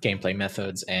 calling gameplay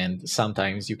methods. And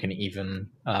sometimes you can even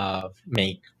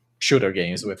make shooter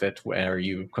games with it, where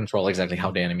you control exactly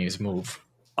how the enemies move.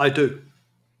 I do.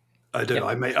 Yep.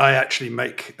 I actually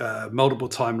make multiple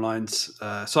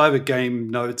timelines. So I have a game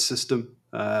node system.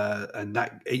 And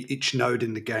that each node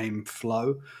in the game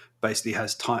flow basically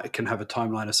can have a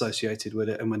timeline associated with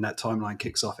it, and when that timeline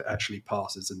kicks off, it actually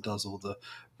passes and does all the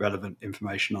relevant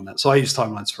information on that. So I use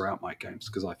timelines throughout my games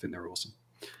because I think they're awesome.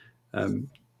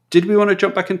 Did we want to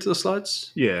jump back into the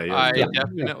slides? Yeah. I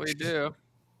definitely do.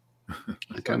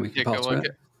 Okay, we can take a look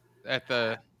at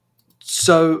the.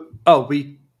 So,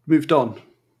 we moved on.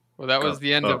 Well, that was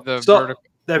the end of the vertical.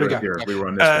 There we go. Here, we were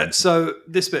on this so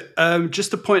this bit, just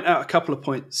to point out a couple of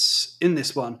points in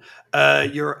this one.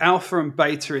 Your alpha and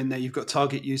beta in there, you've got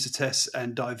target user tests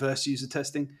and diverse user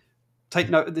testing. Take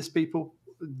note of this, people.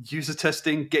 User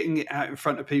testing, getting it out in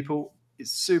front of people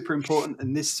is super important.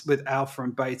 And this with alpha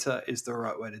and beta is the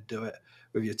right way to do it,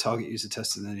 with your target user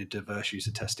testing and then your diverse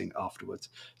user testing afterwards.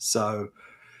 So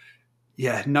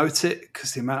yeah, note it,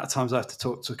 because the amount of times I have to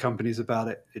talk to companies about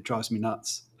it, it drives me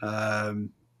nuts.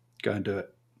 Go and do it.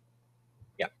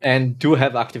 Yeah, and do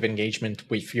have active engagement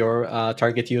with your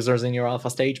target users in your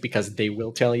alpha stage, because they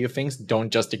will tell you things.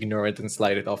 Don't just ignore it and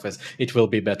slide it off as it will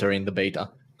be better in the beta.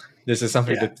 This is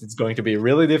something that is going to be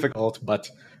really difficult,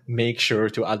 but make sure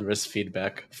to address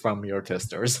feedback from your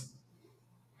testers.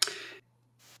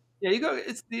 Yeah,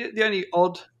 it's the only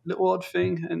little odd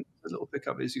thing, and the little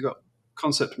pickup is you got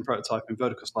concept and prototype and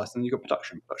vertical slice, and you got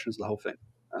production. Production is the whole thing.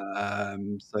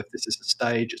 So if this is a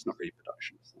stage, it's not really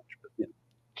production as such. But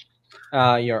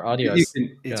yeah, Your audio is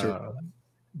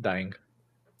dying.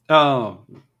 Oh,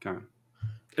 Karen.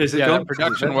 Is it gone? That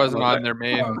production wasn't on their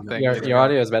main thing. Your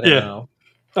audio is better now.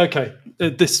 Okay,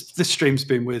 this stream's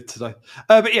been weird today,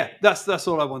 but yeah, that's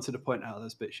all I wanted to point out.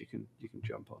 Those bits you can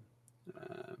jump on.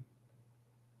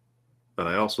 But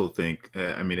I also think,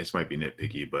 I mean, this might be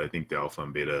nitpicky, but I think the alpha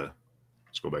and beta,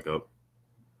 let's go back up.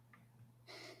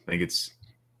 I think it's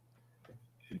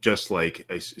just like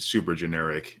a super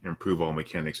generic, improve all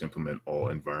mechanics, implement all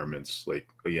environments. Like,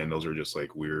 again, those are just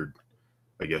like weird,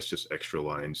 I guess, just extra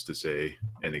lines to say.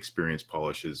 And experience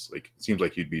polish is like, it seems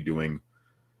like you'd be doing,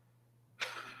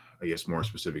 I guess, more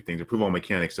specific things. Improve all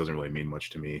mechanics doesn't really mean much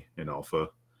to me in alpha.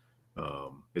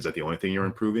 Is that the only thing you're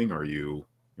improving? Are you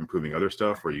improving other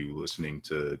stuff? Are you listening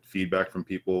to feedback from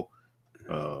people?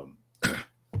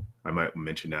 I might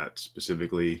mention that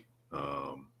specifically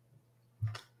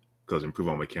because improve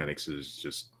all mechanics is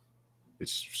just,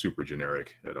 it's super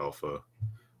generic at alpha.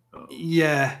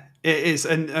 Yeah, it is.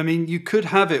 And I mean, you could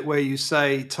have it where you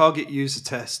say target user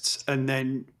tests, and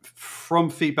then from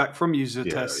feedback from user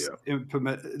tests,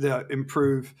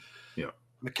 improve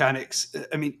mechanics.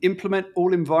 I mean, implement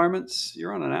all environments.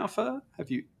 You're on an alpha.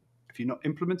 Have you not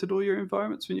implemented all your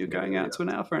environments when you're going out to an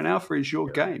alpha? An alpha is your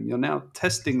game. You're now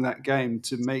testing that game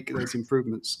to make those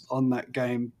improvements on that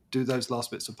game, do those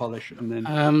last bits of polish, and then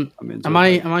am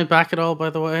I back at all, by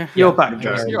the way? You're back.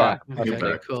 You're back.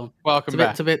 Okay, cool. Welcome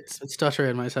back. It's a bit stuttery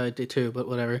on my side too, but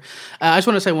whatever. I just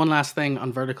want to say one last thing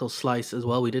on vertical slice as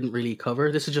well. We didn't really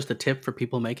cover. This is just a tip for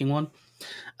people making one.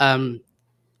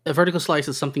 A vertical slice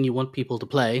is something you want people to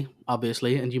play,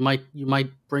 obviously, and you might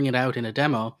bring it out in a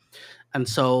demo. And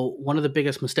so one of the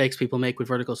biggest mistakes people make with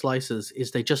vertical slices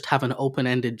is they just have an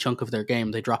open-ended chunk of their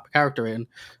game. They drop a character in,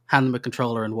 hand them a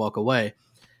controller, and walk away.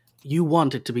 You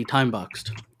want it to be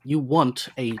time-boxed. You want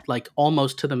a, like,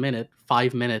 almost to the minute,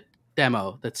 5-minute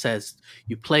demo that says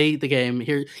you play the game,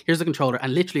 here's the controller,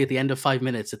 and literally at the end of 5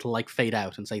 minutes it'll like fade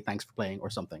out and say thanks for playing or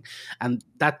something. And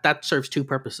that serves two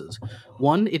purposes.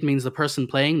 One, it means the person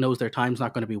playing knows their time's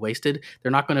not going to be wasted.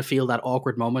 They're not going to feel that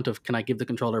awkward moment of, can I give the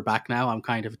controller back now? I'm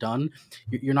kind of done.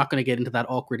 You're not going to get into that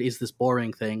awkward, is this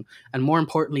boring thing. And more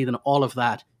importantly than all of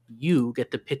that, you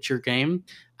get to pitch your game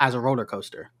as a roller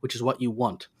coaster, which is what you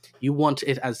want. You want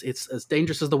it as, it's as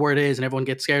dangerous as the word is and everyone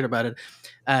gets scared about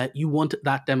it. You want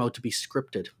that demo to be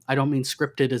scripted. I don't mean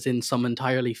scripted as in some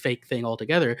entirely fake thing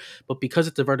altogether, but because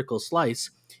it's a vertical slice,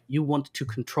 you want to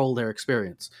control their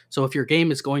experience. So if your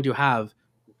game is going to have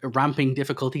ramping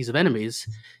difficulties of enemies,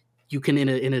 you can,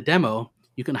 in a demo,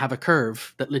 you can have a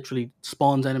curve that literally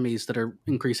spawns enemies that are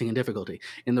increasing in difficulty.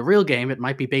 In the real game, it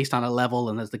might be based on a level,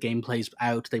 and as the game plays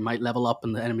out, they might level up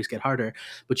and the enemies get harder.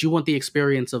 But you want the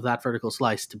experience of that vertical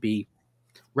slice to be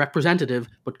representative,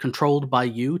 but controlled by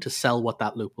you to sell what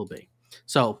that loop will be.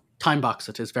 So time box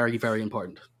it is very, very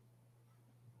important.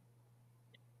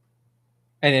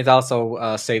 And it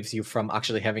also saves you from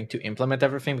actually having to implement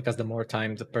everything, because the more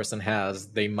time the person has,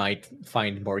 they might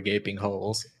find more gaping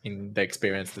holes in the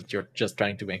experience that you're just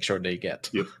trying to make sure they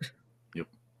get. Yep. Yeah.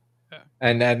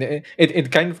 And then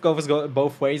it kind of goes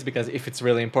both ways, because if it's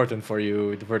really important for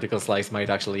you, the vertical slice might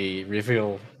actually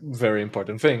reveal very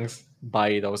important things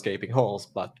by those gaping holes.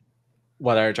 But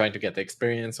whether you're trying to get the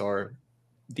experience or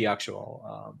the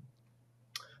actual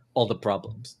all the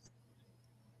problems.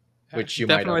 Which you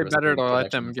definitely might better to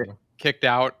let them get kicked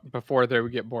out before they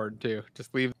would get bored too.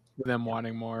 Just leave them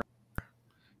wanting more.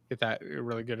 Get that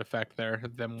really good effect there,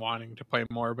 them wanting to play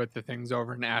more, but the thing's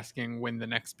over and asking when the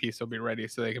next piece will be ready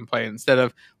so they can play, instead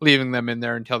of leaving them in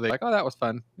there until they're like, oh, that was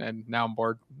fun, and now I'm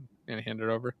bored, and hand it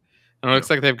over. And it looks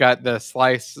like they've got the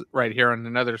slice right here on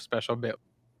another special bit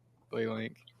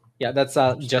link. Yeah, that's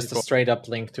just a straight up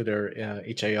link to their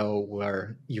HAO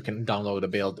where you can download a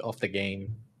build of the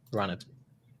game, run it.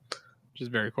 Which is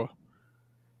very cool.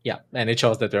 Yeah, and it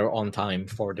shows that they're on time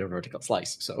for their vertical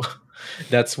slice. So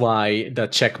that's why the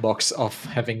checkbox of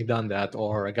having done that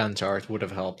or a Gantt chart would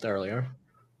have helped earlier.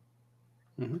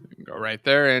 Mm-hmm. You can go right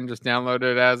there and just download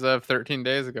it as of 13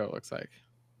 days ago, it looks like.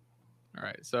 All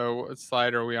right, so what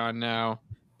slide are we on now?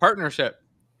 Partnership.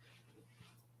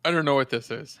 I don't know what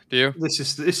this is. Do you? This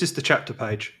is the chapter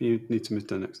page. You need to move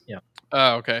to the next. Yeah.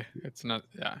 Oh, okay. It's not.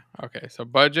 Yeah. Okay. So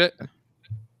budget.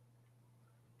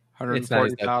 It's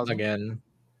nice that 140,000. again.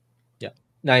 Yeah,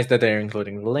 nice that they're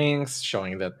including links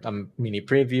showing that mini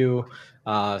preview,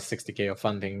 60K of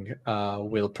funding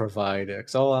will provide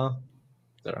Exola.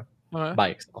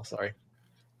 By Exola, sorry.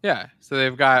 Yeah, so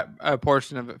they've got a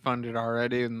portion of it funded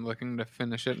already and looking to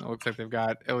finish it. And it looks like they've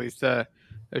got at least a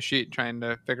sheet trying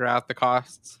to figure out the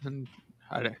costs and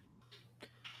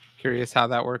curious how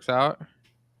that works out.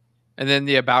 And then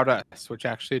the About Us, which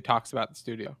actually talks about the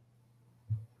studio.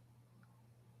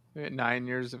 9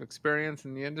 years of experience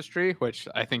in the industry, which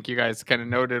I think you guys kind of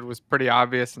noted was pretty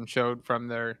obvious and showed from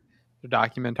their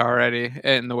document already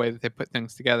and the way that they put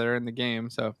things together in the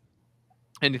game. So,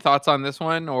 any thoughts on this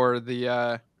one or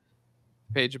the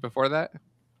page before that?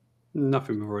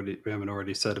 Nothing we haven't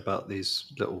already said about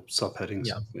these little subheadings.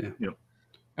 Yeah.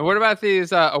 And what about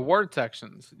these award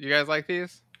sections? You guys like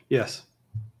these? Yes.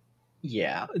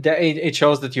 Yeah, it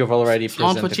shows that you've already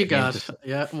flaunt what you got.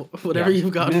 Whatever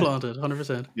you've got, flaunted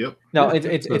 100%. Yep. No,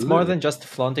 it's more than just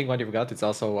flaunting what you've got. It's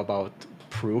also about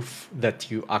proof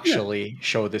that you actually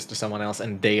show this to someone else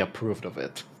and they approved of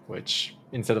it. Which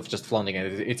instead of just flaunting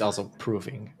it, it's also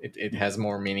proving. It has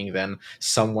more meaning than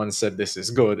someone said this is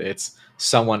good. It's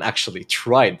someone actually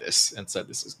tried this and said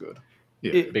this is good.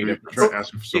 Yeah, if you're trying to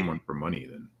ask for someone for money,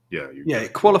 then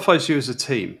it qualifies you as a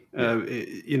team.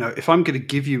 If I'm going to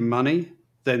give you money,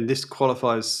 then this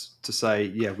qualifies to say,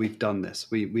 yeah, we've done this.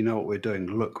 We know what we're doing.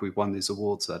 Look, we've won these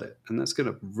awards at it, and that's going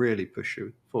to really push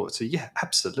you forward. So yeah,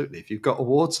 absolutely. If you've got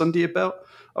awards under your belt,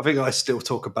 I think I still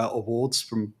talk about awards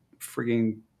from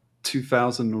frigging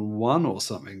 2001 or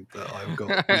something that I've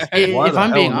got. If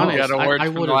I'm being honest, I would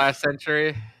have last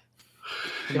century.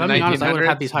 If I'm being honest, I would have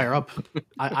had these higher up.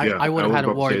 I would have had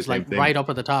awards like right up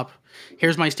at the top.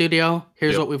 Here's my studio.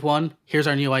 Here's what we've won. Here's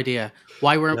our new idea.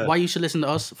 Why you should listen to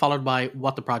us, followed by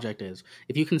what the project is.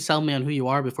 If you can sell me on who you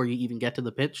are before you even get to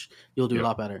the pitch, you'll do a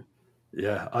lot better.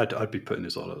 Yeah, I'd be putting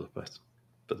this all over the place.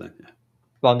 But then,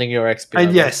 flaunting your experience.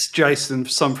 And yes, Jason,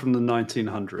 some from the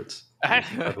 1900s.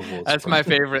 That's my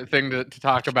favorite thing to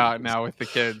talk about now with the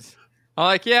kids. I'm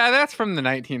like, yeah, that's from the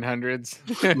 1900s.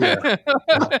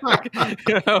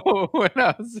 When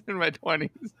I was in my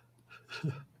 20s.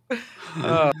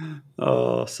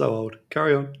 So old.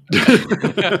 Carry on.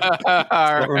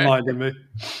 All reminding me.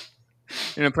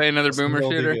 You gonna play another boomer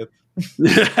shooter?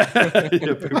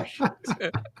 Boomer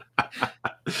shooter.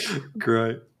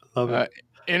 Great. Love it.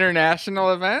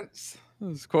 International events.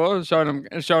 It's cool. Showing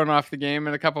off the game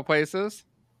in a couple places,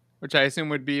 which I assume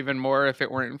would be even more if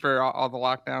it weren't for all the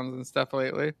lockdowns and stuff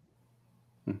lately.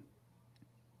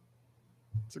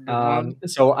 It's a good one.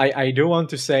 So I do want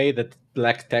to say that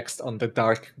black text on the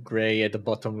dark gray at the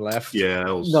bottom left. Yeah,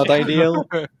 not ideal.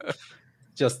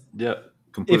 Just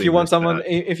if you want someone,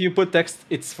 if you put text,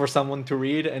 it's for someone to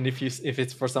read, and if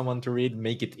it's for someone to read,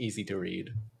 make it easy to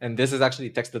read. And this is actually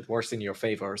text that works in your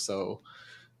favor, so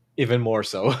even more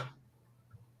so.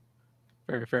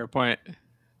 Very fair point.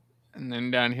 And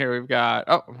then down here we've got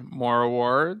more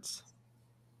awards.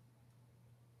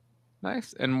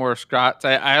 Nice. And more scrots.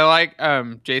 I like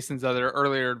Jason's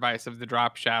earlier advice of the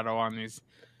drop shadow on these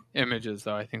images,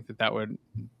 though. I think that would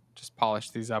just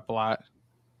polish these up a lot.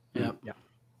 Yeah.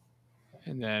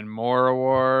 And then more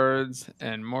awards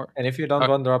and more. And if you don't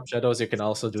want drop shadows, you can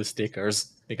also do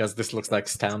stickers, because this looks like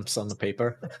stamps on the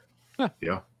paper.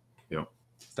 Yeah.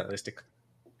 Stylistic.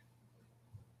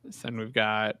 Then we've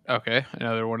got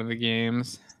another one of the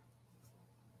games.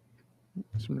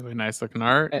 Some really nice looking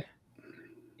art.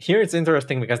 Here it's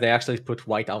interesting because they actually put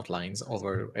white outlines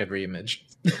over every image.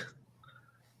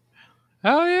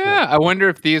 Oh yeah. I wonder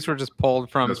if these were just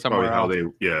pulled from somewhere else.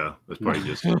 That's probably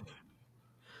just.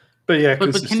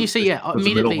 But can you see?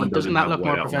 Immediately doesn't that look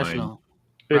more professional?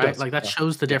 Right, like that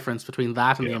shows the difference between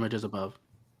that and the images above.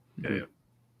 Yeah.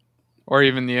 Or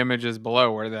even the images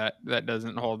below where that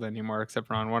doesn't hold anymore except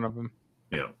for on one of them.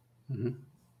 Yeah. Some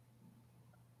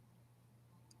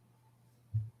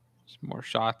more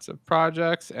shots of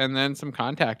projects and then some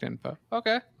contact info.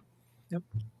 Okay.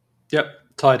 Yep.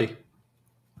 Tidy.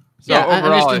 So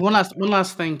overall, and one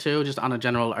last thing too, just on a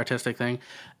general artistic thing.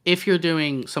 If you're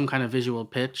doing some kind of visual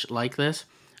pitch like this,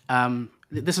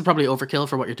 this is probably overkill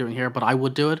for what you're doing here, but I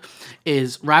would do it,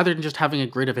 is rather than just having a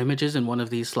grid of images in one of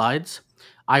these slides,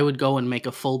 I would go and make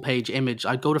a full page image.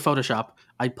 I'd go to Photoshop,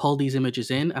 I'd pull these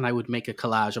images in, and I would make a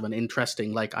collage of an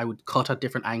interesting, like I would cut at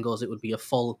different angles. It would be a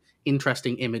full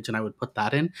interesting image, and I would put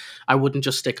that in. I wouldn't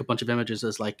just stick a bunch of images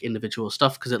as like individual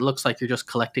stuff, because it looks like you're just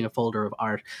collecting a folder of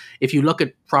art. If you look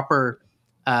at proper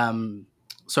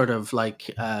sort of like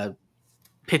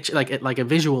pitch, like a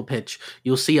visual pitch,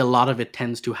 you'll see a lot of it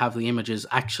tends to have the images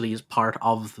actually as part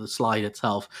of the slide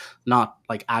itself, not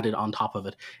like added on top of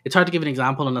it. It's hard to give an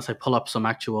example unless I pull up some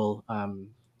actual,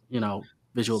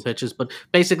 visual pitches. But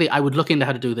basically, I would look into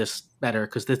how to do this better,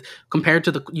 because this, compared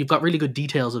to you've got really good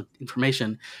details of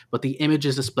information, but the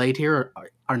images displayed here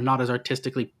are not as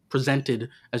artistically presented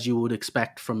as you would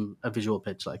expect from a visual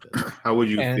pitch like this. How would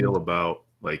you feel about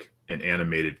like an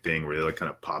animated thing where they like kind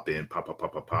of pop in, pop.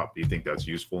 Do you think that's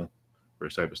useful for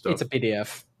this type of stuff? It's a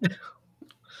PDF.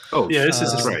 Oh yeah, this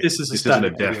is right. This is a this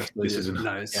standard isn't a deck. PDF. This isn't.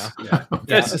 No, it's,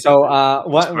 Yeah. So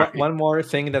one more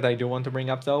thing that I do want to bring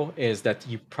up though is that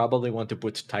you probably want to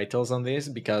put titles on this,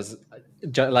 because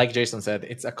like Jason said,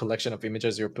 it's a collection of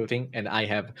images you're putting, and I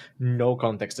have no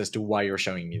context as to why you're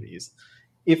showing me these.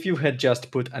 If you had just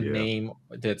put a name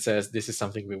that says this is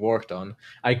something we worked on,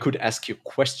 I could ask you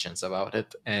questions about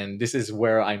it. And this is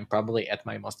where I'm probably at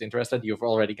my most interested. You've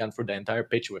already gone through the entire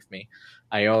pitch with me.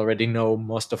 I already know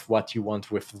most of what you want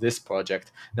with this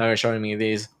project. Now you're showing me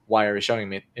these. Why are you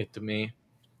showing it to me?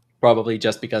 Probably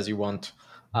just because you want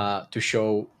to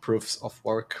show proofs of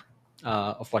work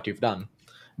of what you've done.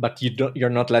 But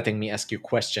you're not letting me ask you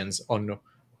questions on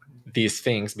these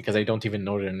things because I don't even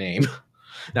know their name.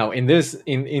 Now, in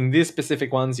these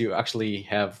specific ones, you actually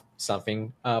have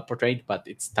something portrayed, but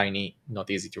it's tiny,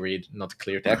 not easy to read, not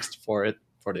clear text for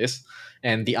this,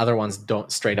 and the other ones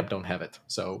don't have it.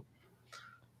 So,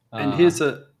 and here's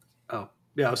I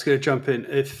was going to jump in.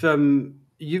 If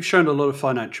you've shown a lot of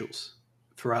financials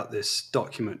throughout this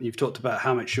document, you've talked about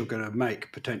how much you're going to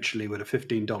make potentially with a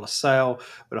 $15 sale,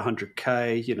 with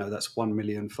 100K, that's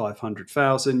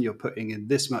 1,500,000. You're putting in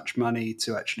this much money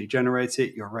to actually generate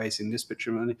it. You're raising this much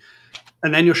money.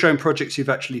 And then you're showing projects you've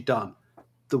actually done.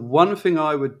 The one thing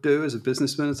I would do as a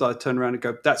businessman is I'd turn around and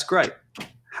go, that's great.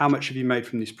 How much have you made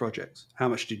from these projects? How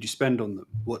much did you spend on them?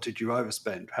 What did you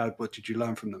overspend? What did you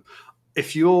learn from them?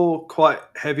 If you're quite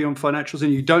heavy on financials,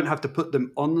 and you don't have to put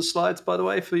them on the slides, by the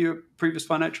way, for your previous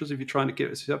financials, if you're trying to get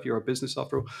it up, you're a business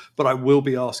after all. But I will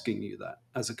be asking you that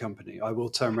as a company. I will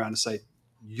turn around and say,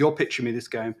 you're pitching me this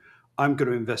game. I'm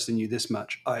going to invest in you this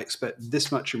much. I expect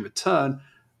this much in return.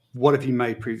 What have you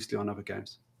made previously on other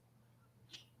games?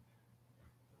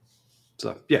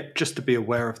 So, yeah, just to be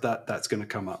aware of that, that's going to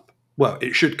come up. Well,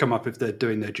 it should come up if they're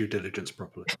doing their due diligence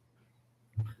properly.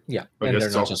 Yeah, I guess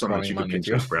it's also something that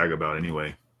you can brag about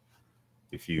anyway.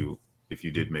 If you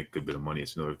did make a good bit of money,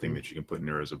 it's another thing that you can put in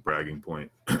there as a bragging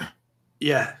point.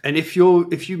 Yeah, and if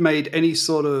you made any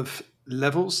sort of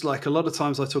levels, like a lot of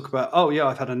times I talk about,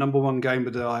 I've had a number one game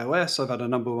with the iOS, I've had a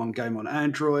number one game on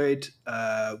Android.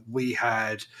 We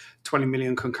had 20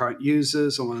 million concurrent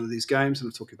users on one of these games, and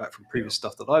I'm talking about from previous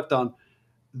stuff that I've done.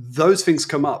 Those things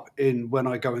come up in when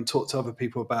I go and talk to other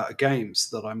people about games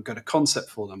that I'm going to concept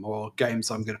for them, or games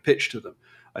I'm going to pitch to them.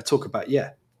 I talk about,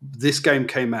 this game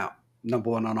came out, number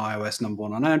one on iOS, number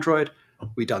one on Android.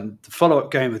 We done the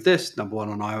follow-up game of this, number one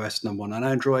on iOS, number one on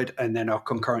Android. And then our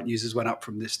concurrent users went up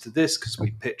from this to this because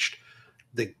we pitched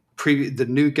the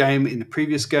new game in the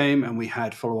previous game, and we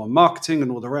had follow-on marketing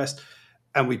and all the rest.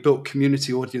 And we built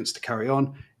community audience to carry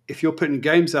on. If you're putting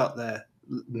games out there,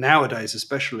 nowadays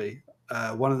especially,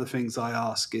 one of the things I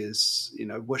ask is,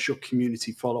 what's your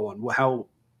community follow-on? How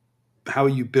are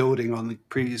you building on the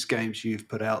previous games you've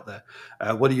put out there?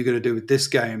 What are you going to do with this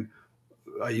game?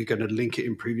 Are you going to link it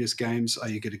in previous games? Are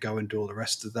you going to go and do all the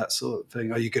rest of that sort of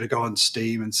thing? Are you going to go on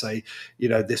Steam and say,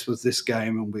 this was this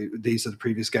game and these are the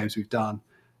previous games we've done?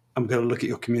 I'm going to look at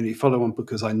your community follow-on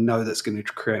because I know that's going to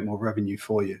create more revenue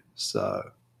for you. So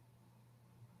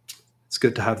it's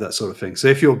good to have that sort of thing. So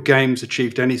if your games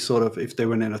achieved any sort of, if they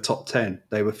were in a top 10,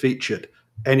 they were featured,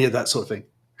 any of that sort of thing,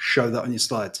 show that on your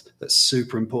slides. That's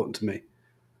super important to me.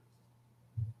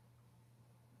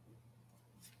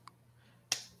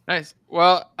 Nice.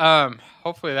 Well,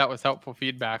 hopefully that was helpful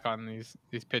feedback on these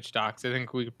pitch docs. I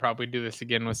think we could probably do this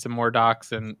again with some more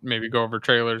docs and maybe go over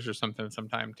trailers or something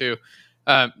sometime too.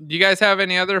 Do you guys have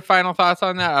any other final thoughts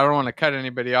on that? I don't want to cut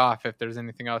anybody off if there's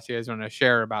anything else you guys want to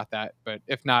share about that. But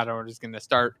if not, I'm just going to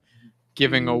start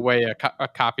giving away a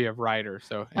copy of Rider.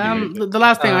 So the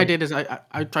last thing I did is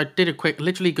I did a quick,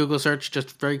 literally Google search,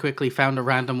 just very quickly found a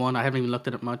random one. I haven't even looked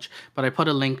at it much, but I put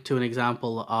a link to an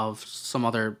example of some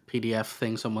other PDF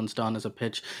thing someone's done as a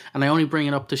pitch. And I only bring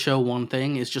it up to show one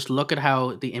thing, is just look at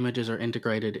how the images are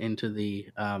integrated into the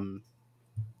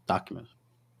document,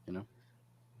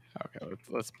 Okay,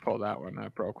 let's pull that one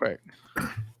up real quick.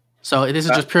 So this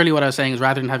is just purely what I was saying, is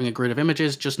rather than having a grid of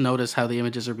images, just notice how the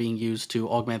images are being used to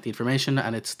augment the information,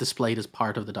 and it's displayed as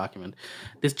part of the document.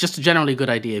 It's just a generally good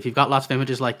idea. If you've got lots of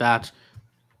images like that,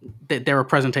 they're a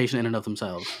presentation in and of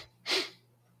themselves.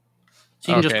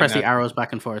 So you can just press the arrows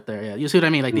back and forth there. Yeah, you see what I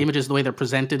mean? Like the images, the way they're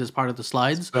presented as part of the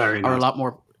slides are a lot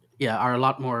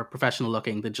more professional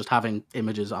looking than just having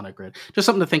images on a grid. Just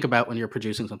something to think about when you're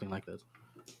producing something like this.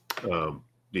 Do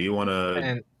you want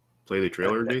to play the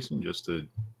trailer, Jason? Just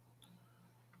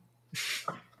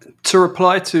to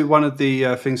reply to one of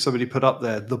the things somebody put up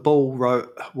there, the ball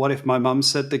wrote, "What if my mum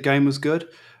said the game was good?"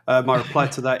 My reply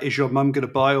to that is, your mum going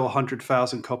to buy all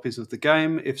 100,000 copies of the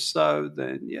game? If so,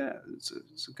 then yeah, it's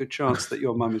a good chance that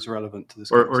your mum is relevant to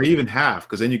this. Or even half,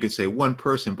 because then you could say one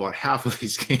person bought half of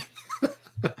these games.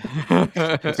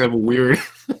 It's kind of weird.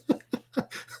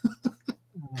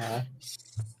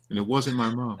 And it wasn't my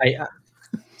mom.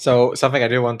 So something I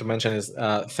do want to mention is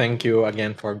thank you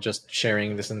again for just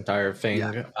sharing this entire thing.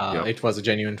 Yeah. It was a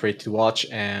genuine treat to watch,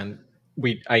 and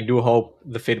I do hope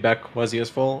the feedback was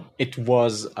useful. It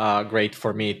was great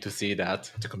for me to see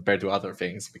that, to compare to other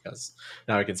things, because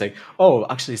now I can say, oh,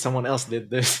 actually someone else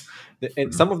did this.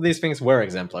 Some of these things were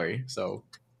exemplary, so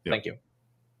thank you.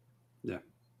 Yeah,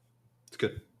 it's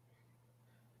good.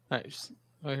 Nice.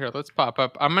 Well, here, let's pop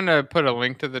up. I'm going to put a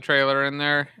link to the trailer in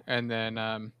there, and then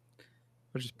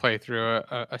we'll just play through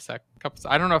a couple.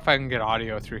 I don't know if I can get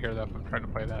audio through here, though, if I'm trying to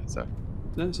play that. So.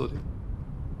 No, it's audio.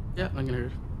 Yeah, I can hear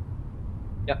it.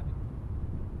 Yeah.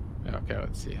 Okay,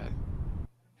 let's see.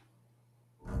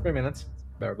 3 minutes.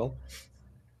 Bearable.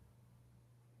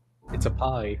 It's a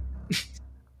pie.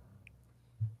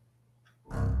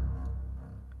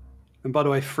 And by the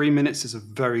way, 3 minutes is a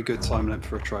very good time length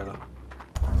for a trailer.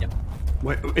 Yeah.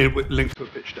 Linked to a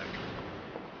pitch deck.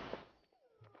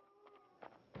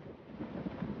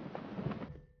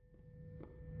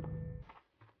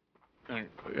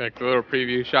 Like a little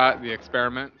preview shot, the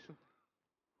experiments.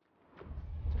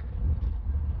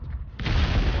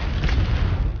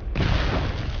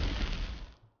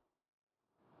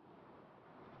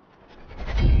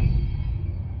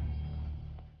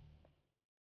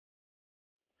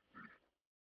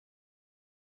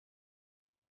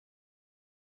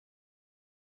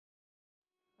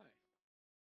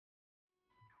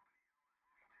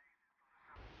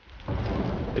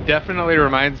 It definitely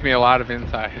reminds me a lot of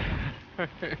Inside.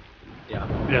 Yeah,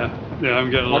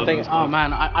 I'm getting a lot of things. Oh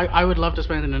man, I would love to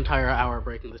spend an entire hour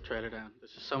breaking this trailer down.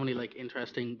 There's just so many like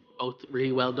interesting, both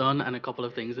really well done and a couple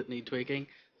of things that need tweaking.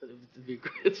 It'd be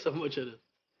great, so much of it.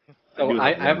 So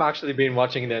I've actually been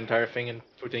watching the entire thing and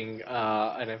putting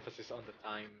an emphasis on the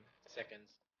time,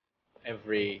 seconds,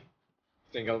 every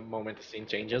single moment the scene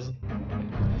changes.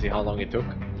 See how long it took.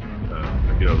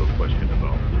 I do have a question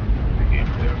about the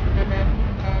gameplay.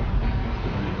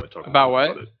 About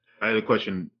what? I had a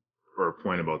question or a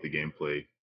point about the gameplay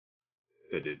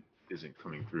that it isn't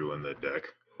coming through on the deck,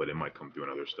 but it might come through in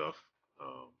other stuff.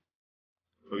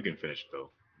 We can finish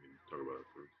though. We can talk about it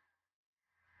first.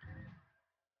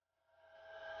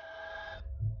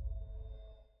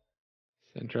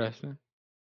 It's interesting.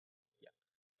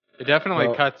 It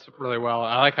definitely cuts really well.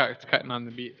 I like how it's cutting on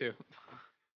the beat too.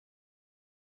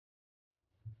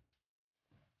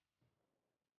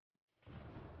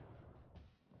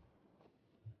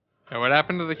 Hey, what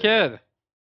happened to the kid?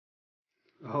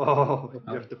 Oh,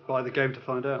 you have to buy the game to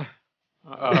find out.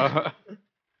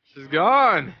 She's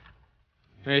gone.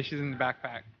 Maybe she's in the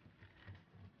backpack.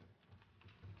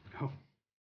 Oh.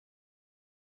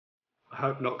 I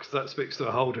hope not, because that speaks to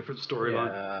a whole different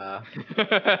storyline. Yeah.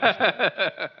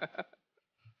 I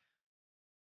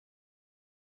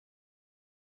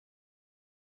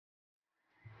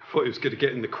thought he was going to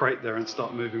get in the crate there and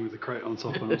start moving with the crate on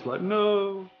top, and I was like,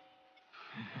 no.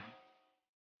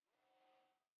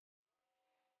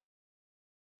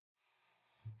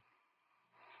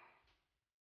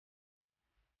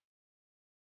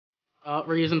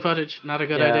 Reusing footage, not a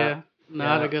good idea.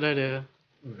 Not a good idea.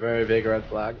 Very big red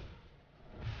flag.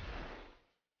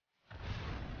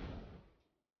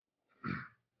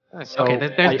 So okay,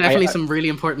 there's definitely some really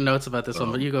important notes about this one,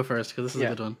 but you go first because this is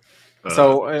a good one.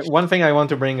 So one thing I want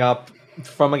to bring up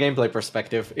from a gameplay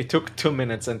perspective, it took 2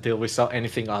 minutes until we saw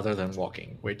anything other than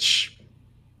walking, which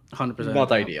 100%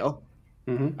 not ideal.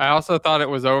 I also thought it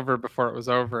was over before it was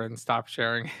over and stopped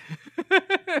sharing.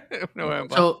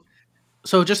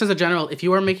 So just as a general, if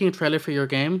you are making a trailer for your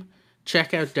game,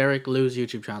 check out Derek Liu's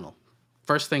YouTube channel.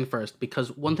 First thing first,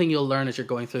 because one thing you'll learn as you're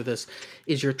going through this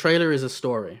is your trailer is a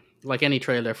story, like any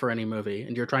trailer for any movie,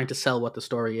 and you're trying to sell what the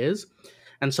story is.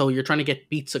 And so you're trying to get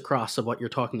beats across of what you're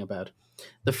talking about.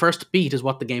 The first beat is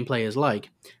what the gameplay is like.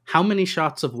 How many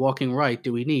shots of walking right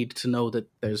do we need to know that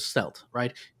there's stealth,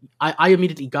 right? I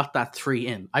immediately got that 3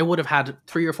 in. I would have had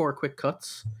 3 or 4 quick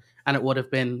cuts, and it would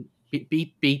have been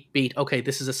beat. Okay,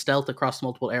 this is a stealth across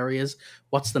multiple areas.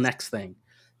 What's the next thing?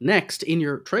 Next, in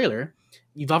your trailer,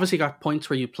 you've obviously got points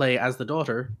where you play as the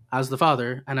daughter, as the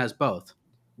father, and as both.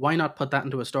 Why not put that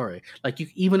into a story? Like, you,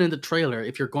 even in the trailer,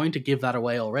 if you're going to give that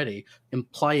away already,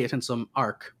 imply it in some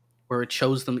arc where it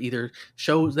shows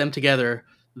them together,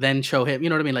 then show him. You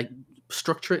know what I mean? Like,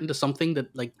 structure it into something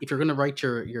that, like, if you're going to write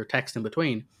your text in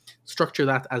between, structure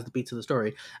that as the beats of the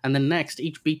story. And then next,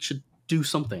 each beat should do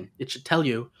something. It should tell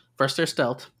you, first there's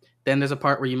stealth, then there's a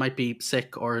part where you might be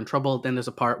sick or in trouble, then there's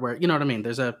a part where, you know what I mean?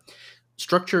 There's a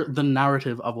structure the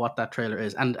narrative of what that trailer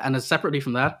is. And as separately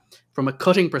from that, from a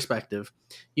cutting perspective,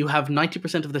 you have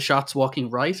 90% of the shots walking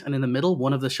right, and in the middle,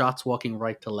 one of the shots walking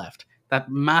right to left. That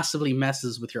massively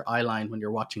messes with your eye line when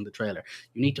you're watching the trailer.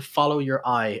 You need to follow your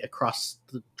eye across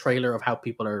the trailer of how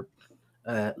people are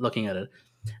looking at it.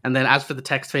 And then as for the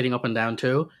text fading up and down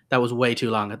too, that was way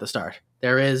too long at the start.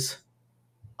 There is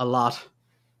a lot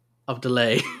of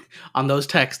delay on those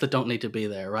texts that don't need to be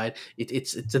there, right?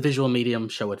 It's a visual medium,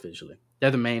 show it visually.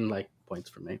 They're the main points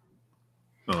for me.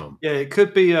 Yeah, it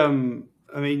could be. I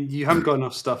mean, you haven't got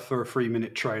enough stuff for a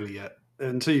 3-minute trailer yet.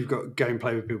 Until you've got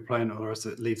gameplay with people playing it, or the rest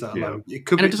of it, leave that alone. It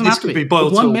could and be. It doesn't have to be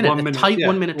boiled 1 minute. 1 minute, tight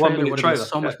 1 minute trailer 1 minute would have been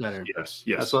so much better. Yes.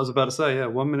 That's what I was about to say. Yeah,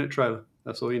 1 minute trailer.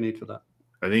 That's all you need for that.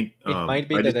 I think it might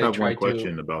be I that just have try one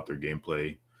question about their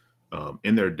gameplay.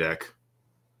 In their deck,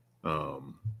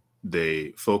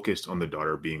 they focused on the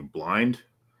daughter being blind.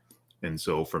 And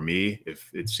so for me, if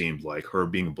it seemed like her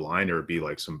being blind, there would be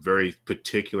like some very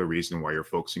particular reason why you're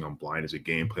focusing on blind as a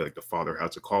gameplay. Like the father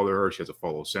has to call to her, she has to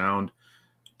follow sound.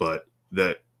 But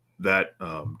that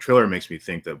trailer makes me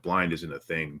think that blind isn't a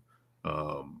thing.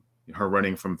 Her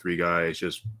running from 3 guys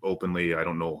just openly, I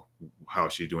don't know how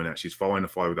she's doing that. She's following the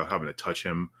father without having to touch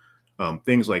him.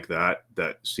 Things like that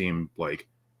seem like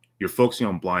you're focusing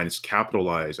on blind. It's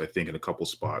capitalized, I think, in a couple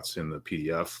spots in the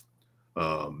PDF.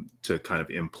 To kind of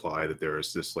imply that there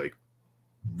is this like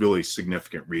really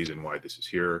significant reason why this is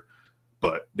here,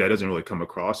 but that doesn't really come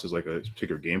across as like a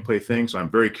particular gameplay thing. So I'm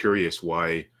very curious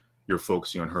why you're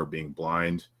focusing on her being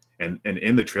blind, and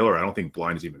in the trailer, I don't think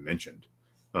blind is even mentioned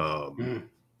at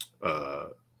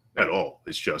all.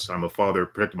 It's just, I'm a father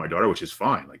protecting my daughter, which is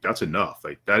fine. Like, that's enough.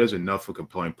 Like, that is enough of a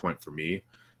compelling point for me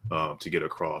to get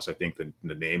across. I think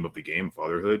the name of the game,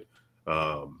 fatherhood,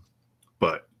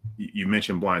 but you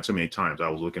mentioned blind so many times. I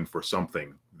was looking for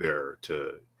something there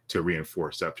to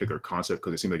reinforce that particular concept,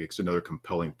 because it seemed like it's another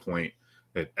compelling point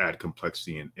that add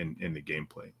complexity in the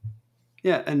gameplay.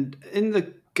 Yeah, and in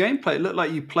the gameplay, it looked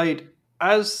like you played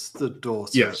as the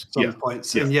daughter at some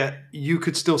points, and yet you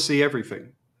could still see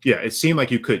everything. Yeah, it seemed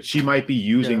like you could. She might be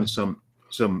using some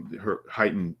her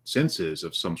heightened senses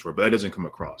of some sort, but that doesn't come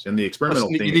across. And the experimental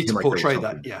thing, you need to portray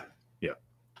that. Yeah.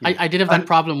 I did have that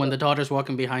problem when the daughter's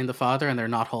walking behind the father and they're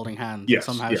not holding hands. Yes,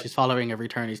 somehow she's following every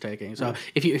turn he's taking. So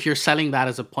if you're selling that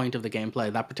as a point of the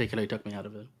gameplay, that particularly took me out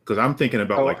of it. Because I'm thinking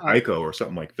about like Ico or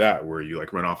something like that, where you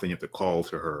like run off and you have to call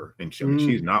to her, and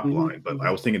she's not blind. But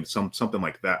I was thinking something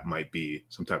like that might be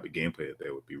some type of gameplay that they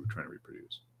would be trying to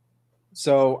reproduce.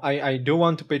 So I do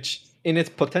want to pitch in its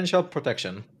potential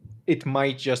protection. It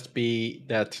might just be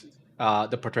that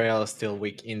the portrayal is still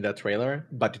weak in the trailer,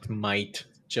 but it might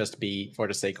just be for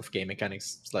the sake of game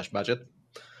mechanics / budget,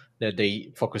 that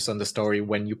they focus on the story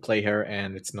when you play her,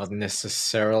 and it's not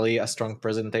necessarily a strong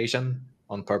presentation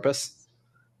on purpose,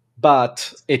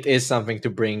 but it is something to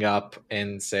bring up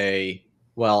and say,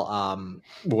 well,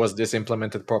 was this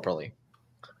implemented properly?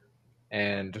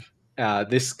 And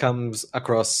this comes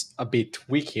across a bit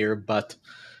weak here, but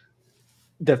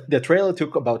the trailer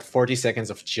took about 40 seconds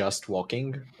of just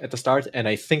walking at the start, and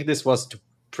I think this was to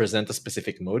present a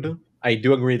specific mood. I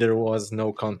do agree there was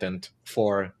no content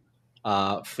for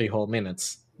 3 whole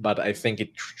minutes, but I think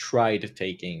it tried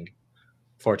taking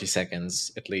 40 seconds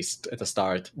at least at the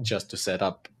start just to set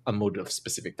up a mood of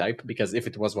specific type, because if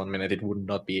it was 1 minute, it would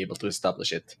not be able to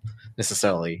establish it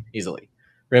necessarily easily.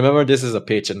 Remember, this is a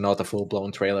pitch and not a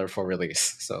full-blown trailer for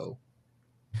release, so...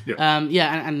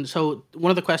 and so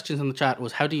one of the questions in the chat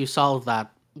was, how do you solve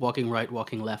that walking right,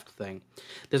 walking left thing?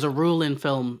 There's a rule in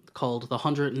film called the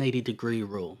 180-degree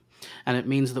rule. And it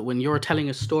means that when you're telling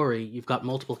a story, you've got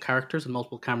multiple characters and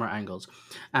multiple camera angles.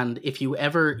 And if you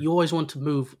always want to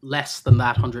move less than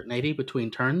that 180 between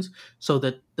turns, so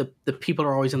that the people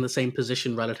are always in the same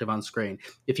position relative on screen.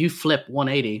 If you flip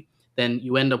 180, then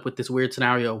you end up with this weird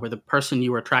scenario where the person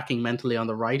you were tracking mentally on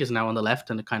the right is now on the left,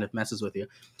 and it kind of messes with you.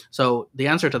 So the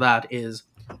answer to that is,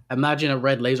 imagine a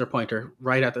red laser pointer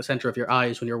right at the center of your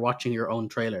eyes when you're watching your own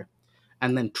trailer,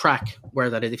 and then track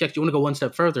where that is. If you actually want to go one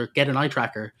step further, get an eye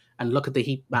tracker and look at the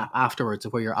heat map afterwards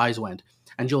of where your eyes went.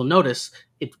 And you'll notice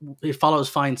it follows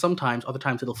fine sometimes, other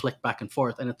times it'll flick back and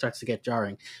forth and it starts to get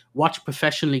jarring. Watch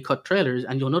professionally cut trailers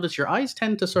and you'll notice your eyes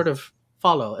tend to sort of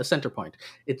follow a center point.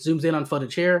 It zooms in on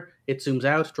footage here, it zooms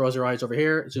out, draws your eyes over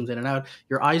here, it zooms in and out.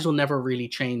 Your eyes will never really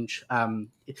change.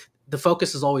 The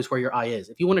focus is always where your eye is.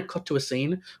 If you want to cut to a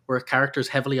scene where a character is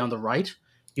heavily on the right,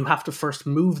 you have to first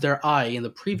move their eye in the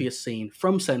previous scene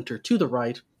from center to the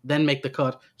right, then make the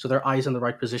cut so their eye's in the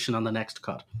right position on the next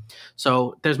cut.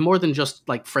 So there's more than just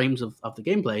like frames of the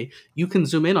gameplay. You can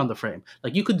zoom in on the frame.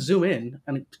 Like you could zoom in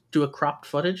and do a cropped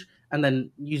footage and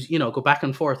then use, go back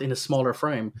and forth in a smaller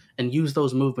frame and use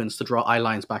those movements to draw eye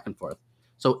lines back and forth.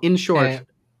 So in short,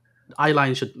 eye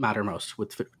lines should matter most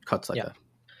with cuts like that.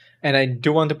 And I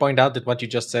do want to point out that what you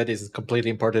just said is completely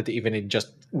important, even in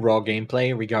just raw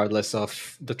gameplay, regardless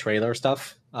of the trailer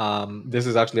stuff. This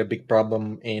is actually a big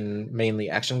problem in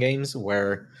mainly action games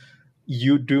where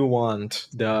you do want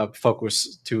the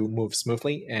focus to move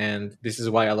smoothly. And this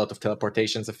is why a lot of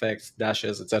teleportations effects,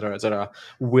 dashes, etc.,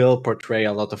 will portray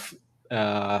a lot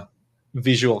of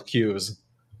visual cues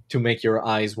to make your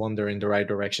eyes wander in the right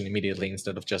direction immediately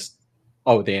instead of just,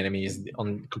 oh, the enemy is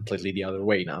on completely the other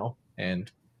way now.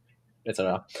 And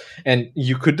etc. And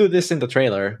you could do this in the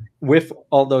trailer with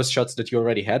all those shots that you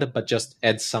already had, but just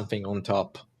add something on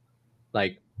top,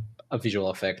 like a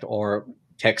visual effect or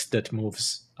text that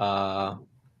moves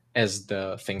as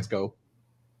the things go.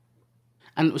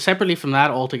 And separately from that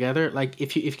altogether, like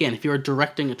if you're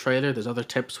directing a trailer, there's other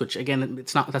tips, which again,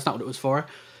 that's not what it was for,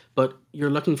 but you're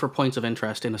looking for points of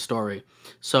interest in a story.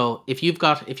 So if you've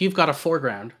got a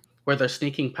foreground where they're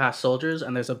sneaking past soldiers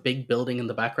and there's a big building in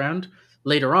the background,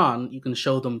 later on, you can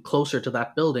show them closer to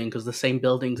that building because the same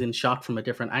building's in shot from a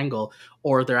different angle,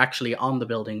 or they're actually on the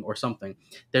building or something.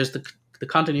 There's the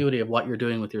continuity of what you're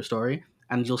doing with your story.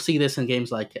 And you'll see this in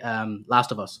games like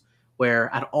Last of Us,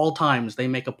 where at all times they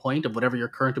make a point of whatever your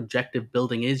current objective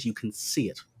building is, you can see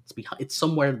it. It's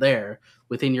somewhere there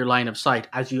within your line of sight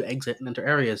as you exit and enter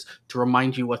areas to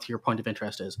remind you what your point of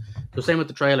interest is. So same with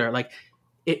the trailer. Like,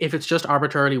 if it's just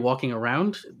arbitrarily walking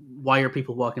around, why are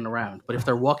people walking around? But if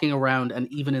they're walking around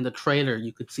and even in the trailer,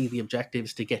 you could see the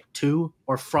objectives to get to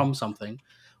or from something,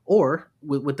 or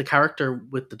with the character,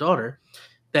 with the daughter,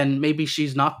 then maybe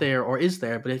she's not there or is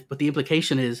there. But the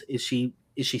implication is she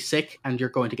sick and you're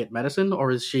going to get medicine,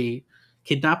 or is she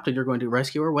kidnapped and you're going to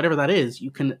rescue her? Whatever that is, you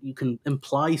can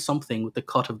imply something with the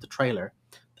cut of the trailer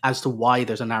as to why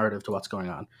there's a narrative to what's going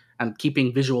on. And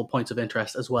keeping visual points of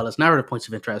interest as well as narrative points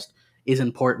of interest is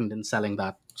important in selling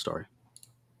that story.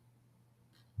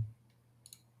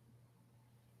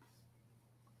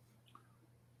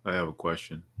 I have a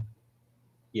question.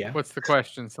 Yeah. What's the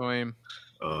question, Salim?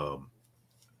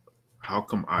 How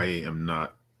come I am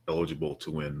not eligible to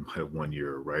win my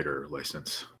 1-year writer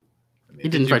license? You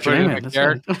didn't write your name in.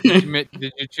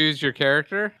 Did you choose your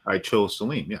character? I chose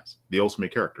Salim, yes. The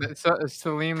ultimate character.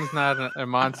 Salim's not a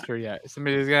monster yet.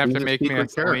 Somebody's going to have to make me a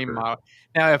Salim model.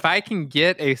 Now, if I can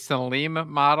get a Salim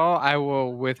model, I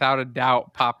will, without a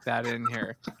doubt, pop that in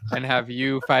here and have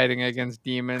you fighting against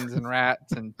demons and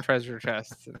rats and treasure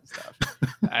chests and stuff.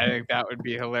 I think that would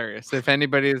be hilarious. If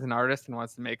anybody is an artist and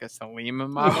wants to make a Salim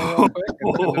model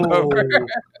real quick,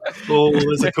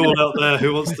 there's a call out there.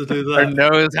 Who wants to do that? Or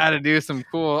knows how to do some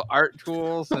cool art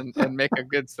tools and make a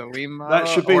good Salim model. That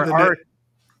should be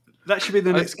that should be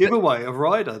the next giveaway of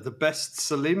Ryder, the best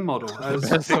Salim model, as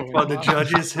picked by the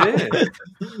judges here.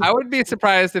 I would be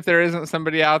surprised if there isn't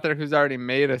somebody out there who's already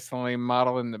made a Salim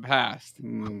model in the past.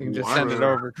 You can just send it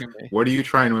over to me. What are you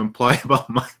trying to imply about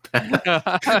my past?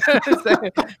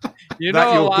 You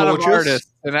know a lot of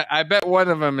artists, and I bet one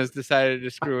of them has decided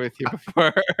to screw with you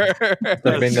before.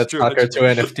 I mean, that's Tucker to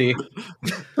NFT.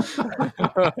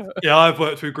 Yeah, I've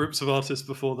worked with groups of artists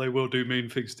before. They will do mean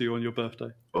things to you on your birthday.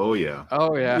 Oh, yeah.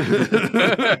 Oh, yeah.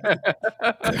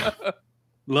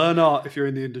 Learn art if you're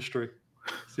in the industry.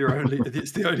 It's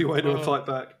the only way to fight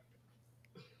back.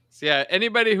 So yeah,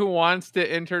 anybody who wants to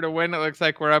enter to win, it looks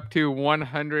like we're up to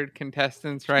 100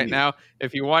 contestants right now.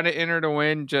 If you want to enter to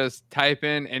win, just type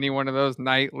in any one of those: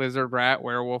 knight, lizard, rat,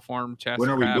 werewolf, worm, chest, when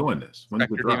are crab, we doing this? When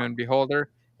spectre, demon, beholder,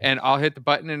 and I'll hit the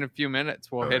button in a few minutes.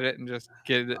 We'll hit it and just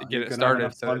get it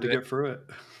started. So to get through it.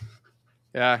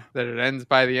 Yeah, that it ends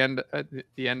by the end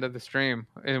of the stream,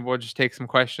 and we'll just take some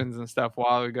questions and stuff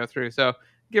while we go through. So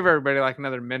give everybody like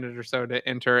another minute or so to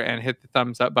enter and hit the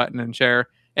thumbs up button and share.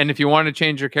 And if you want to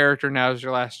change your character, now is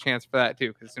your last chance for that too.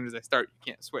 Because as soon as I start,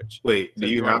 you can't switch. Wait, do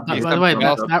you have by the way,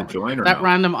 that no?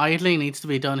 random idling needs to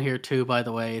be done here too. By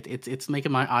the way, it's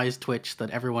making my eyes twitch that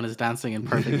everyone is dancing in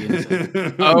perfect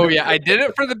unison. Oh yeah, I did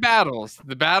it for the battles.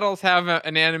 The battles have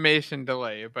an animation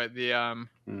delay, but the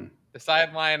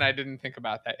sideline, I didn't think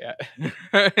about that yet.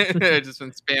 I just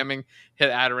been spamming hit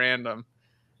at random.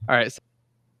 All right.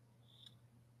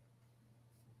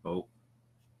 Oh.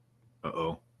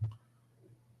 Uh-oh.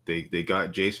 They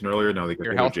got Jason earlier. Now they got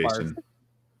Your the other health bars. Jason.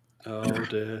 Oh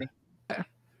dear.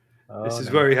 Oh, This is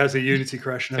no. where he has a Unity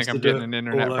crash and I has think to I'm do getting it an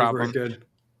internet all problem. over again.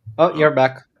 Oh, you're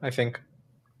back, I think.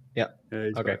 Yeah,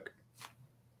 he's Okay. back.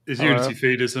 His Hello? Unity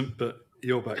feed isn't, but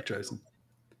you're back, Jason.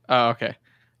 Oh, okay.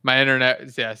 My internet,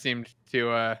 seemed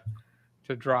to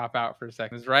drop out for a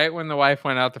second. It's right when the wife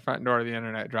went out the front door, the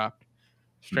internet dropped.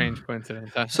 Strange coincidence.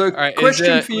 Huh? So, All right,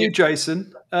 question for you,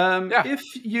 Jason. Yeah. If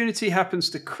Unity happens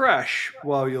to crash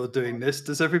while you're doing this,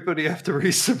 does everybody have to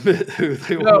resubmit who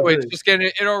they No, want to it's be? just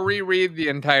it'll reread the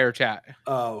entire chat.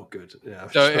 Oh, good. Yeah.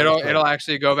 So it'll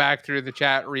actually go back through the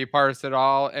chat, reparse it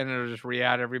all, and it'll just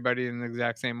re-add everybody in the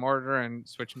exact same order and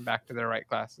switch them back to their right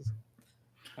classes.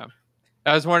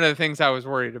 That was one of the things I was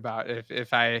worried about.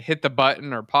 If I hit the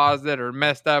button or paused it or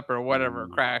messed up or whatever,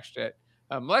 crashed it.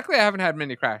 Luckily, I haven't had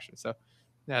many crashes, so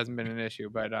it hasn't been an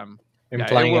issue. But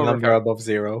Implying yeah, a number above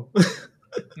 0.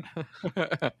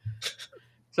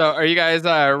 So, are you guys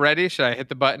ready? Should I hit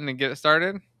the button and get it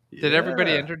started? Did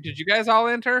everybody enter? Did you guys all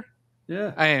enter?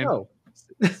 Yeah. I am. Oh.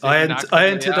 I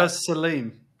entered as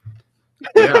Salim.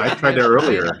 Yeah, I tried that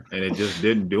earlier, and it just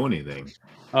didn't do anything.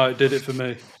 Oh, it did it for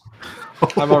me.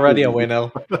 I'm already a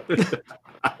winner.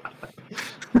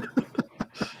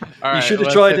 All You should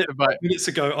have tried it minutes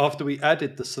ago after we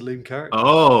added the Salim character.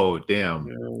 Oh, damn.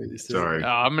 Sorry.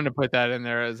 I'm going to put that in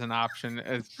there as an option.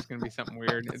 It's just going to be something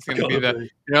weird. It's going to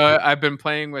be I've been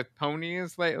playing with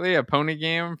ponies lately, a pony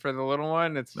game for the little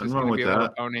one. It's just going to be a little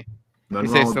pony. You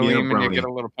say Salim and you get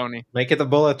a little pony. Make it a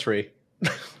bullet tree.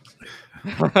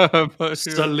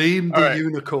 Salim the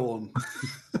unicorn.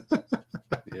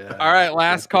 Yeah. All right,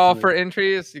 last call for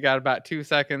entries. You got about 2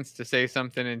 seconds to say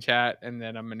something in chat, and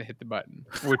then I'm going to hit the button,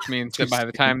 which means that by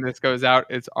the time this goes out,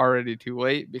 it's already too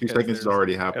late. Because 2 seconds has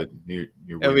already happened. You're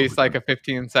at least like a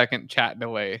 15-second chat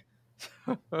delay.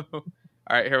 All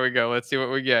right, here we go. Let's see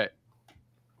what we get.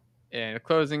 And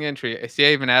closing entry. I see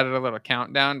I even added a little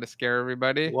countdown to scare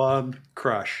everybody. 1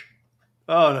 crash.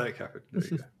 Oh, no, it happened. There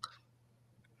you go.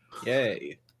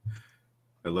 Yay.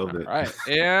 I love it. All right,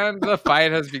 and the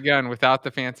fight has begun without the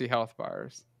fancy health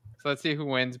bars. So let's see who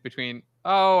wins between.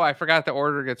 Oh, I forgot the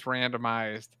order gets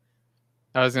randomized.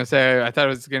 I was gonna say I thought it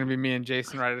was gonna be me and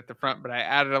Jason right at the front, but I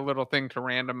added a little thing to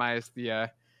randomize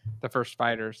the first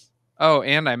fighters. Oh,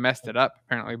 and I messed it up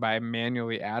apparently by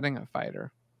manually adding a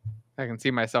fighter. I can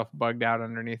see myself bugged out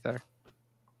underneath there.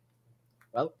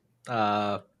 Well,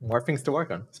 more things to work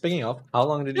on. Speaking of, how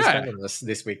long did you spend on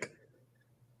this week?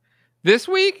 This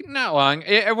week, not long.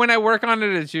 When I work on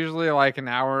it, it's usually like an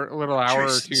hour, a little hour or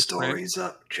two.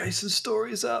 Jason's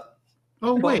story's up.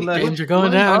 Oh wait, games are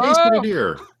going down.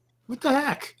 Here. What the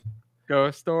heck? Go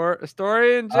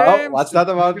story and James. Oh, what's that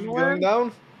about going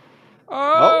down?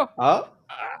 Oh,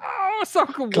 so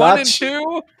 1 and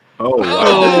 2.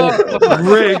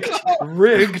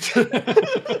 Rigged.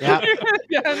 Yeah.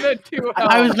 And the 2.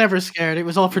 I was never scared. It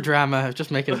was all for drama. I was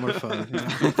just making it more fun.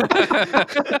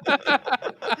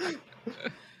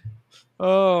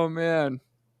 Oh man.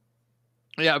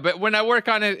 Yeah, but when I work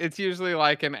on it, it's usually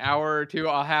like an hour or two.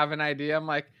 I'll have an idea. I'm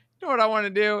like, you know what I want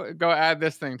to do? Go add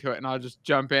this thing to it. And I'll just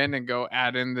jump in and go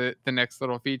add in the next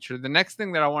little feature. The next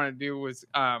thing that I want to do was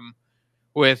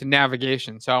with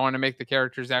navigation. So I want to make the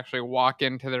characters actually walk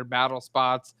into their battle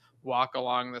spots, walk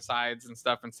along the sides and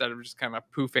stuff instead of just kind of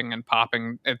poofing and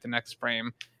popping at the next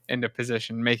frame into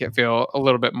position. Make it feel a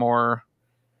little bit more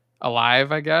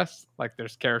alive, I guess. Like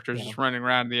there's characters just running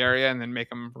around the area and then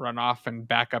make them run off and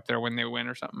back up there when they win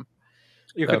or something.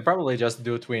 You could probably just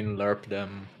do twin lerp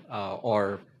them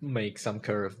or make some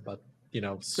curve, but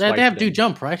they have do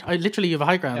jump, right? I literally have a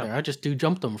high ground there. I just do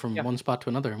jump them from one spot to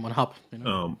another in one hop. I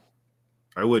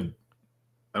don't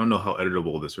know how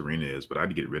editable this arena is, but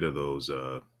I'd get rid of those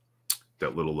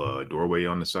that little doorway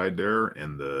on the side there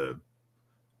and the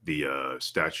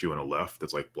statue on the left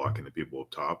that's like blocking the people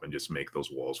up top, and just make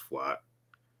those walls flat.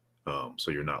 So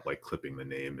you're not like clipping the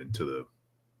name into the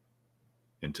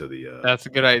That's a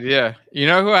good idea. You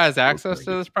know who has access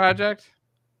to this project?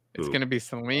 It's going to be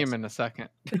Salim in a second.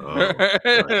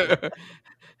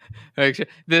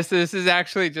 This is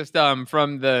actually just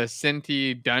from the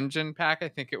Cinti dungeon pack. I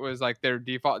think it was like their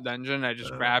default dungeon. I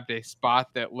just grabbed a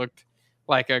spot that looked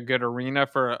like a good arena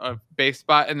for a base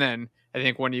spot, and then I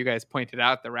think one of you guys pointed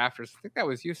out the rafters. I think that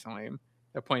was you, Salim,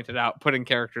 that pointed out putting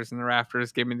characters in the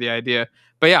rafters, gave me the idea.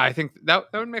 But yeah, I think that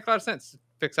would make a lot of sense.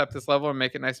 Fix up this level and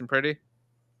make it nice and pretty.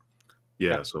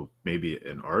 Yeah, so maybe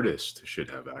an artist should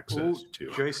have access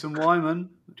to Jason Weimann.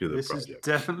 To the this project. Is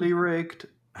definitely rigged.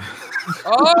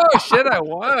 Oh shit! I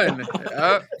won.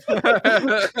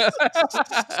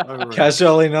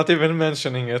 Casually, not even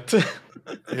mentioning it.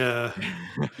 Yeah.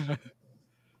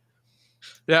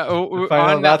 Yeah, The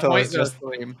final on that battle point, is just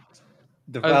Salim,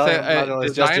 the I would say, final battle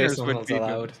is just designers Jason would was be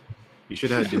allowed. You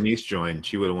should have had Denise join.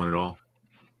 She would have won it all.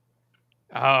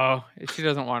 Oh, she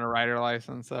doesn't want a rider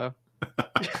license, so.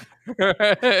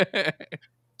 Then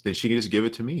she can just give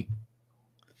it to me.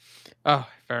 Oh,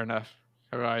 fair enough.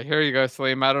 All right, here you go,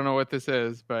 Salim. I don't know what this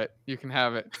is, but you can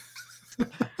have it.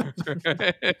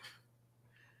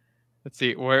 Let's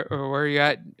see, where are you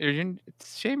at?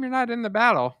 It's a shame you're not in the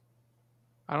battle.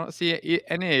 I don't see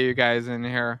any of you guys in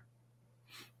here.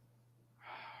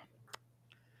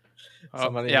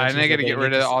 Oh, yeah, and I got to get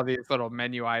rid of all these little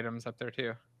menu items up there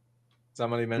too.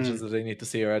 Somebody mentions that they need to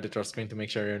see your editor screen to make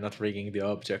sure you're not rigging the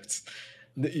objects.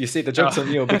 You see, the joke's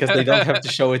on you because they don't have to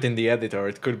show it in the editor.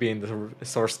 It could be in the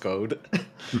source code.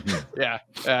 Yeah,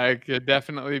 it could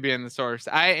definitely be in the source.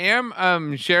 I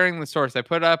am sharing the source. I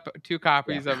put up 2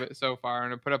 copies of it so far,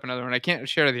 and I put up another one. I can't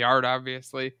share the art,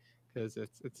 obviously, because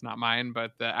it's not mine,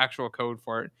 but the actual code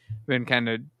for it. I've been kind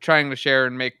of trying to share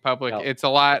and make public. Well, it's a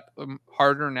lot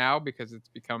harder now because it's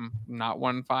become not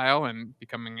one file and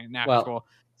becoming an actual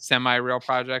semi-real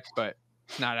project, but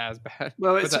it's not as bad.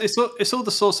 Well, it's all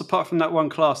the source apart from that one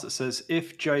class that says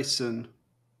if Jason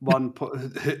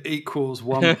equals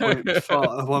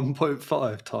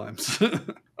 1.5 times.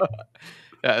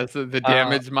 Yeah, it's the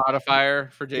damage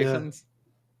modifier for Jason's.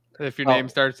 Yeah. If your name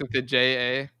starts with the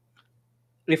JA.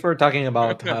 If we're talking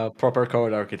about proper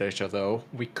code architecture, though,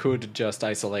 we could just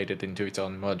isolate it into its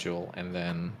own module and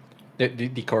then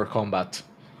the core combat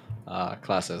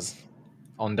classes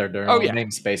under their own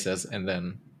namespaces and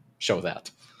then show that.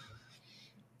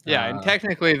 Yeah, and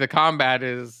technically the combat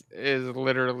is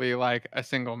literally like a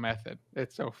single method.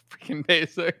 It's so freaking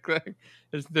basic. Like,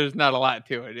 there's not a lot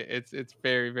to it. It's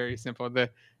very, very simple.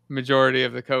 The majority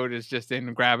of the code is just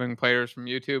in grabbing players from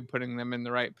YouTube, putting them in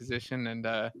the right position, and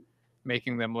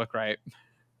making them look right.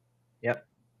 Yep.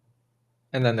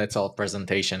 And then it's all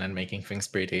presentation and making things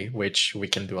pretty, which we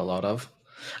can do a lot of.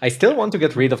 I still want to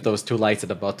get rid of those 2 lights at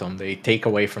the bottom. They take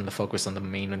away from the focus on the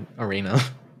main arena.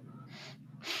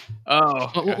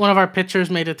 Oh, okay. One of our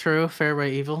pitchers made it through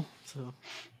Fairway Evil. So.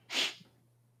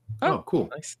 Oh, cool.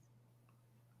 Nice.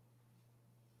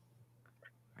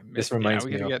 This reminds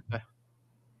me of...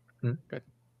 Good.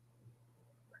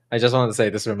 I just wanted to say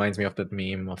this reminds me of that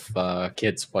meme of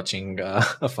kids watching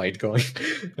a fight going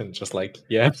and just like,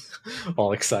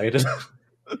 all excited.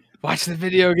 Watch the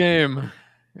video game.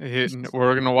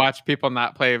 We're going to watch people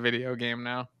not play a video game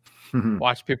now.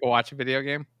 Watch people watch a video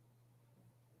game.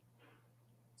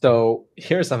 So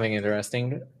here's something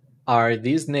interesting. Are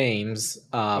these names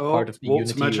part of the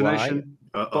Unity imagination?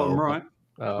 Bottom right.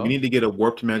 We need to get a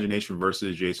warped imagination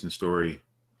versus Jason's story.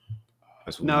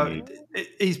 That's what we need.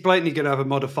 He's blatantly going to have a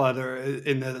modifier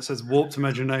in there that says warped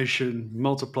imagination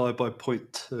multiplied by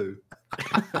 0.2.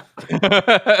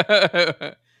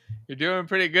 You're doing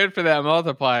pretty good for that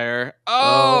multiplier.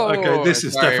 Oh, okay. This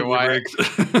is definitely rigged.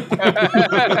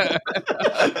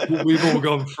 We've all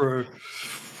gone through.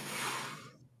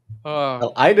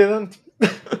 Well, I didn't.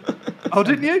 Oh,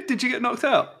 didn't you? Did you get knocked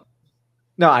out?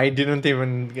 No, I didn't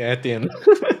even get in.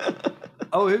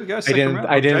 Oh, here we go.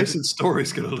 Jason's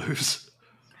story's going to lose.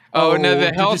 Oh, no,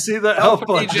 the health. Did you see that health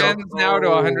bar jump? Now to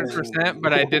 100%,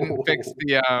 but I didn't fix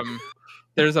the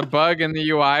there's a bug in the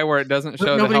UI where it doesn't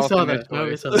show the health.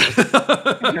 Nobody saw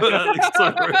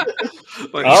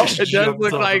that. It does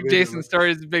look like Jason's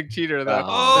story is a big cheater, though.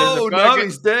 Oh, no,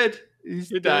 he's dead.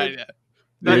 He died. Yeah.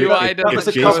 The UI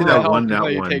doesn't show the health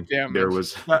until you take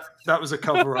damage. That was a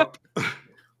cover-up.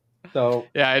 So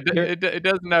yeah, it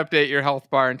doesn't update your health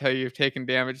bar until you've taken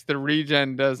damage. The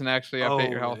regen doesn't actually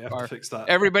update your health bar. Fix that.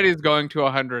 Everybody's going to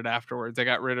 100 afterwards. I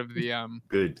got rid of the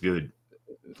Good.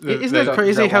 Isn't it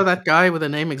crazy how that guy with a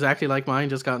name exactly like mine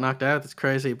just got knocked out? It's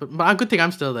crazy, but a good thing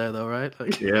I'm still there, though, right?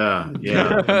 Like... Yeah.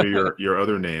 Remember your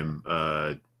other name,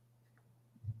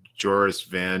 Joris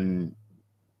Van.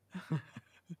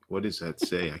 What does that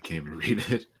say? I can't even read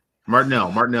it.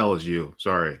 Martinell is you.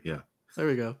 Sorry. Yeah. There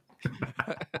we go.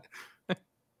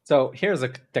 So here's a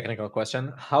technical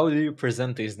question. How do you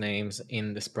present these names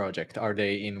in this project? Are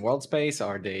they in world space?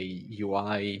 Are they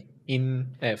UI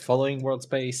in following world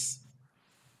space?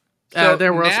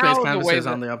 They're world space canvases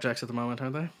on the objects at the moment,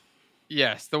 aren't they?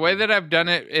 Yes, the way that I've done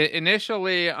it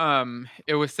initially,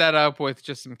 it was set up with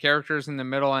just some characters in the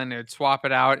middle, and it'd swap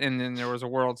it out, and then there was a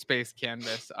world space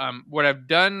canvas. What I've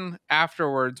done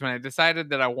afterwards, when I decided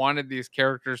that I wanted these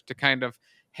characters to kind of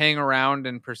hang around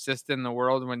and persist in the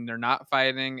world when they're not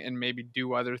fighting and maybe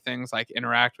do other things like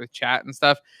interact with chat and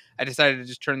stuff, I decided to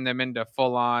just turn them into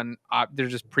full-on, they're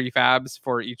just prefabs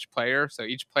for each player. So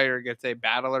each player gets a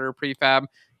battler prefab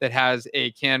that has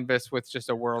a canvas with just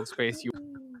a world space UI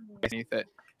beneath it.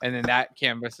 and then that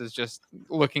canvas is just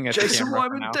looking at Jason the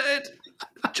camera. Wymann dead.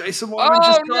 Jason Wymann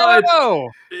just Oh died. no!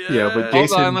 Yeah, but Hold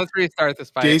Jason, on, let's restart this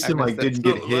fight. Jason like didn't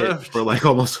get Still hit left. for like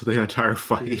almost the entire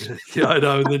fight. Yeah, I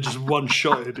know. And then just one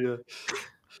shotted. Yeah.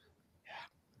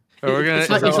 So we're gonna, It's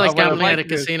like, so it's like what I'd gambling at a to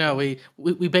do is- casino.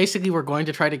 We basically were going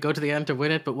to try to go to the end to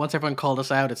win it, but once everyone called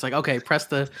us out, it's like, okay, press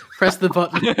the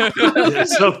button. Yeah,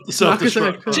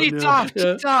 self-destruct button, Cheats yeah. off! Yeah.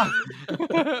 Cheats off!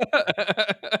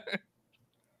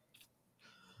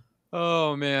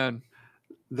 Oh man!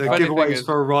 The Funny thing giveaways is-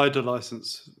 for a rider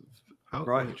license, Oh,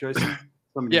 right, Jason?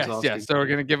 Somebody's Yes, asking. yes. So we're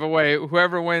gonna give away.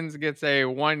 Whoever wins gets a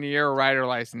 1-year rider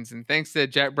license, and thanks to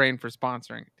JetBrain for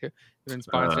sponsoring it too. They've been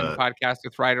sponsoring the podcast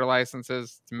with rider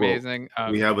licenses. It's amazing.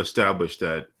 We have established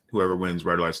that whoever wins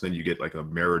rider license, then you get like a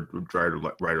mirrored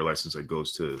rider license that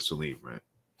goes to Salim, right?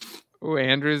 Oh,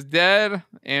 Andrew's dead.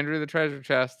 Andrew the treasure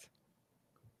chest.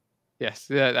 Yes,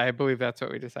 I believe that's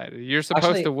what we decided. You're supposed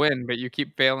Actually- to win, but you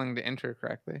keep failing to enter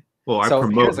correctly. Well, I So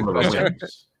promote here's a whoever question.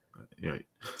 wins. Yeah.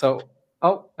 So,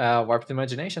 warped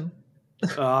imagination.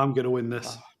 I'm going to win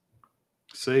this.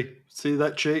 See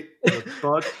that cheat? The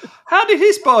barge. How did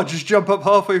his barge just jump up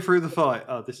halfway through the fight?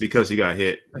 Oh, this Because he got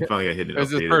hit. He finally got hit. It was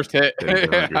his first hit.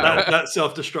 that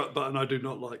self-destruct button I do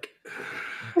not like.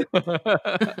 Oh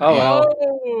well.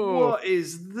 What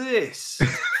is this?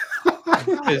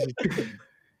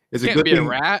 It's a Can't good be a thing.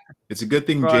 rat. It's a good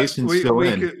thing Right, Jason's still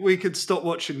in. we could stop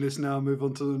watching this now and move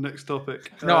on to the next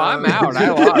topic. No, I'm out. I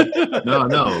lost.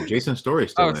 No, Jason's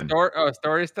Story's still in.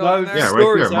 Story's still No, in there? Yeah, right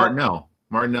Story's there. out. Martinell.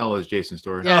 Martinell is Jason's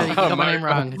Story. Yeah, you Oh, got my name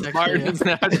wrong. It's actually- Martin's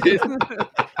now Jason.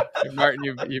 Martin,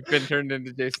 you've been turned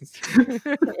into Jason.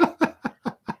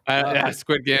 Yeah,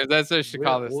 Squid Games. That's what I should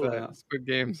call this. We're out. Squid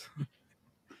Games.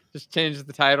 Just change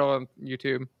the title on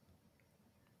YouTube.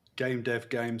 Game dev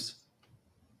games.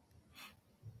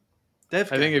 I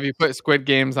think if you put Squid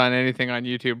Games on anything on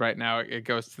YouTube right now, it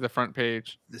goes to the front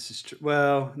page. This is true.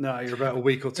 Well, no, you're about a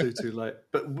week or two too late.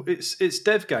 But it's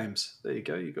dev games. There you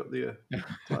go. You got the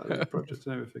title of the project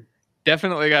and everything.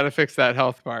 Definitely got to fix that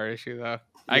health bar issue, though.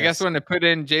 I Yes. guess when to put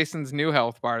in Jason's new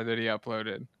health bar that he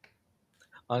uploaded.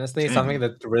 Honestly, Dang. something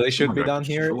that really should Oh, be God, done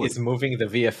here destroyed. is moving the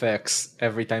VFX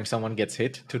every time someone gets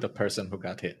hit to the person who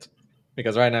got hit.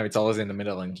 Because right now it's always in the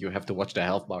middle and you have to watch the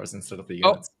health bars instead of the Oh.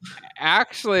 units.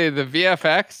 Actually, the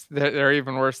VFX, they're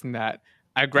even worse than that.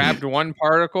 I grabbed one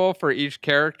particle for each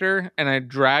character and I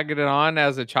dragged it on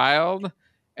as a child.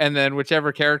 And then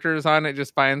whichever character is on it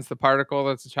just finds the particle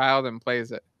that's a child and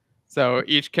plays it. So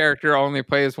each character only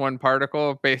plays one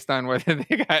particle based on whether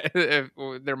they got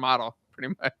their model,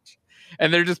 pretty much.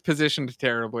 And they're just positioned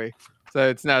terribly. So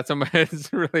it's not so much,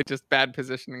 it's really just bad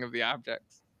positioning of the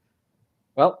objects.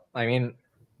 Well, I mean,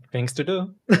 things to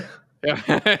do. Yeah.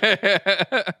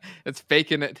 It's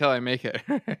faking it till I make it.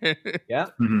 Yeah.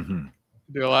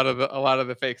 Do a lot of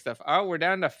the fake stuff. Oh, we're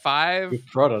down to five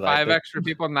Prototype. extra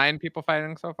people, 9 people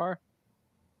fighting so far.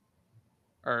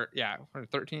 Or yeah, we're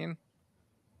 13.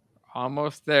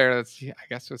 Almost there. Let's see. I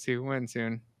guess we'll see who wins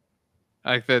soon.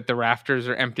 I like that the rafters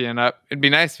are emptying up. It'd be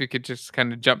nice if we could just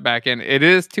kind of jump back in. It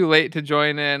is too late to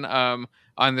join in on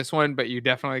this one, but you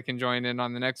definitely can join in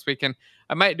on the next weekend.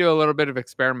 I might do a little bit of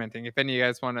experimenting. If any of you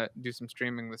guys want to do some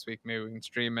streaming this week, maybe we can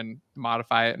stream and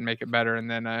modify it and make it better,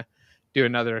 and then do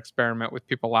another experiment with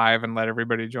people live and let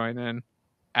everybody join in,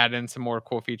 add in some more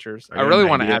cool features. I really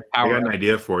want to add I power. got an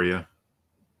idea for you,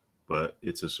 but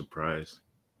it's a surprise.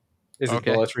 Is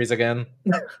Okay. it bullet trees again?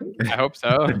 I hope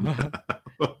so.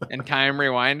 And time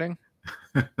rewinding.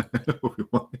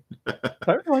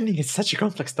 Rewinding is such a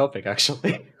complex topic,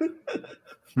 actually.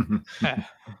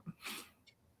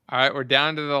 All right, we're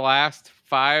down to the last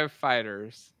 5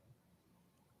 fighters.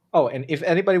 Oh, and if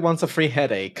anybody wants a free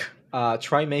headache,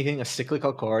 try making a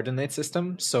cyclical coordinate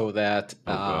system so that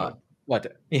God.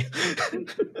 what?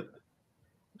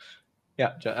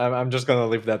 Yeah, I'm just gonna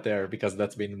leave that there because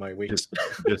that's been my week.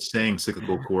 just saying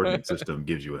cyclical coordinate system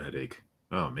gives you a headache.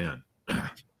 Oh man.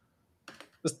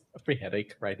 Just a free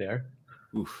headache right there.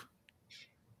 Oof.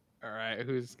 All right,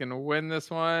 who's gonna win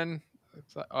this one?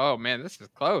 Looks like, oh man, this is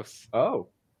close. Oh,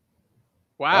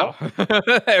 Wow,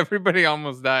 everybody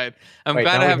almost died. I'm Wait,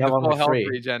 glad now I we have the have only full health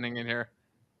 3. regenning in here.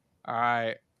 All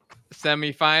right,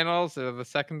 semifinals of the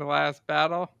second to last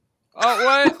battle. Oh,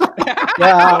 what?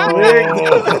 yeah,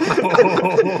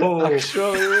 Oh.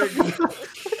 actually rigged.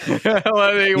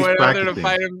 Letting He's went out there to practicing.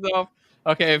 fight himself.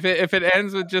 Okay, if it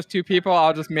ends with just 2 people,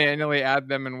 I'll just manually add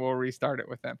them and we'll restart it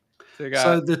with them. So, you got,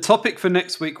 So the topic for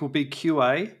next week will be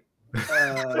QA. oh,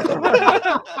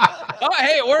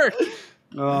 hey, it worked.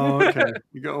 Oh, okay.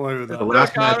 You got away with The that.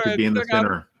 last got match it, should be in the still got it.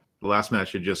 center. The last match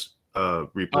should just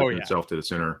reposition Oh, yeah. itself to the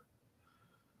center.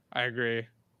 I agree.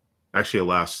 Actually, the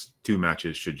last 2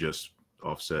 matches should just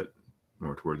offset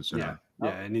more toward the center.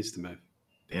 Yeah, it needs to move.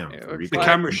 Damn, the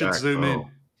camera should zoom in.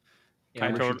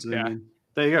 Camera should zoom in.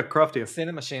 There you go, Crafty.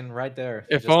 Cinema machine right there.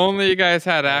 If only you guys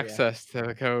had access to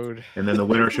the code. And then the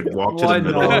winner should walk to the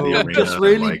middle of the arena. Just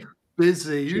really and, like,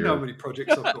 busy. You know how many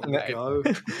projects I've got to go.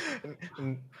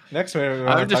 Next we're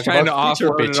I'm just trying to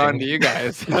offload it onto you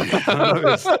guys.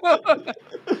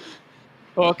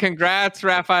 Well, congrats,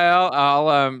 Raphael.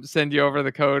 I'll send you over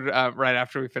the code right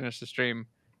after we finish the stream.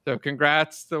 So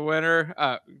congrats, the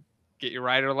winner. Get your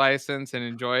rider license and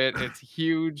enjoy it. It's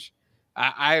huge.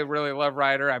 I really love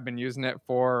Rider. I've been using it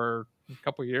for a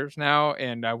couple years now,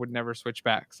 and I would never switch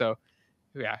back. So,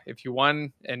 yeah, if you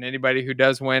won, and anybody who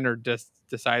does win or just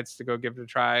decides to go give it a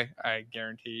try, I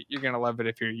guarantee you're going to love it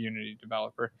if you're a Unity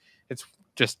developer. It's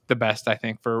just the best, I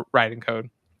think, for writing code.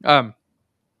 Oh,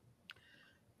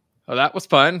 that was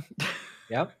fun.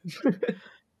 Yep.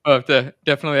 We'll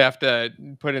definitely have to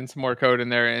put in some more code in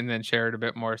there and then share it a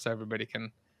bit more so everybody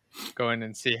can go in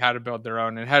and see how to build their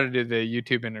own and how to do the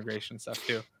YouTube integration stuff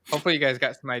too. Hopefully you guys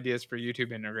got some ideas for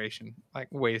YouTube integration, like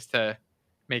ways to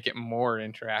make it more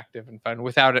interactive and fun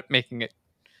without it making it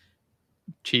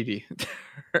cheaty.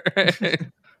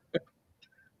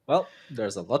 Well,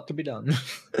 there's a lot to be done.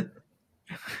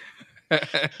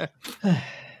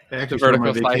 Actually, start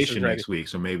my vacation next week,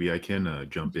 so maybe I can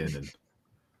jump in and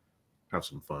have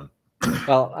some fun.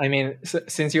 Well, I mean,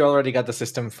 since you already got the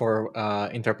system for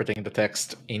interpreting the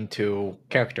text into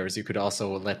characters, you could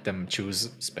also let them choose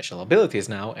special abilities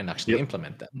now and actually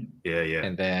implement them. Yeah, yeah.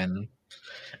 And then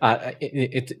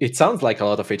it sounds like a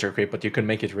lot of feature creep, but you can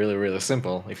make it really, really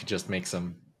simple if you just make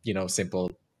some, simple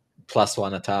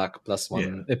 +1 attack, plus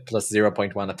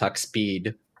 0.1 attack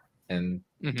speed, and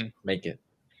make it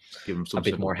give them some a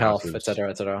bit more health, etc.,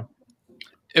 etc.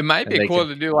 It might be cool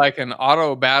to do like an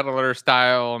auto battler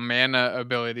style mana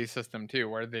ability system too,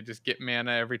 where they just get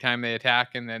mana every time they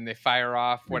attack and then they fire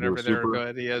off whatever their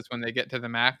ability is when they get to the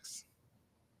max.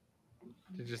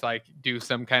 To just like do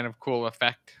some kind of cool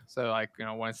effect. So like,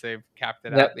 once they've capped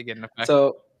it out, they get an effect.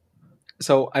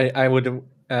 So I would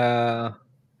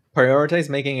prioritize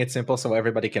making it simple so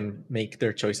everybody can make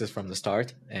their choices from the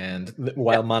start. And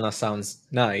while mana sounds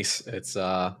nice, it's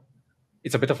a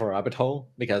bit of a rabbit hole,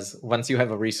 because once you have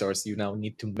a resource, you now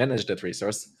need to manage that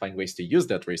resource, find ways to use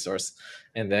that resource,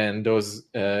 and then those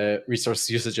resource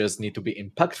usages need to be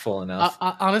impactful enough.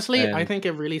 Honestly, I think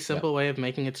a really simple way of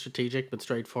making it strategic but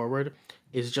straightforward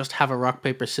is just have a rock,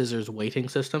 paper, scissors weighting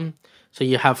system. So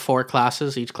you have 4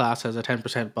 classes. Each class has a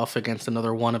 10% buff against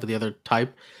another one of the other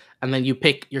type. And then you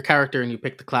pick your character and you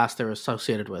pick the class they're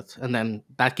associated with. And then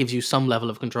that gives you some level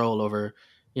of control over,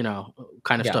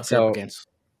 kind of stuff you're up against.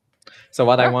 So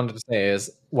what I wanted to say is,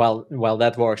 while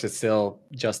that works, it's still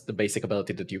just the basic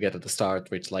ability that you get at the start,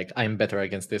 which like, I'm better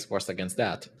against this, worse against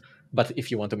that. But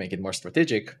if you want to make it more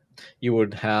strategic, you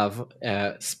would have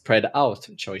spread out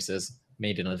choices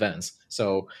made in advance.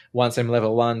 So once I'm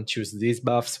level 1, choose these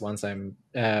buffs. Once I'm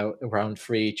round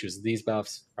 3, choose these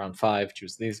buffs. Round 5,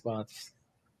 choose these buffs,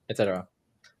 etc.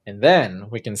 And then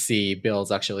we can see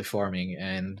builds actually forming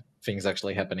and things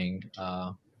actually happening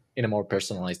in a more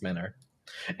personalized manner.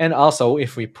 And also,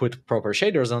 if we put proper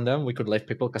shaders on them, we could let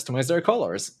people customize their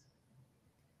colors.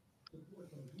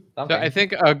 So I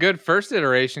think a good first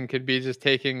iteration could be just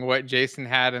taking what Jason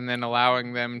had and then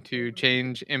allowing them to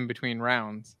change in between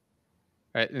rounds.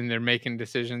 Right? And they're making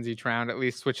decisions each round, at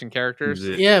least switching characters.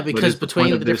 Yeah, because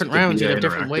between the different rounds, you have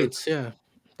different weights. Yeah.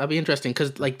 That'd be interesting,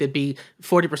 because like there'd be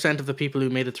 40% of the people who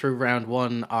made it through round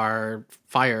 1 are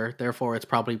fire, therefore it's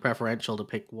probably preferential to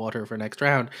pick water for next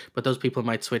round. But those people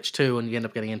might switch too, and you end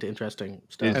up getting into interesting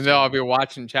stuff. And they'll all be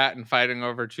watching chat and fighting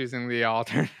over choosing the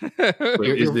alternate.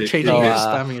 You're changing your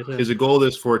spamming it. Is the goal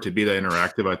this for it to be that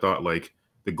interactive? I thought like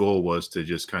the goal was to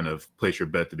just kind of place your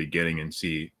bet at the beginning and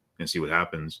see what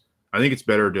happens. I think it's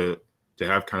better to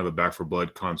have kind of a back for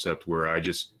blood concept where I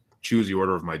just choose the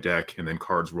order of my deck and then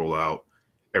cards roll out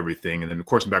everything, and then of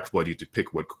course in Back 4 Blood you have to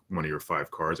pick what one of your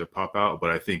 5 cards that pop out.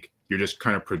 But I think you're just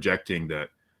kind of projecting that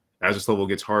as this level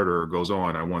gets harder or goes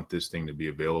on, I want this thing to be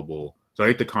available. So I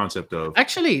like the concept of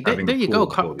actually there you go.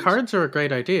 Cards are a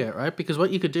great idea, right? Because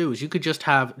what you could do is you could just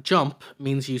have jump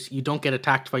means you don't get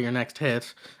attacked by your next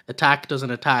hit, attack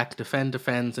doesn't attack, defend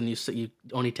defends, and you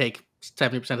only take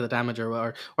 70% of the damage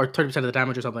or 30% of the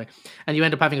damage or something, and you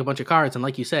end up having a bunch of cards. And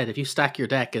like you said, if you stack your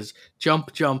deck as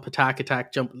jump,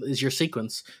 attack, jump is your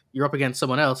sequence, you're up against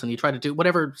someone else and you try to do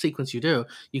whatever sequence you do,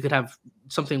 you could have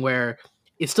something where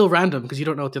it's still random because you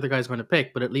don't know what the other guy's going to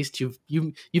pick, but at least you've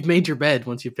made your bed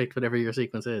once you've picked whatever your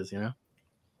sequence is,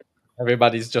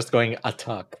 Everybody's just going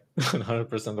attack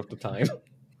 100% of the time.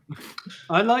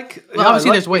 I like. Well,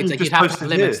 obviously, there's weights. you Like you'd just have to have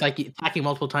posted limits. here. Like attacking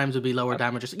multiple times would be lower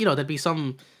damage. There'd be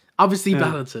some obviously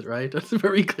balance it, right? That's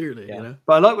very clearly, Yeah. you know.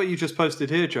 But I like what you just posted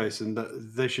here, Jason.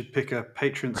 That they should pick a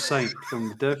patron saint from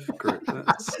the dev group.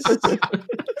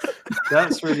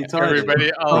 That's really tidy.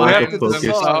 Everybody Oh, we have to aligns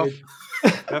themselves.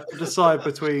 decide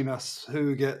between us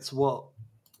who gets what.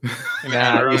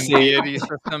 Our you own see- deity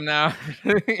system now.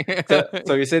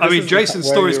 So you say I this mean, is Jason's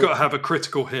where story's you- got to have a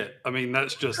critical hit. I mean,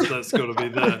 that's got to be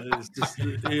there. It's just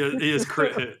he has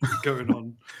crit hit going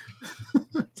on.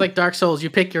 It's like Dark Souls.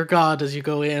 You pick your god as you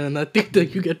go in, and I think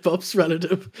that you get buffs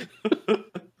relative.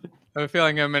 I'm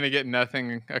feeling I'm going to get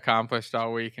nothing accomplished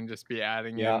all week and just be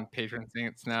adding Yeah. in patron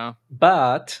saints now.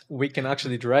 But we can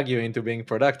actually drag you into being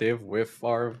productive with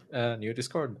our new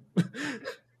Discord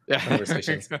Yeah.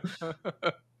 conversations.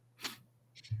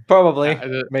 Probably.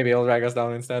 Yeah, Maybe it'll drag us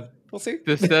down instead. We'll see.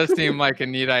 This does seem like a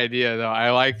neat idea, though.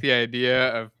 I like the idea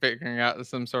of figuring out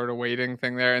some sort of weighting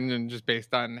thing there, and then just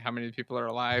based on how many people are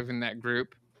alive in that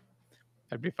group,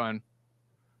 that'd be fun.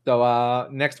 So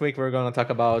next week we're going to talk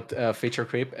about feature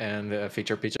creep and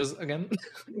feature pitches again.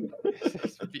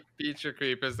 Feature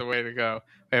creep is the way to go.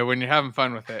 When you're having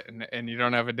fun with it and you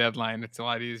don't have a deadline, it's a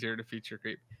lot easier to feature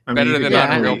creep. I mean, Better you than could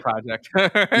on a real definitely- project.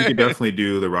 You could definitely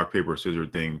do the rock paper scissors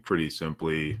thing pretty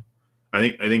simply. I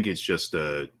think it's just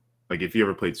like if you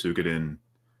ever played Suikoden,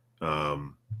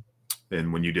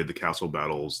 and when you did the castle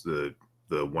battles, the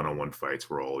one-on-one fights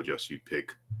were all just you'd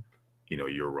pick,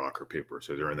 your rock or paper or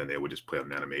scissors, and then they would just play out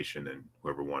an animation, and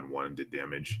whoever won did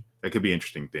damage. That could be an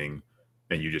interesting thing,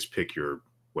 and you just pick your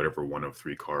whatever one of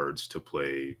 3 cards to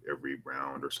play every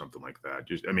round or something like that.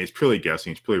 It's purely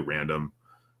guessing, it's purely random.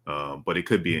 But it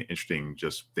could be an interesting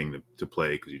just thing to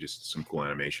play because you just some cool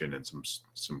animation and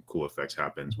some cool effects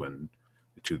happens when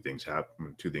the two things happen,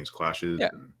 when 2 things clashes. Yeah.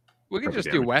 And We could Perfect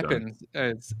just do damage done. weapons.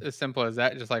 It's as simple as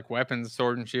that. Just like weapons,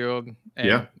 sword and shield. And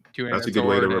Yeah, 2-handed that's a good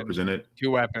way to sword and represent it.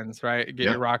 2 weapons, right? Get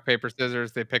Yeah. your rock, paper,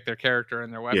 scissors. They pick their character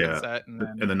and their weapon Yeah. set. And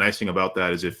then And the nice thing about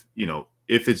that is if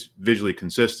it's visually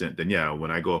consistent, then yeah,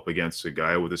 when I go up against a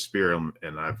guy with a spear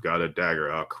and I've got a dagger,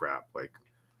 oh crap, like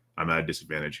I'm at a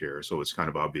disadvantage here. So it's kind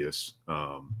of obvious.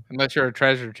 unless you're a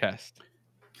treasure chest.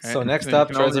 So right? next Then you up,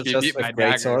 can only treasure be chests beat by with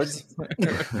great daggers.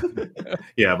 swords.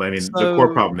 Yeah, but I mean, the core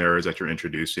So- problem there is that you're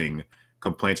introducing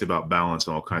complaints about balance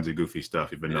and all kinds of goofy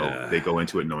stuff, even though they go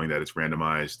into it knowing that it's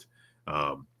randomized.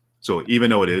 So even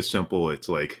though it is simple, it's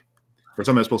like for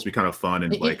something that's supposed to be kind of fun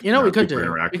and like You know what we could do?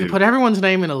 super We could interactive. put everyone's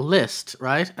name in a list,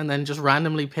 right? And then just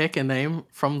randomly pick a name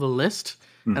from the list,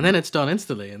 Mhm. and then it's done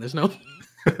instantly, and there's no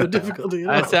difficulty at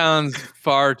all. That sounds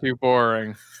far too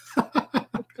boring.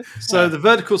 So the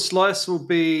vertical slice will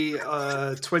be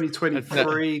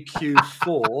 2023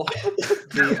 Q4.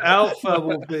 The alpha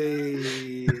will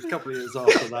be a couple of years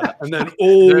after that, and then Is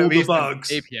all there at the least an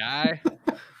bugs. API.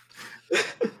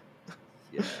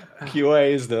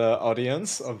 QA is the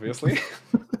audience, obviously.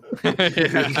 Yeah.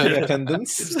 The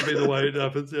attendance. Seems to be the way it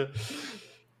happens. Yeah.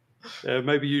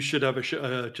 Maybe you should have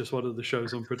just one of the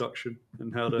shows on production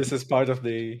and how to. This is part of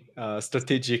the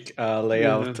strategic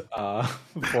layout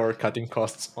for cutting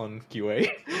costs on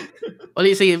QA. Well,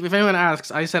 you see, if anyone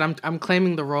asks, I said I'm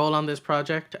claiming the role on this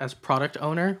project as product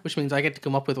owner, which means I get to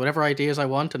come up with whatever ideas I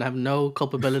want and have no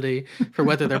culpability for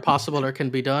whether they're possible or can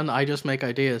be done. I just make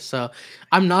ideas. So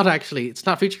I'm not actually, it's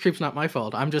not feature creep's not my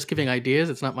fault. I'm just giving ideas.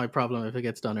 It's not my problem if it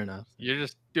gets done or not. You're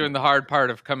just doing the hard part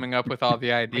of coming up with all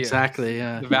the ideas. Exactly,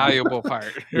 yeah. The valuable part.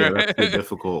 Yeah, that's the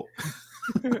difficult.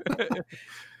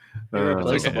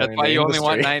 replaceable. That's in why the you only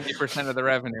want industry. 90% of the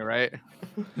revenue, right?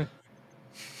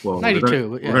 Well, 92,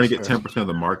 We're but yeah, going to get sure. 10% of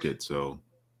the market, so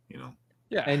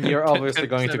Yeah. And you're obviously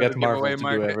going to 10% get of the Marvel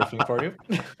giveaway to do market. everything for you.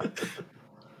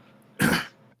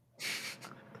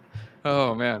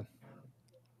 Oh man.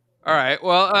 All right.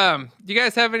 Well, do you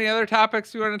guys have any other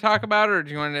topics you want to talk about, or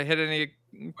do you want to hit any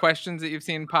questions that you've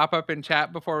seen pop up in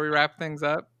chat before we wrap things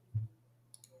up?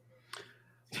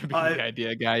 To be the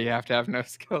idea guy, you have to have no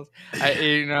skills.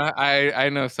 I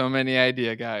know so many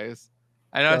idea guys.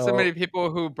 I know so many people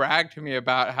who brag to me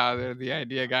about how they're the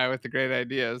idea guy with the great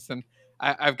ideas, and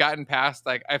I've gotten past,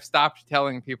 like, I've stopped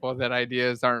telling people that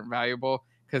ideas aren't valuable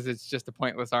because it's just a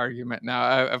pointless argument now.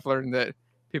 I've learned that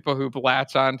people who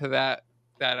latch onto that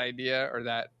idea or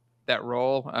that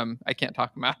role, I can't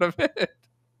talk them out of it.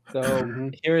 So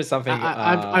here is something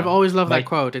I've always loved that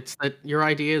quote. It's that your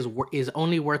idea is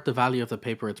only worth the value of the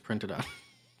paper it's printed on.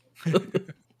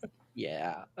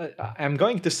 Yeah, I'm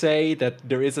going to say that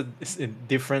there is a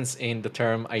difference in the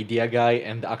term idea guy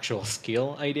and the actual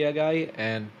skill idea guy,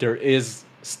 and there is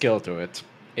skill to it.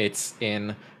 It's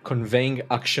in conveying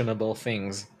actionable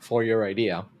things for your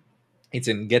idea. It's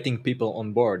in getting people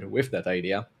on board with that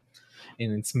idea.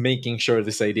 and it's making sure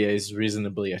this idea is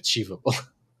reasonably achievable.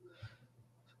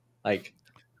 Like,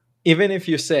 even if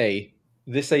you say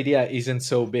this idea isn't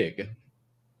so big,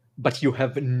 but you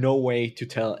have no way to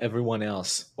tell everyone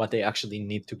else what they actually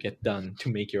need to get done to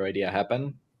make your idea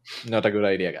happen, not a good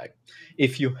idea, guy.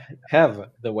 If you have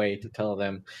the way to tell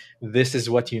them this is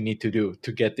what you need to do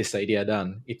to get this idea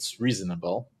done, it's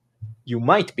reasonable, you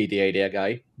might be the idea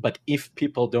guy. But if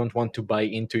people don't want to buy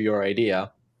into your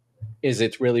idea, is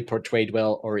it really portrayed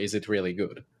well, or is it really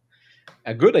good?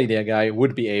 A good idea guy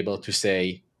would be able to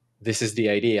say, this is the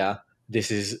idea,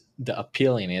 this is the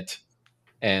appeal in it,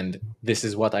 and this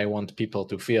is what I want people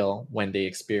to feel when they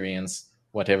experience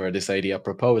whatever this idea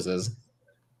proposes.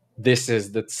 This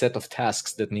is the set of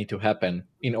tasks that need to happen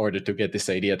in order to get this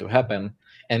idea to happen,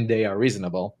 and they are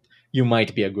reasonable. You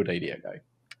might be a good idea guy.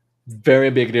 Very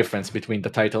big difference between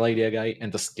the title idea guy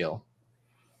and the skill.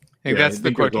 I think that's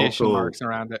the quotation marks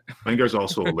around it. I think there's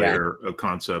also a layer of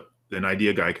concept. An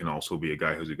idea guy can also be a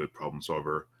guy who's a good problem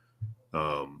solver.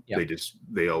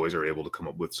 They always are able to come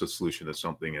up with a solution to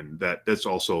something, and that's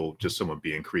also just someone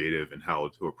being creative and how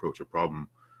to approach a problem.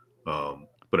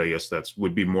 But I guess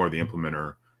would be more the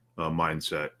implementer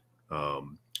mindset,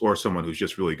 or someone who's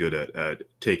just really good at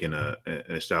taking an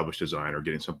established design or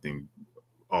getting something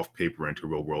off paper into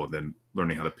real world, and then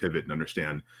learning how to pivot and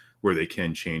understand where they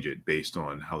can change it based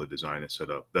on how the design is set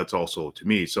up. That's also, to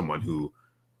me, someone who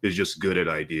is just good at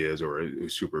ideas or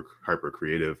is super hyper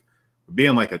creative.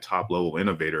 Being like a top level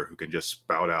innovator who can just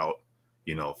spout out,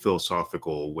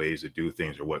 philosophical ways to do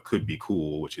things, or what could be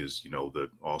cool, which is, the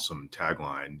awesome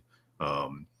tagline.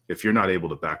 If you're not able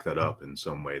to back that up in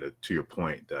some way to your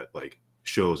point that like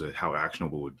shows it how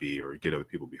actionable it would be, or get other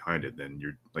people behind it, then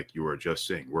you're like, you are just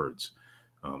saying words.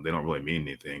 They don't really mean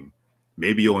anything.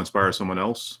 Maybe you'll inspire someone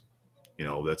else.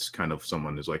 That's kind of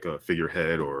someone who's like a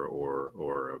figurehead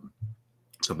or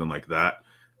something like that.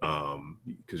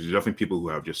 Because there's definitely people who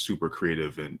have just super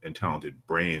creative and talented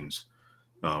brains,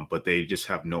 but they just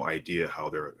have no idea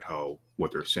how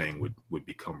what they're saying would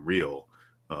become real.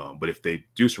 But if they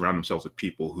do surround themselves with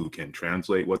people who can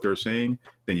translate what they're saying,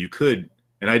 then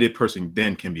an idea person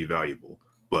then can be valuable.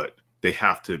 But they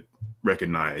have to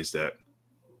recognize that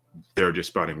they're just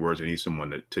spouting words. They need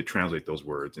someone to translate those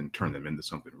words and turn them into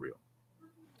something real.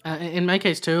 In my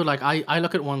case too, like I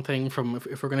look at one thing from,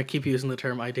 if we're going to keep using the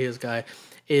term ideas guy,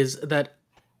 is that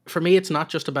for me it's not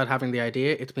just about having the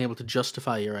idea, it's being able to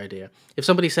justify your idea. If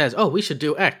somebody says, oh, we should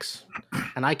do X,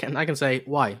 and I can say,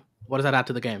 why? What does that add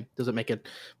to the game? Does it make it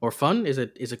more fun? Is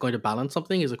it going to balance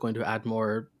something? Is it going to add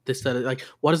more this, that? Like,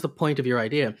 what is the point of your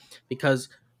idea? Because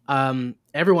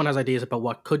everyone has ideas about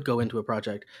what could go into a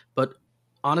project, but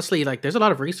honestly, like, there's a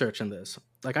lot of research in this.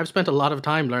 Like, I've spent a lot of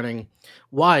time learning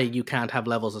why you can't have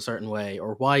levels a certain way,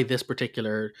 or why this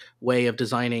particular way of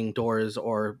designing doors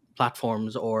or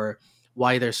platforms, or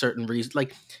why there's certain reasons.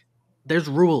 Like, there's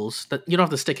rules that you don't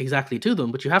have to stick exactly to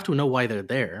them, but you have to know why they're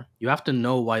there. You have to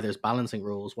know why there's balancing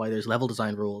rules, why there's level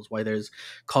design rules, why there's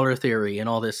color theory and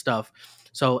all this stuff.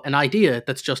 So an idea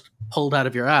that's just pulled out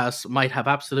of your ass might have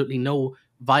absolutely no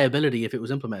viability if it was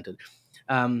implemented.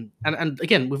 And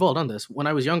again, we've all done this. When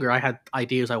I was younger, I had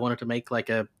ideas. I wanted to make like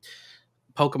a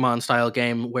Pokemon style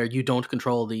game where you don't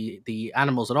control the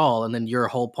animals at all, and then your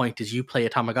whole point is you play a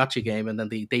Tamagotchi game, and then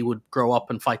they would grow up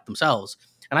and fight themselves.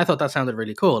 And I thought that sounded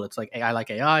really cool. It's like, I like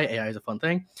AI. AI is a fun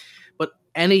thing. But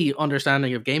any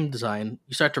understanding of game design,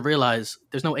 you start to realize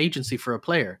there's no agency for a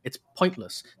player. It's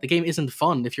pointless. The game isn't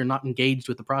fun if you're not engaged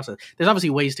with the process. There's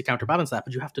obviously ways to counterbalance that,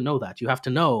 but you have to know that. You have to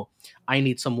know, I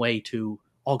need some way to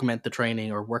augment the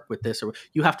training or work with this, or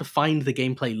you have to find the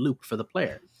gameplay loop for the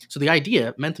player. So the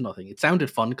idea meant nothing. It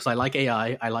sounded fun because I like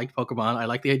AI, I like Pokemon, I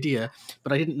like the idea,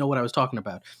 but I didn't know what I was talking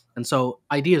about. And so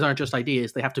ideas aren't just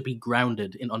ideas, they have to be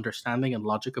grounded in understanding and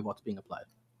logic of what's being applied.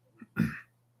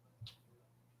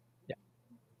 Yeah.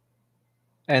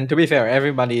 And to be fair,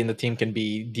 everybody in the team can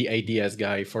be the ideas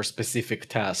guy for specific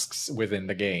tasks within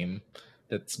the game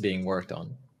that's being worked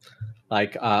on.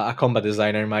 Like a combat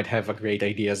designer might have a great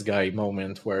ideas guy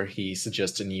moment where he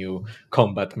suggests a new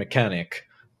combat mechanic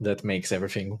that makes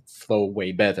everything flow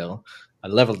way better. A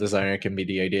level designer can be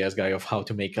the ideas guy of how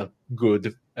to make a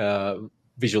good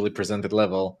visually presented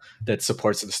level that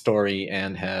supports the story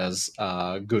and has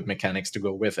good mechanics to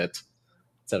go with it,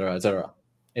 etc., etc.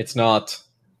 It's not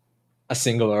a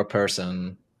singular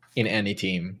person in any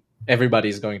team.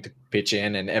 Everybody's going to pitch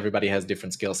in, and everybody has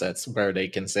different skill sets where they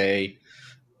can say,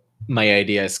 my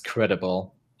idea is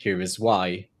credible, here is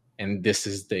why, and this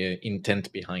is the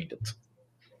intent behind it.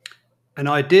 An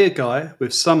idea guy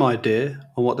with some idea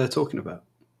on what they're talking about.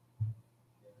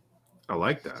 I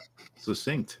like that.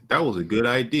 Succinct. That was a good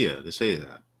idea to say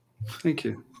that. Thank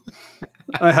you.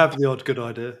 I have the odd good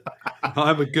idea.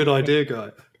 I'm a good idea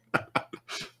guy.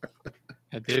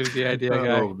 Dave's the idea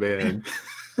guy. Oh man!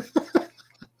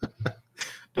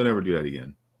 Don't ever do that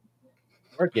again.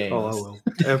 Board games. Oh, I will.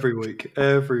 Every week.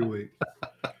 Every week.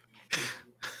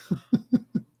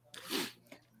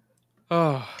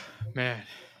 Oh man,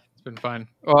 it's been fun.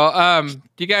 Well, do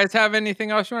you guys have anything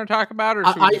else you want to talk about, or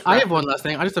should we just I wrap have one last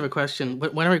thing. I just have a question.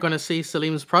 When are we going to see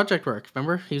Salim's project work?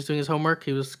 Remember, he was doing his homework.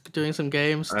 He was doing some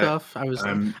game stuff.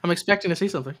 I'm expecting to see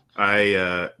something.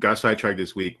 I got sidetracked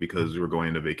this week because we were going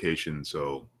into vacation,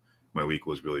 so my week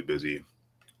was really busy.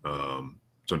 So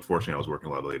unfortunately, I was working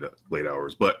a lot of late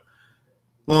hours. But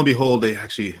lo and behold, they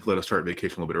actually let us start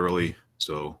vacation a little bit early.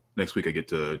 So next week I get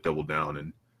to double down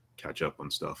and catch up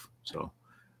on stuff. So,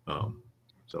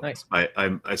 Nice.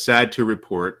 I'm sad to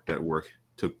report that work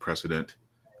took precedent.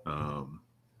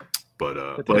 But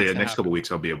yeah, next couple of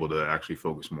weeks I'll be able to actually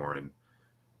focus more and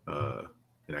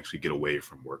actually get away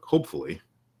from work. Hopefully,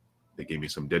 they gave me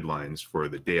some deadlines for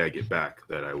the day I get back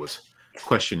that I was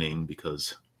questioning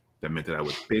because that meant that I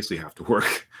would basically have to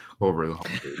work over the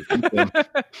holidays.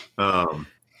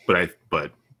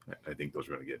 But I think those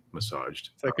are going to get massaged.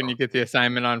 It's like when you get the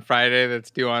assignment on Friday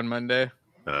that's due on Monday.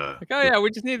 Like, oh yeah, we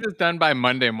just need this done by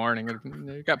Monday morning.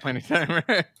 You got plenty of time,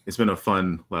 right? It's been a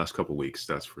fun last couple of weeks,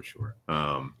 that's for sure.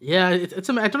 Yeah, it's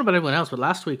I don't know about everyone else, but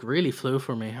last week really flew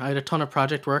for me. I had a ton of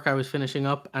project work I was finishing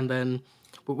up, and then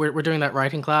we're doing that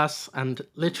writing class, and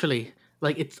literally,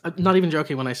 like, I'm not even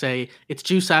joking when I say it's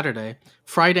due Saturday.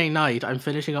 Friday night, I'm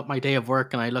finishing up my day of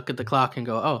work, and I look at the clock and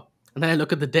go, oh. And then I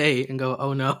look at the day and go,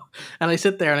 oh no. And I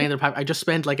sit there and I just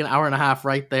spent like an hour and a half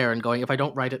right there and going, if I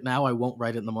don't write it now, I won't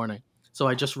write it in the morning. So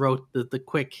I just wrote the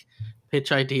quick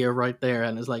pitch idea right there,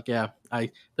 and it's like, yeah,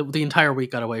 the entire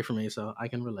week got away from me, so I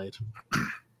can relate.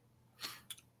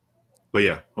 But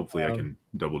yeah, hopefully I can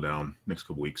double down next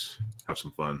couple weeks, have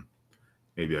some fun.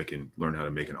 Maybe I can learn how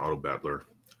to make an auto battler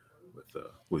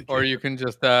with or you can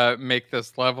just make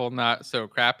this level not so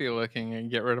crappy looking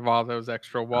and get rid of all those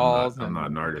extra walls I'm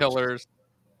not an artist. Pillars.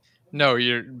 No,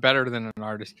 you're better than an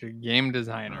artist. You're a game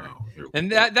designer. Oh,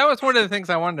 and that was one of the things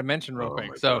I wanted to mention real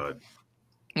quick. So God.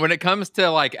 When it comes to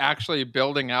like actually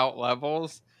building out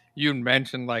levels, you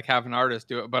mentioned like have an artist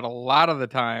do it, but a lot of the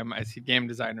time I see game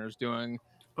designers doing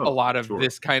a lot of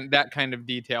that kind of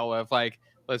detail of like,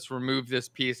 let's remove this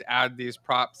piece, add these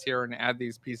props here, and add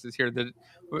these pieces here.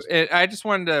 I just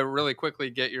wanted to really quickly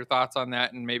get your thoughts on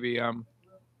that, and maybe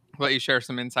let you share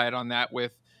some insight on that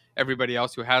with everybody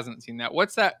else who hasn't seen that.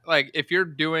 What's that like? If you're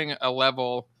doing a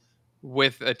level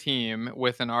with a team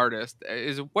with an artist,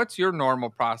 what's your normal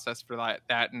process for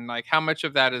that, and like how much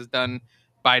of that is done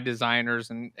by designers,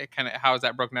 and kind of how is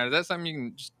that broken out? Is that something you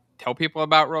can just tell people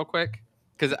about real quick?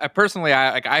 Because I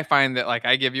find that like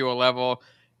I give you a level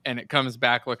and it comes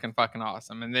back looking fucking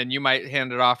awesome, and then you might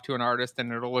hand it off to an artist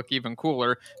and it'll look even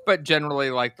cooler, but generally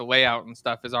like the layout and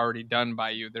stuff is already done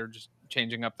by you. They're just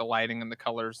changing up the lighting and the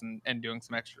colors and doing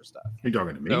some extra stuff. You're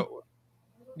talking to me? So,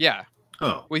 yeah.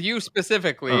 Oh, with you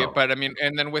specifically, but I mean,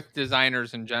 and then with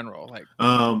designers in general, like.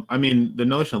 I mean, the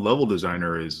notion of level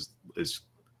designer is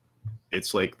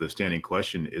it's like the standing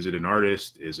question: is it an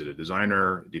artist? Is it a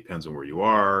designer? It depends on where you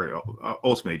are.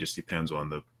 Ultimately, it just depends on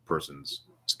the person's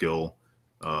skill.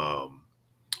 But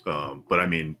I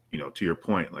mean, to your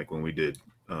point, like when we did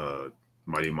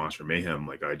Mighty Monster Mayhem,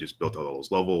 like I just built all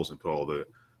those levels and put all the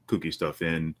kooky stuff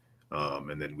in.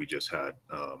 And then we just had,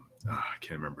 I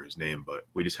can't remember his name, but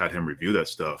we just had him review that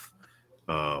stuff.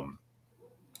 But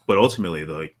ultimately,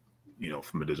 like,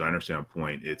 from a designer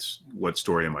standpoint, it's what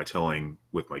story am I telling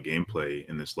with my gameplay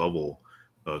in this level?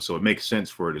 So it makes sense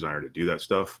for a designer to do that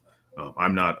stuff.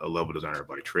 I'm not a level designer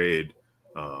by trade.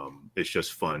 It's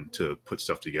just fun to put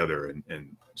stuff together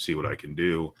and see what I can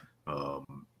do,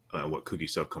 what kooky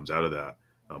stuff comes out of that.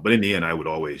 But in the end, I would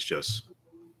always just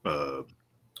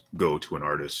go to an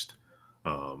artist.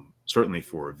 Certainly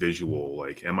for a visual,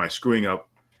 like, am I screwing up?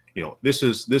 This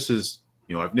is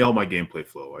I've nailed my gameplay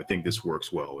flow. I think this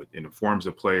works well. It informs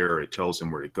the player. It tells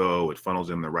them where to go. It funnels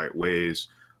them the right ways.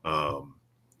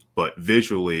 But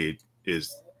visually,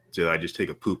 did I just take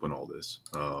a poop on all this?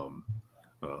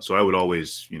 So I would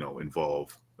always,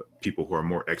 involve people who are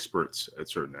more experts at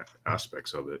certain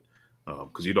aspects of it,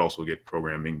 because you'd also get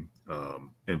programming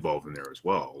involved in there as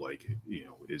well. Like,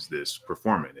 is this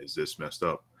performant? Is this messed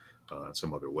up in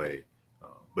some other way?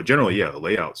 But generally, yeah, the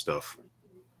layout stuff,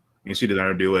 you can see the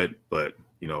designer do it. But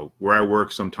where I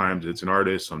work, sometimes it's an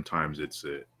artist, sometimes it's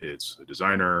a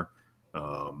designer,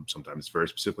 sometimes it's very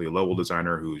specifically a level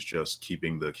designer who's just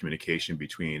keeping the communication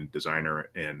between designer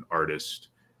and artist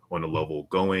on a level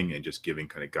going and just giving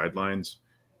kind of guidelines.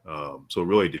 So it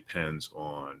really depends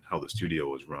on how the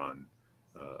studio is run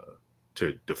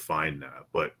to define that.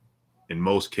 But in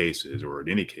most cases, or in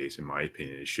any case, in my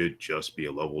opinion, it should just be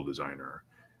a level designer,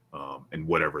 and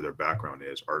whatever their background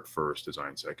is, art first,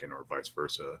 design second, or vice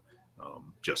versa.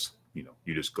 Just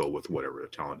you just go with whatever their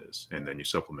talent is, and then you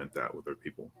supplement that with other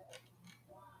people.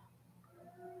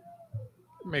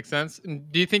 Makes sense.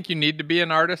 And do you think you need to be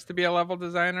an artist to be a level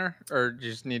designer, or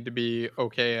you just need to be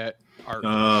okay at art?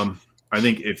 I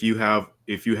think if you have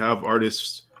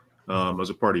artists as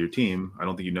a part of your team, I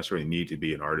don't think you necessarily need to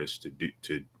be an artist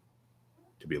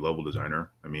to be a level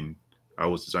designer. I mean, I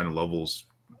was designing levels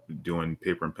doing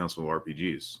paper and pencil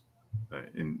RPGs,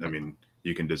 and I mean,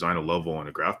 you can design a level on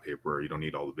a graph paper. You don't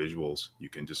need all the visuals. You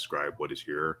can describe what is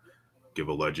here, give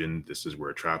a legend. This is where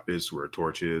a trap is, where a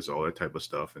torch is, all that type of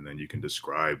stuff, and then you can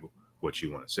describe what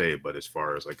you want to say. But as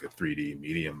far as like a 3D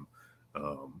medium,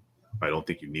 I don't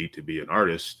think you need to be an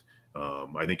artist.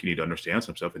 I think you need to understand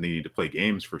some stuff, and you need to play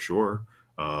games for sure,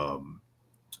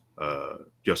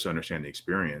 just to understand the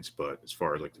experience. But as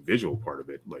far as like the visual part of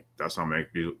it, like that's not my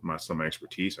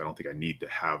expertise. I don't think I need to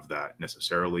have that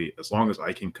necessarily. As long as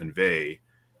I can convey,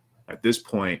 at this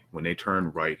point, when they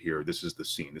turn right here, this is the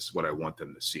scene. This is what I want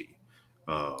them to see.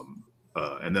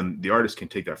 And then the artist can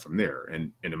take that from there.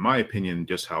 And in my opinion,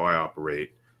 just how I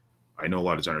operate, I know a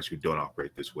lot of designers who don't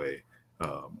operate this way.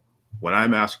 When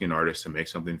I'm asking an artist to make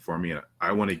something for me,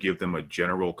 I want to give them a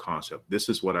general concept. This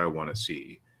is what I want to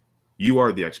see. You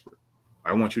are the expert.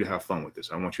 I want you to have fun with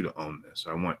this. I want you to own this.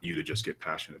 I want you to just get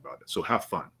passionate about it. So have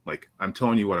fun. Like, I'm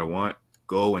telling you what I want.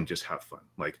 Go and just have fun.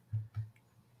 Like,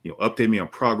 update me on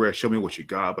progress, show me what you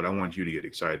got, but I want you to get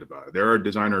excited about it. There are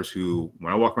designers who,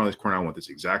 when I walk around this corner, I want this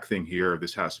exact thing here.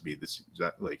 This has to be this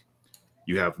exact, like,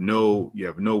 you have no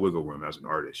wiggle room as an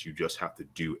artist. You just have to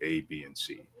do A, B, and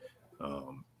C.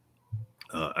 And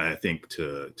I think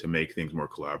to make things more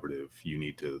collaborative, you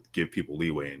need to give people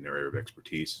leeway in their area of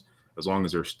expertise, as long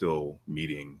as they're still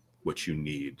meeting what you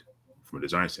need from a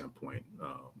design standpoint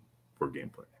for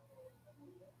gameplay.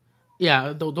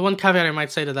 Yeah, the one caveat I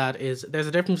might say to that is there's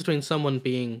a difference between someone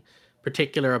being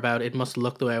particular about it must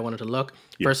look the way I want it to look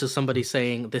versus somebody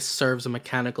saying this serves a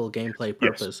mechanical gameplay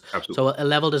purpose. Yes, absolutely. So a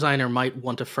level designer might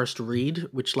want to first read,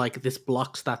 which like this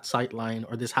blocks that sight line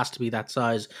or this has to be that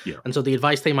size. Yeah. And so the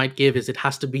advice they might give is it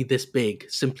has to be this big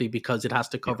simply because it has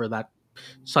to cover that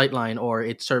sightline or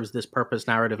it serves this purpose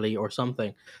narratively or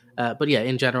something. But yeah,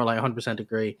 in general, I 100%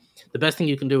 agree. The best thing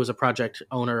you can do as a project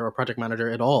owner or project manager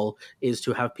at all is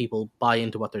to have people buy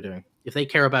into what they're doing. If they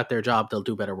care about their job, they'll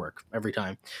do better work every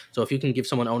time. So if you can give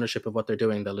someone ownership of what they're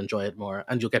doing, they'll enjoy it more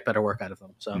and you'll get better work out of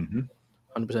them. So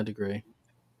 100% agree.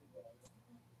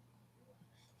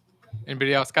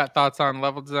 Anybody else got thoughts on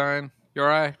level design?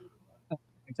 Yorai?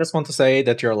 I just want to say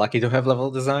that you're lucky to have level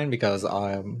design because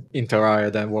in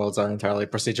Terraria, the worlds are entirely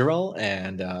procedural,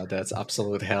 and that's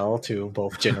absolute hell to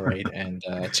both generate and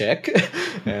check.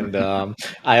 And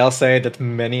I'll say that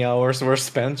many hours were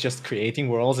spent just creating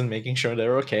worlds and making sure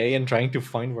they're okay and trying to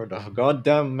find where the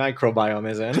goddamn microbiome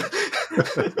is in.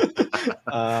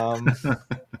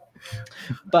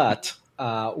 But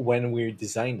when we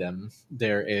design them,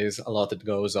 there is a lot that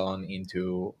goes on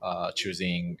into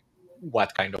choosing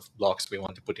what kind of blocks we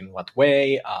want to put in what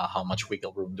way, how much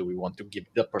wiggle room do we want to give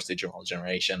the procedural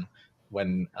generation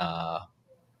when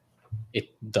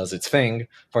it does its thing.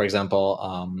 For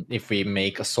example, if we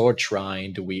make a sword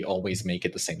shrine, do we always make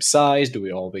it the same size? Do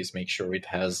we always make sure it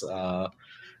has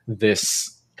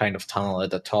this kind of tunnel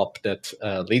at the top that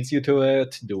leads you to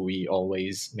it? Do we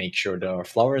always make sure there are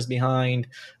flowers behind?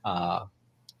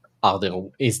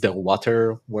 Is there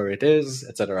water where it is,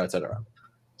 etc., etc.?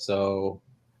 So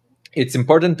it's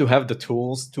important to have the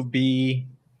tools to be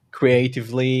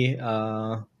creatively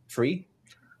free,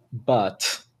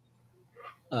 but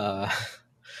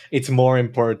it's more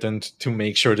important to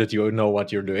make sure that you know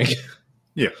what you're doing.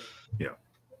 Yeah.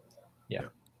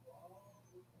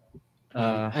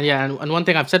 And one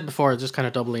thing I've said before, just kind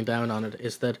of doubling down on it,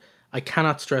 is that I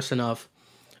cannot stress enough.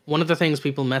 One of the things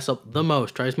people mess up the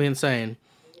most, drives me insane,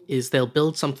 is they'll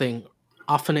build something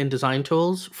often in design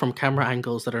tools from camera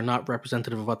angles that are not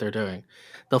representative of what they're doing.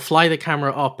 They'll fly the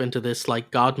camera up into this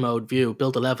like God mode view,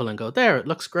 build a level and go, there, it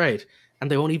looks great. And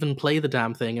they won't even play the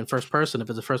damn thing in first person if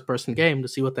it's a first person game to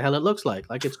see what the hell it looks like.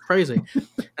 Like, it's crazy.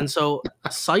 And so a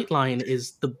sightline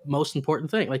is the most important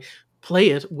thing. Like,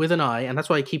 play it with an eye, and that's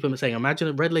why I keep saying, imagine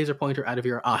a red laser pointer out of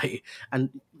your eye and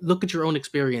look at your own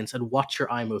experience and watch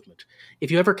your eye movement. If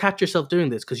you ever catch yourself doing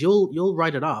this, because you'll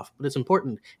write it off, but it's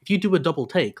important. If you do a double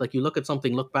take, like you look at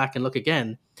something, look back and look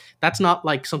again, that's not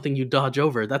like something you dodge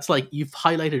over. That's like you've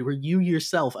highlighted where you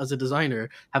yourself as a designer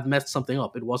have messed something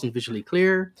up. It wasn't visually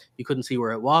clear, you couldn't see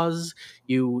where it was,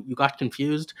 you got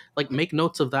confused. Like, make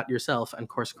notes of that yourself and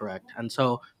course correct. And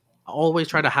so always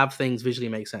try to have things visually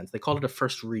make sense. They call it a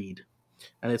first read.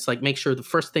 And it's like, make sure the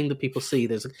first thing that people see,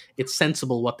 it's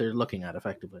sensible what they're looking at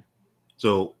effectively.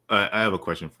 So I have a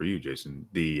question for you, Jason.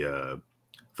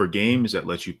 For games that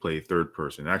let you play third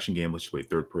person, action game lets you play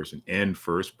third person and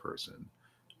first person,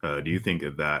 do you think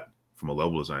that from a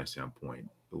level design standpoint,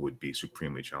 it would be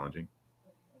supremely challenging?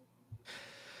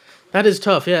 That is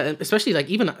tough, yeah. And especially like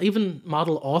even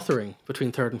model authoring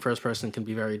between third and first person can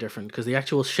be very different, because the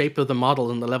actual shape of the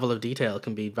model and the level of detail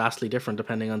can be vastly different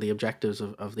depending on the objectives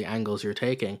of the angles you're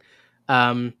taking.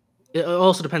 It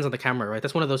also depends on the camera, right?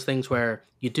 That's one of those things where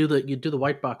you do the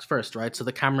white box first, right? So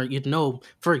the camera, you'd know,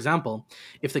 for example,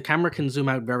 if the camera can zoom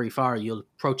out very far, you'll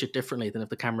approach it differently than if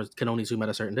the camera can only zoom out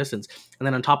a certain distance. And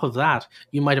then on top of that,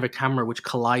 you might have a camera which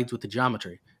collides with the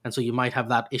geometry. And so you might have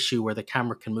that issue where the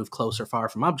camera can move close or far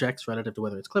from objects relative to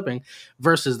whether it's clipping,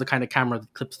 versus the kind of camera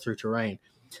that clips through terrain.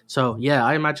 So yeah,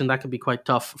 I imagine that could be quite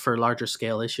tough for larger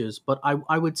scale issues. But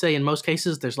I would say in most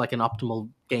cases there's like an optimal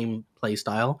gameplay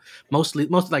style. Mostly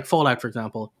like Fallout, for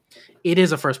example, it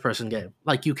is a first person game.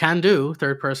 Like, you can do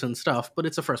third person stuff, but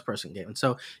it's a first person game. And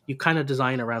so you kind of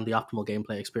design around the optimal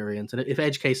gameplay experience. And if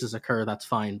edge cases occur, that's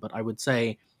fine. But I would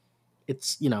say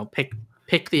it's,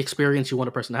 pick the experience you want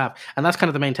a person to have. And that's kind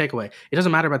of the main takeaway. It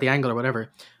doesn't matter about the angle or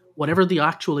whatever the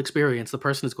actual experience the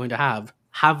person is going to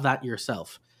have that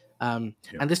yourself. And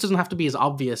this doesn't have to be as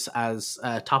obvious as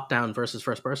top down versus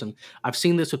first person. I've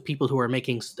seen this with people who are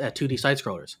making 2D side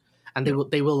scrollers, and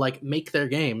they will like make their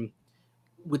game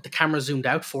with the camera zoomed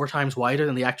out 4 times wider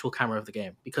than the actual camera of the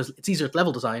game, because it's easier to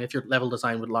level design if you're level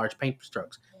design with large paint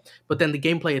strokes. But then the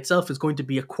gameplay itself is going to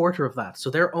be a quarter of that. So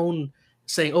their own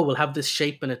saying, oh, we'll have this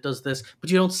shape and it does this,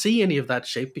 but you don't see any of that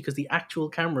shape because the actual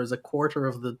camera is a quarter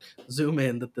of the zoom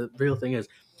in that the real thing is.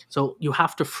 So you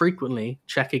have to frequently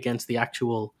check against the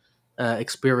actual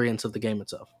experience of the game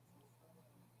itself.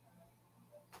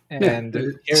 And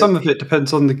some of it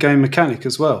depends on the game mechanic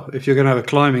as well. If you're going to have a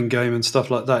climbing game and stuff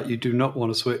like that, you do not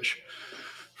want to switch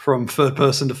from third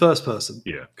person to first person.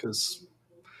 Yeah, because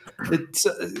it's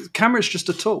camera is just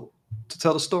a tool to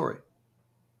tell a story.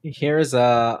 Here's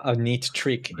a neat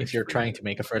trick if you're trying to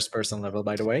make a first-person level,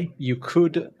 by the way. You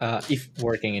could, if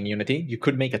working in Unity, you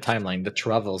could make a timeline that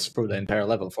travels through the entire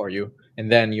level for you,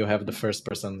 and then you have the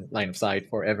first-person line of sight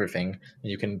for everything,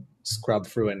 and you can scrub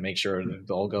through and make sure that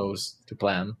it all goes to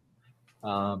plan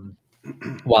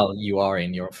while you are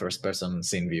in your first-person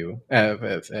scene view,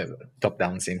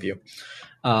 top-down scene view.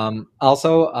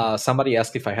 Also, somebody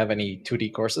asked if I have any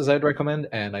 2D courses I'd recommend,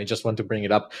 and I just want to bring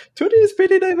it up. 2D is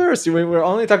pretty diverse. We're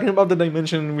only talking about the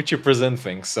dimension in which you present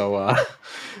things, so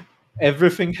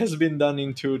everything has been done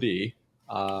in 2D.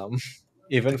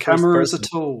 Even the camera is a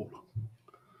tool.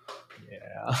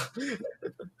 Yeah.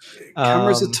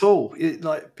 Camera's a tool.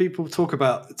 Like, people talk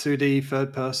about 2D,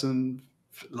 third person,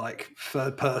 like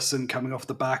third person coming off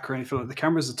the back or anything like that. The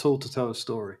camera's a tool to tell a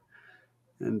story.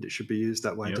 And it should be used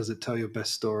that way. Yep. Does it tell your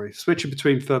best story? Switching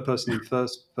between third person and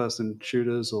first person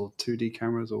shooters or 2D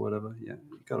cameras or whatever. Yeah,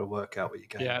 you got to work out what you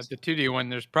get. Yeah, the 2D one,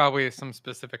 there's probably some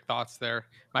specific thoughts there.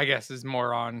 My guess is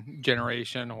more on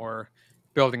generation or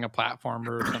building a platform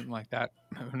or something like that.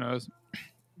 Who knows?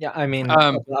 Yeah, I mean,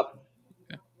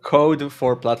 code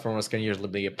for platformers can usually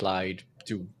be applied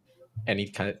to any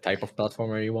kind of type of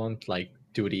platformer you want, like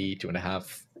 2D,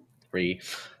 2.5.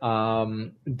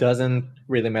 Doesn't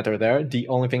really matter there. The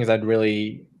only things I'd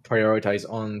really prioritize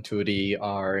on 2D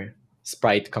are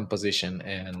sprite composition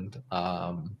and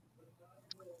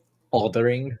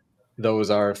ordering. Those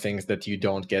are things that you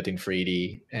don't get in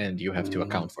 3D, and you have to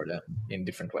account for them in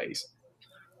different ways.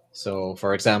 So,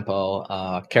 for example,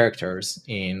 characters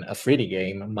in a 3D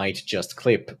game might just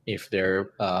clip if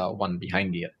they're one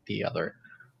behind the other,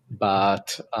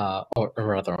 but or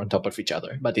rather on top of each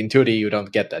other. But in 2D, you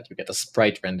don't get that. You get a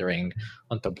sprite rendering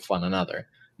on top of one another.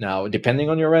 Now, depending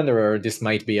on your renderer, this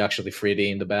might be actually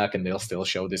 3D in the back, and they'll still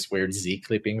show this weird Z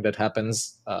clipping that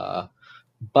happens.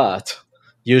 But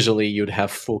usually, you'd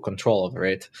have full control over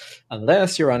it,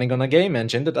 unless you're running on a game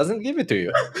engine that doesn't give it to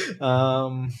you.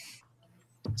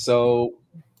 So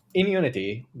in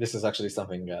Unity, this is actually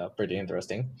something pretty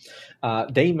interesting.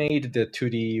 They made the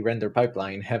 2D render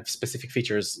pipeline have specific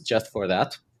features just for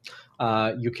that.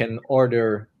 You can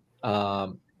order...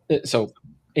 so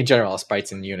in general,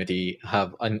 sprites in Unity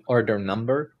have an order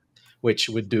number, which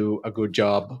would do a good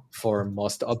job for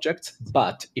most objects.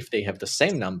 But if they have the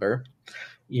same number,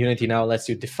 Unity now lets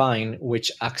you define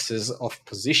which axes of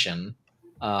position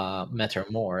matter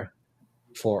more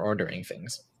for ordering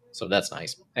things. So that's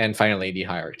nice. And finally, the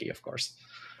hierarchy, of course.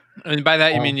 And by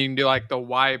that, you mean you can do like the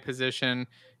Y position.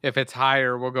 If it's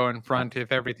higher, we'll go in front.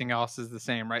 If everything else is the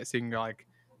same, right? So you can go like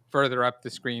further up the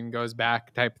screen, goes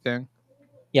back type thing.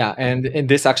 Yeah, and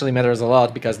this actually matters a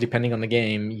lot because depending on the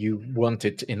game, you want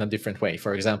it in a different way.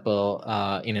 For example,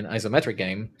 in an isometric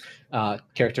game,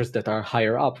 characters that are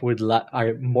higher up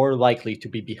are more likely to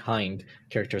be behind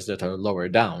characters that are lower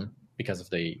down because of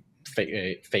the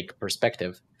fake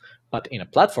perspective. But in a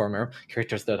platformer,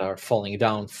 characters that are falling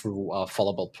down through a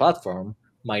fallable platform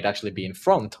might actually be in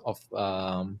front of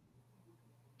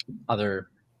other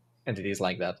entities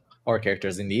like that, or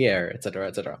characters in the air, etc.,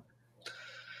 etc.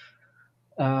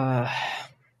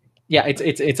 Yeah,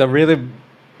 it's a really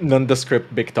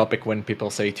nondescript big topic when people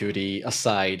say 2D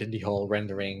aside the whole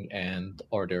rendering and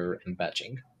order and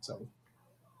batching. So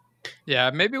yeah,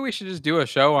 maybe we should just do a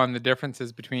show on the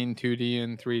differences between 2D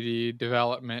and 3D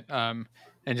development,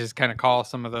 and just kind of call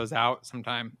some of those out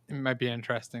sometime. It might be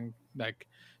interesting, like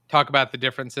talk about the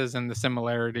differences and the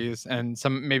similarities, and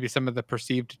maybe some of the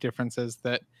perceived differences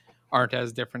that aren't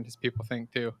as different as people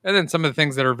think too, and then some of the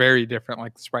things that are very different,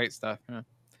 like the sprite stuff. Yeah.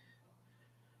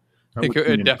 I think it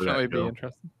would definitely be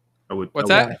interesting. What's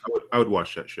that? I would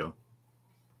watch that show.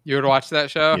 You would watch that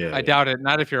show? Yeah, I doubt it.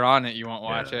 Not if you're on it, you won't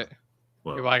watch it.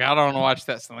 Well, you're like, I don't want to watch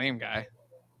that Salim guy.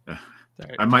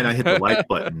 I might not hit the like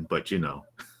button, but you know.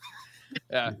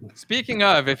 Yeah. Speaking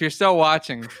of, if you're still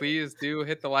watching, please do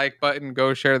hit the like button,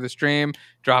 go share the stream,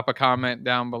 drop a comment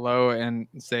down below and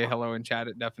say hello in chat.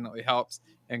 It definitely helps.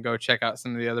 And go check out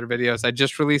some of the other videos. I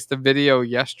just released a video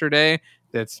yesterday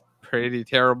that's pretty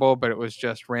terrible, but it was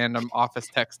just random office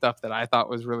tech stuff that I thought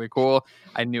was really cool.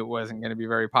 I knew it wasn't going to be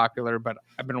very popular, but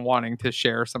I've been wanting to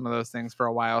share some of those things for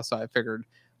a while, so I figured,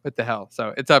 what the hell?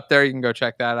 So it's up there. You can go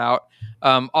check that out.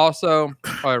 Also,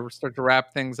 I'll start to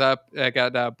wrap things up. I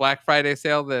got a Black Friday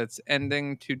sale that's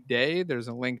ending today. There's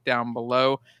a link down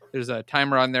below. There's a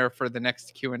timer on there for the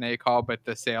next Q&A call, but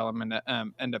the sale, I'm going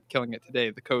to end up killing it today.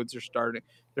 The codes are starting.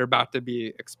 They're about to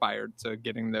be expired. So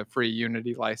getting the free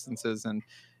Unity licenses and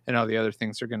all the other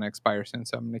things are going to expire soon.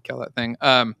 So I'm going to kill that thing.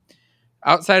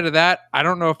 Outside of that, I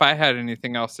don't know if I had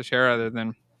anything else to share other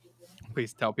than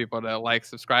please tell people to like,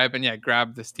 subscribe, and yeah,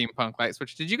 grab the Steampunk light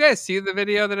switch. Did you guys see the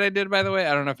video that I did, by the way?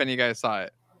 I don't know if any of you guys saw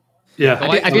it. Yeah,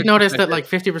 I did notice that like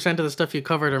 50% of the stuff you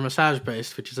covered are massage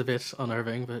based, which is a bit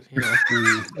unnerving, but you know.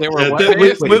 They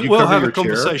were we'll have a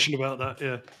conversation about that.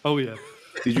 Yeah. Oh yeah.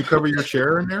 Did you cover your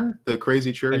chair in there? The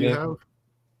crazy chair you have?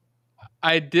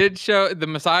 I did show the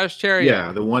massage chair.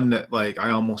 Yeah, the one that like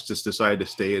I almost just decided to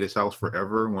stay at his house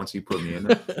forever once he put me in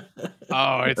it.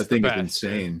 Oh, it's that thing is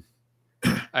insane.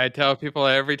 I tell people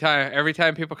every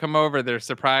time people come over, they're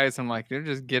surprised. I'm like, dude,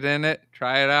 just get in it,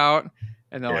 try it out.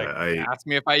 And they're ask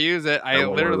me if I use it. I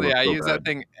use that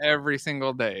thing every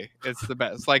single day. It's the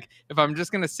best. Like if I'm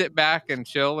just going to sit back and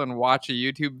chill and watch a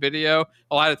YouTube video,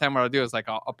 a lot of the time what I'll do is like,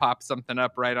 I'll pop something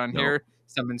up right on here,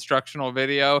 some instructional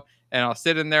video, and I'll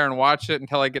sit in there and watch it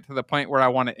until I get to the point where I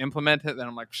want to implement it. Then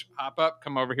I'm like, hop up,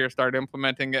 come over here, start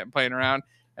implementing it and playing around.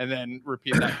 And then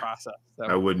repeat that process. So.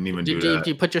 I wouldn't even do that. Do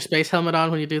you put your space helmet on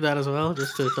when you do that as well?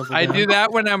 Just to I do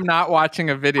that when I'm not watching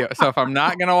a video. So if I'm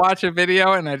not going to watch a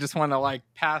video and I just want to like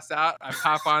pass out, I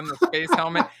pop on the space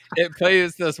helmet. It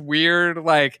plays this weird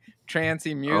like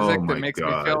trancey music that makes me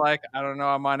feel like, I don't know,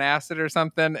 I'm on acid or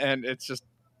something. And it's just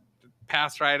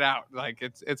pass right out. Like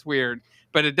it's weird.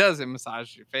 But it does. It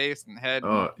massages your face and head.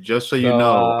 Just so you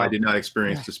know, I did not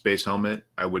experience the space helmet.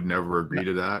 I would never agree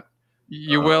to that.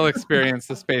 You will experience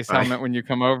the space helmet when you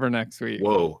come over next week.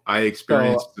 Whoa! I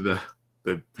experienced the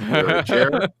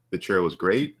chair. The chair was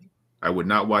great. I would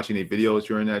not watch any videos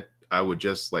during that. I would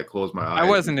just like close my eyes. I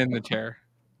wasn't in the chair.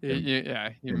 You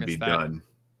missed that. Done.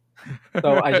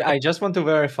 So I just want to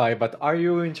verify, but are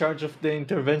you in charge of the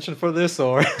intervention for this,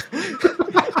 or?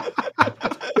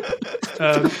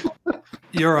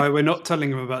 You're right. We're not telling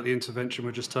him about the intervention.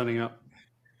 We're just turning up.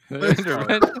 As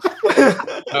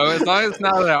long as it's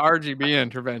not an RGB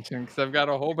intervention, because I've got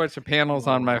a whole bunch of panels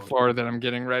on my floor that I'm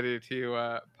getting ready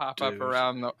to pop up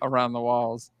around the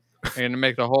walls. I'm going to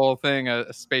make the whole thing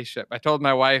a spaceship. I told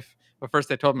my wife, but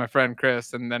first I told my friend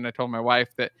Chris, and then I told my wife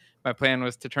that my plan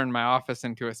was to turn my office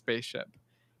into a spaceship.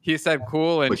 He said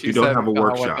cool, and but she you don't said, have a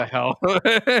workshop. What the hell?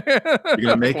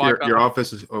 You're going to make your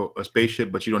office a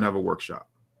spaceship, but you don't have a workshop.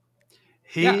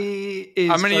 He is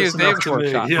I'm gonna use close enough Dave's to me.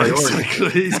 workshop. Yeah, exactly.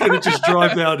 He's going to just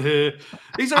drive down here.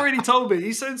 He's already told me.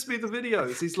 He sends me the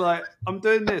videos. He's like, I'm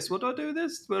doing this. What do I do with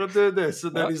this? Well, I'm doing this.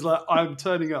 And then he's like, I'm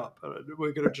turning up.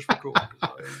 We're going to just record.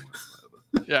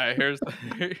 Yeah, here's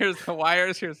the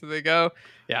wires. Here's where they go.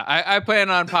 Yeah, I plan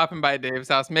on popping by Dave's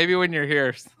house. Maybe when you're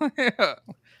here,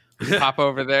 pop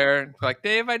over there and be like,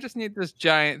 Dave, I just need this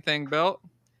giant thing built.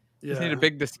 Just need a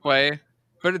big display.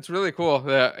 But it's really cool.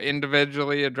 The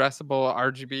individually addressable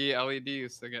RGB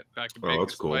LEDs to get like a big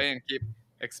display and keep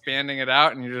expanding it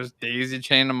out, and you just daisy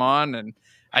chain them on. And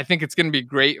I think it's going to be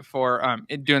great for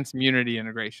doing some Unity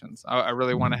integrations. I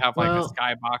really want to have like a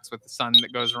skybox with the sun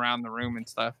that goes around the room and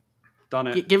stuff. Done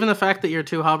it. Given the fact that your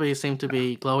two hobbies seem to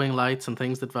be glowing lights and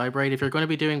things that vibrate, if you're going to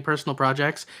be doing personal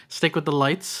projects, stick with the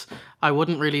lights. I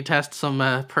wouldn't really test some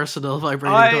personal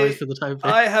vibrating toys for the time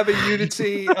being. I have a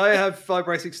Unity. I have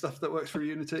vibrating stuff that works for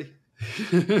Unity.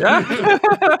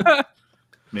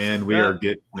 Man, we are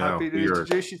getting happy to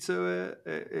introduce you to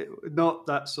it. Not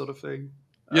that sort of thing.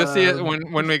 You'll see it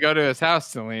when we go to his house,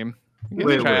 Salim.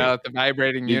 Try out the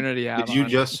vibrating Unity add-on. Did you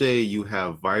just say you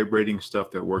have vibrating stuff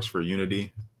that works for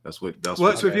Unity? That's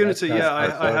works with Unity. Yeah,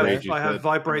 I have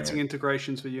vibrating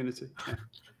integrations for Unity.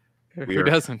 Yeah. Who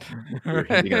doesn't? You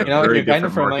kind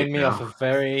of remind me of a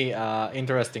very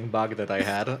interesting bug that I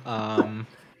had.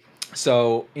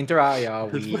 So in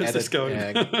Terraria,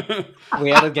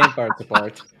 we added gamepad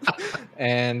support,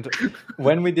 and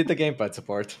when we did the gamepad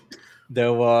support,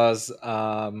 there was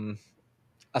a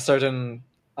certain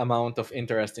amount of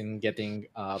interest in getting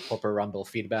proper rumble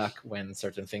feedback when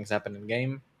certain things happen in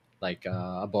game. Like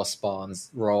a boss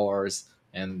spawns, roars,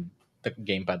 and the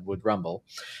gamepad would rumble.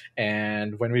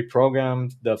 And when we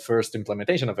programmed the first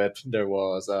implementation of it, there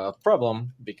was a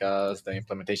problem because the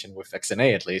implementation with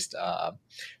XNA, at least,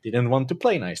 didn't want to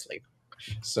play nicely.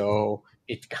 So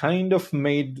it kind of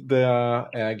made the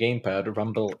gamepad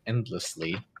rumble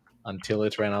endlessly until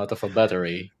it ran out of a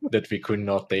battery that we could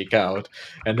not take out.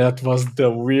 And that was the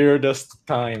weirdest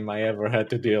time I ever had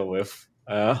to deal with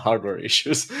hardware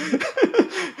issues.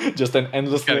 Just an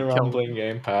endlessly rumbling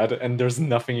gamepad, and there's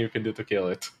nothing you can do to kill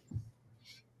it.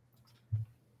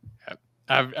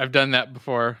 I've done that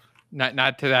before.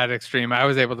 Not to that extreme. I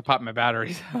was able to pop my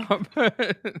batteries up.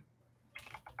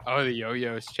 Oh, the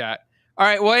yo-yos chat. All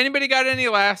right. Well, anybody got any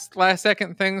last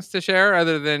second things to share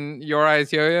other than Your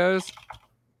Eyes yo-yos?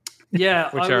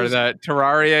 Yeah, which are the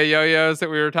Terraria yo-yos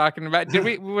that we were talking about. Did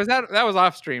we? Was that was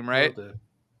off stream, right?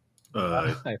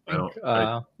 I think.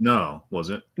 No, was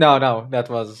it? No, that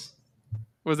was.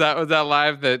 Was that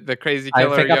live? The crazy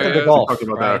killer. I think after the golf. Talking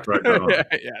about that, right?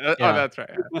 Yeah. Oh, that's right.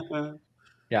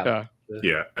 Yeah.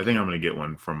 Yeah, I think I'm gonna get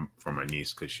one from my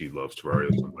niece because she loves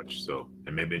Terraria so much. So,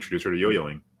 and maybe introduce her to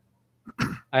yo-yoing.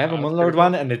 I have a Moonlord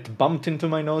one, and it bumped into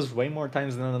my nose way more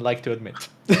times than I'd like to admit.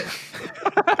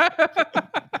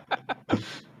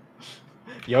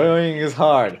 Yo-yoing is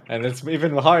hard, and it's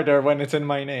even harder when it's in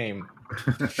my name.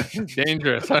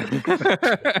 Dangerous.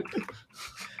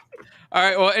 All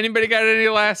right. Well, anybody got any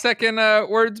last second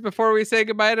words before we say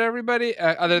goodbye to everybody?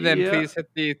 Other than please hit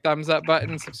the thumbs up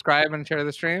button, subscribe, and share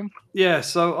the stream. Yeah.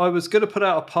 So I was going to put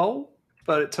out a poll,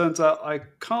 but it turns out I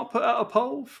can't put out a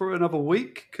poll for another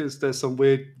week because there's some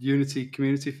weird Unity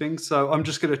community things. So I'm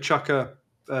just going to chuck a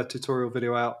tutorial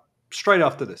video out straight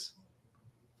after this.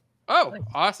 Oh,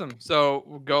 awesome.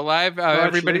 So go live.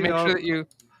 Everybody make sure that you...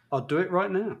 I'll do it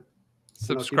right now.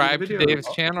 Subscribe to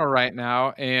Dave's channel right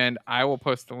now, and I will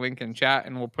post the link in chat,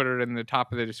 and we'll put it in the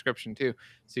top of the description too,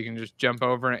 so you can just jump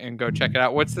over and go check it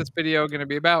out. What's this video going to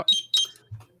be about?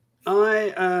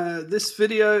 This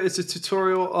video is a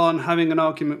tutorial on having an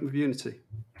argument with Unity.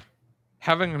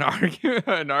 Having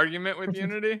an argument with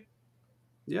Unity?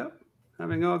 Yep,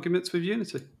 having arguments with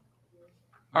Unity.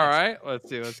 All right, let's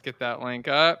see. Let's get that link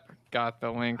up. Got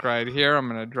the link right here. I'm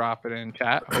going to drop it in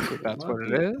chat. Hopefully that's what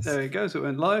it is. There it goes. It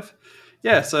went live.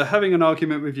 Yeah, so having an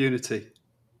argument with Unity.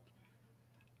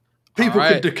 People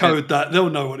can decode that.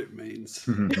 They'll know what it means.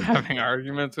 Having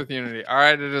arguments with Unity. All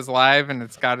right, it is live, and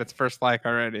it's got its first like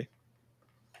already.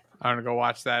 I'm going to go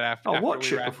watch that after. I'll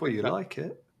watch it before you like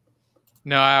it.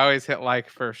 No, I always hit like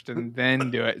first and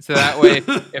then do it. So that way,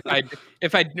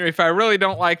 if I really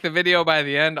don't like the video by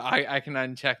the end, I can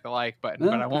uncheck the like button,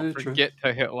 but I won't forget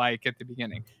to hit like at the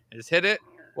beginning. I just hit it,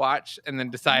 watch, and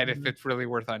then decide if it's really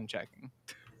worth unchecking.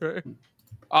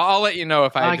 I'll let you know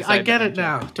if I get it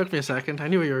now. It took me a second. I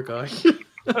knew where you were going.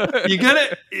 You get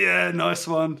it? Yeah, nice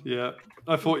one. Yeah,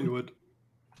 I thought you would.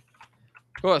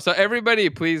 Cool. So everybody,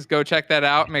 please go check that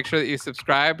out. Make sure that you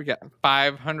subscribe. We got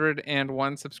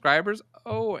 501 subscribers.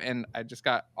 Oh, and I just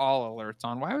got all alerts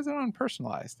on. Why was it on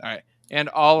personalized? All right. And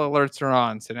all alerts are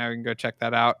on. So now we can go check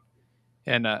that out.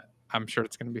 and I'm sure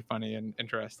it's going to be funny and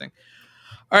interesting.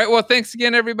 All right, well, thanks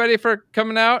again, everybody, for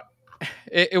coming out.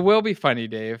 It will be funny,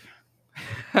 Dave.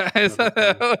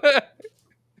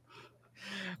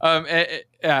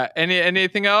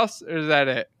 Anything else, or is that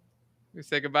it? We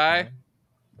say goodbye.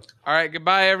 All right,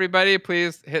 goodbye, everybody.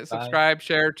 Please hit subscribe,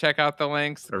 share, check out the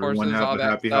links, the Everyone courses, have all a that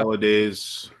happy stuff.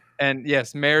 Holidays. And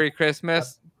yes, Merry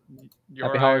Christmas.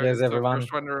 Happy holidays, the everyone.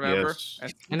 first one to remember.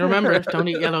 Yes. And remember, don't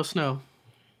eat yellow snow.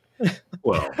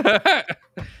 Well,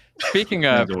 Speaking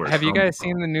of, have you guys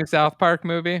seen the new South Park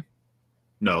movie?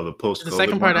 No, the post. The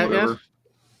second part out yet?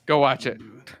 Go watch it.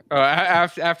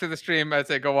 After the stream, I'd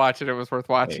say go watch it. It was worth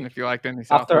watching if you liked any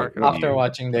South Park. After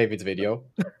watching David's video.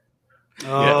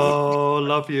 Oh,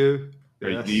 love you.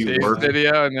 Yes. You work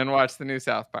video and then watch the new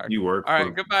South Park. You work. All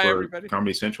right, goodbye, everybody.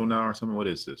 Comedy Central now or something? What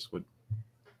is this? What?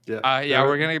 Yeah,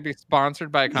 we're gonna be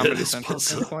sponsored by Comedy Central.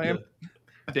 Yeah.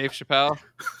 Dave Chappelle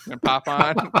gonna pop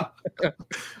on.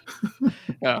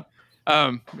 No,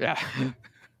 yeah.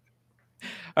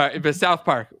 All right, but South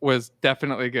Park was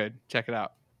definitely good. Check it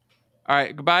out. All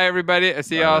right, goodbye, everybody. I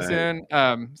see y'all soon.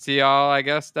 See y'all, I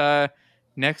guess,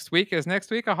 next week. Is next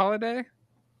week a holiday?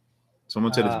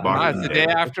 Someone said it's Boxing It's the day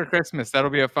after Christmas. That'll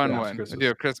be a fun one. We'll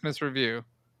do a Christmas review.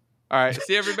 All right,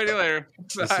 see everybody later.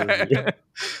 Bye.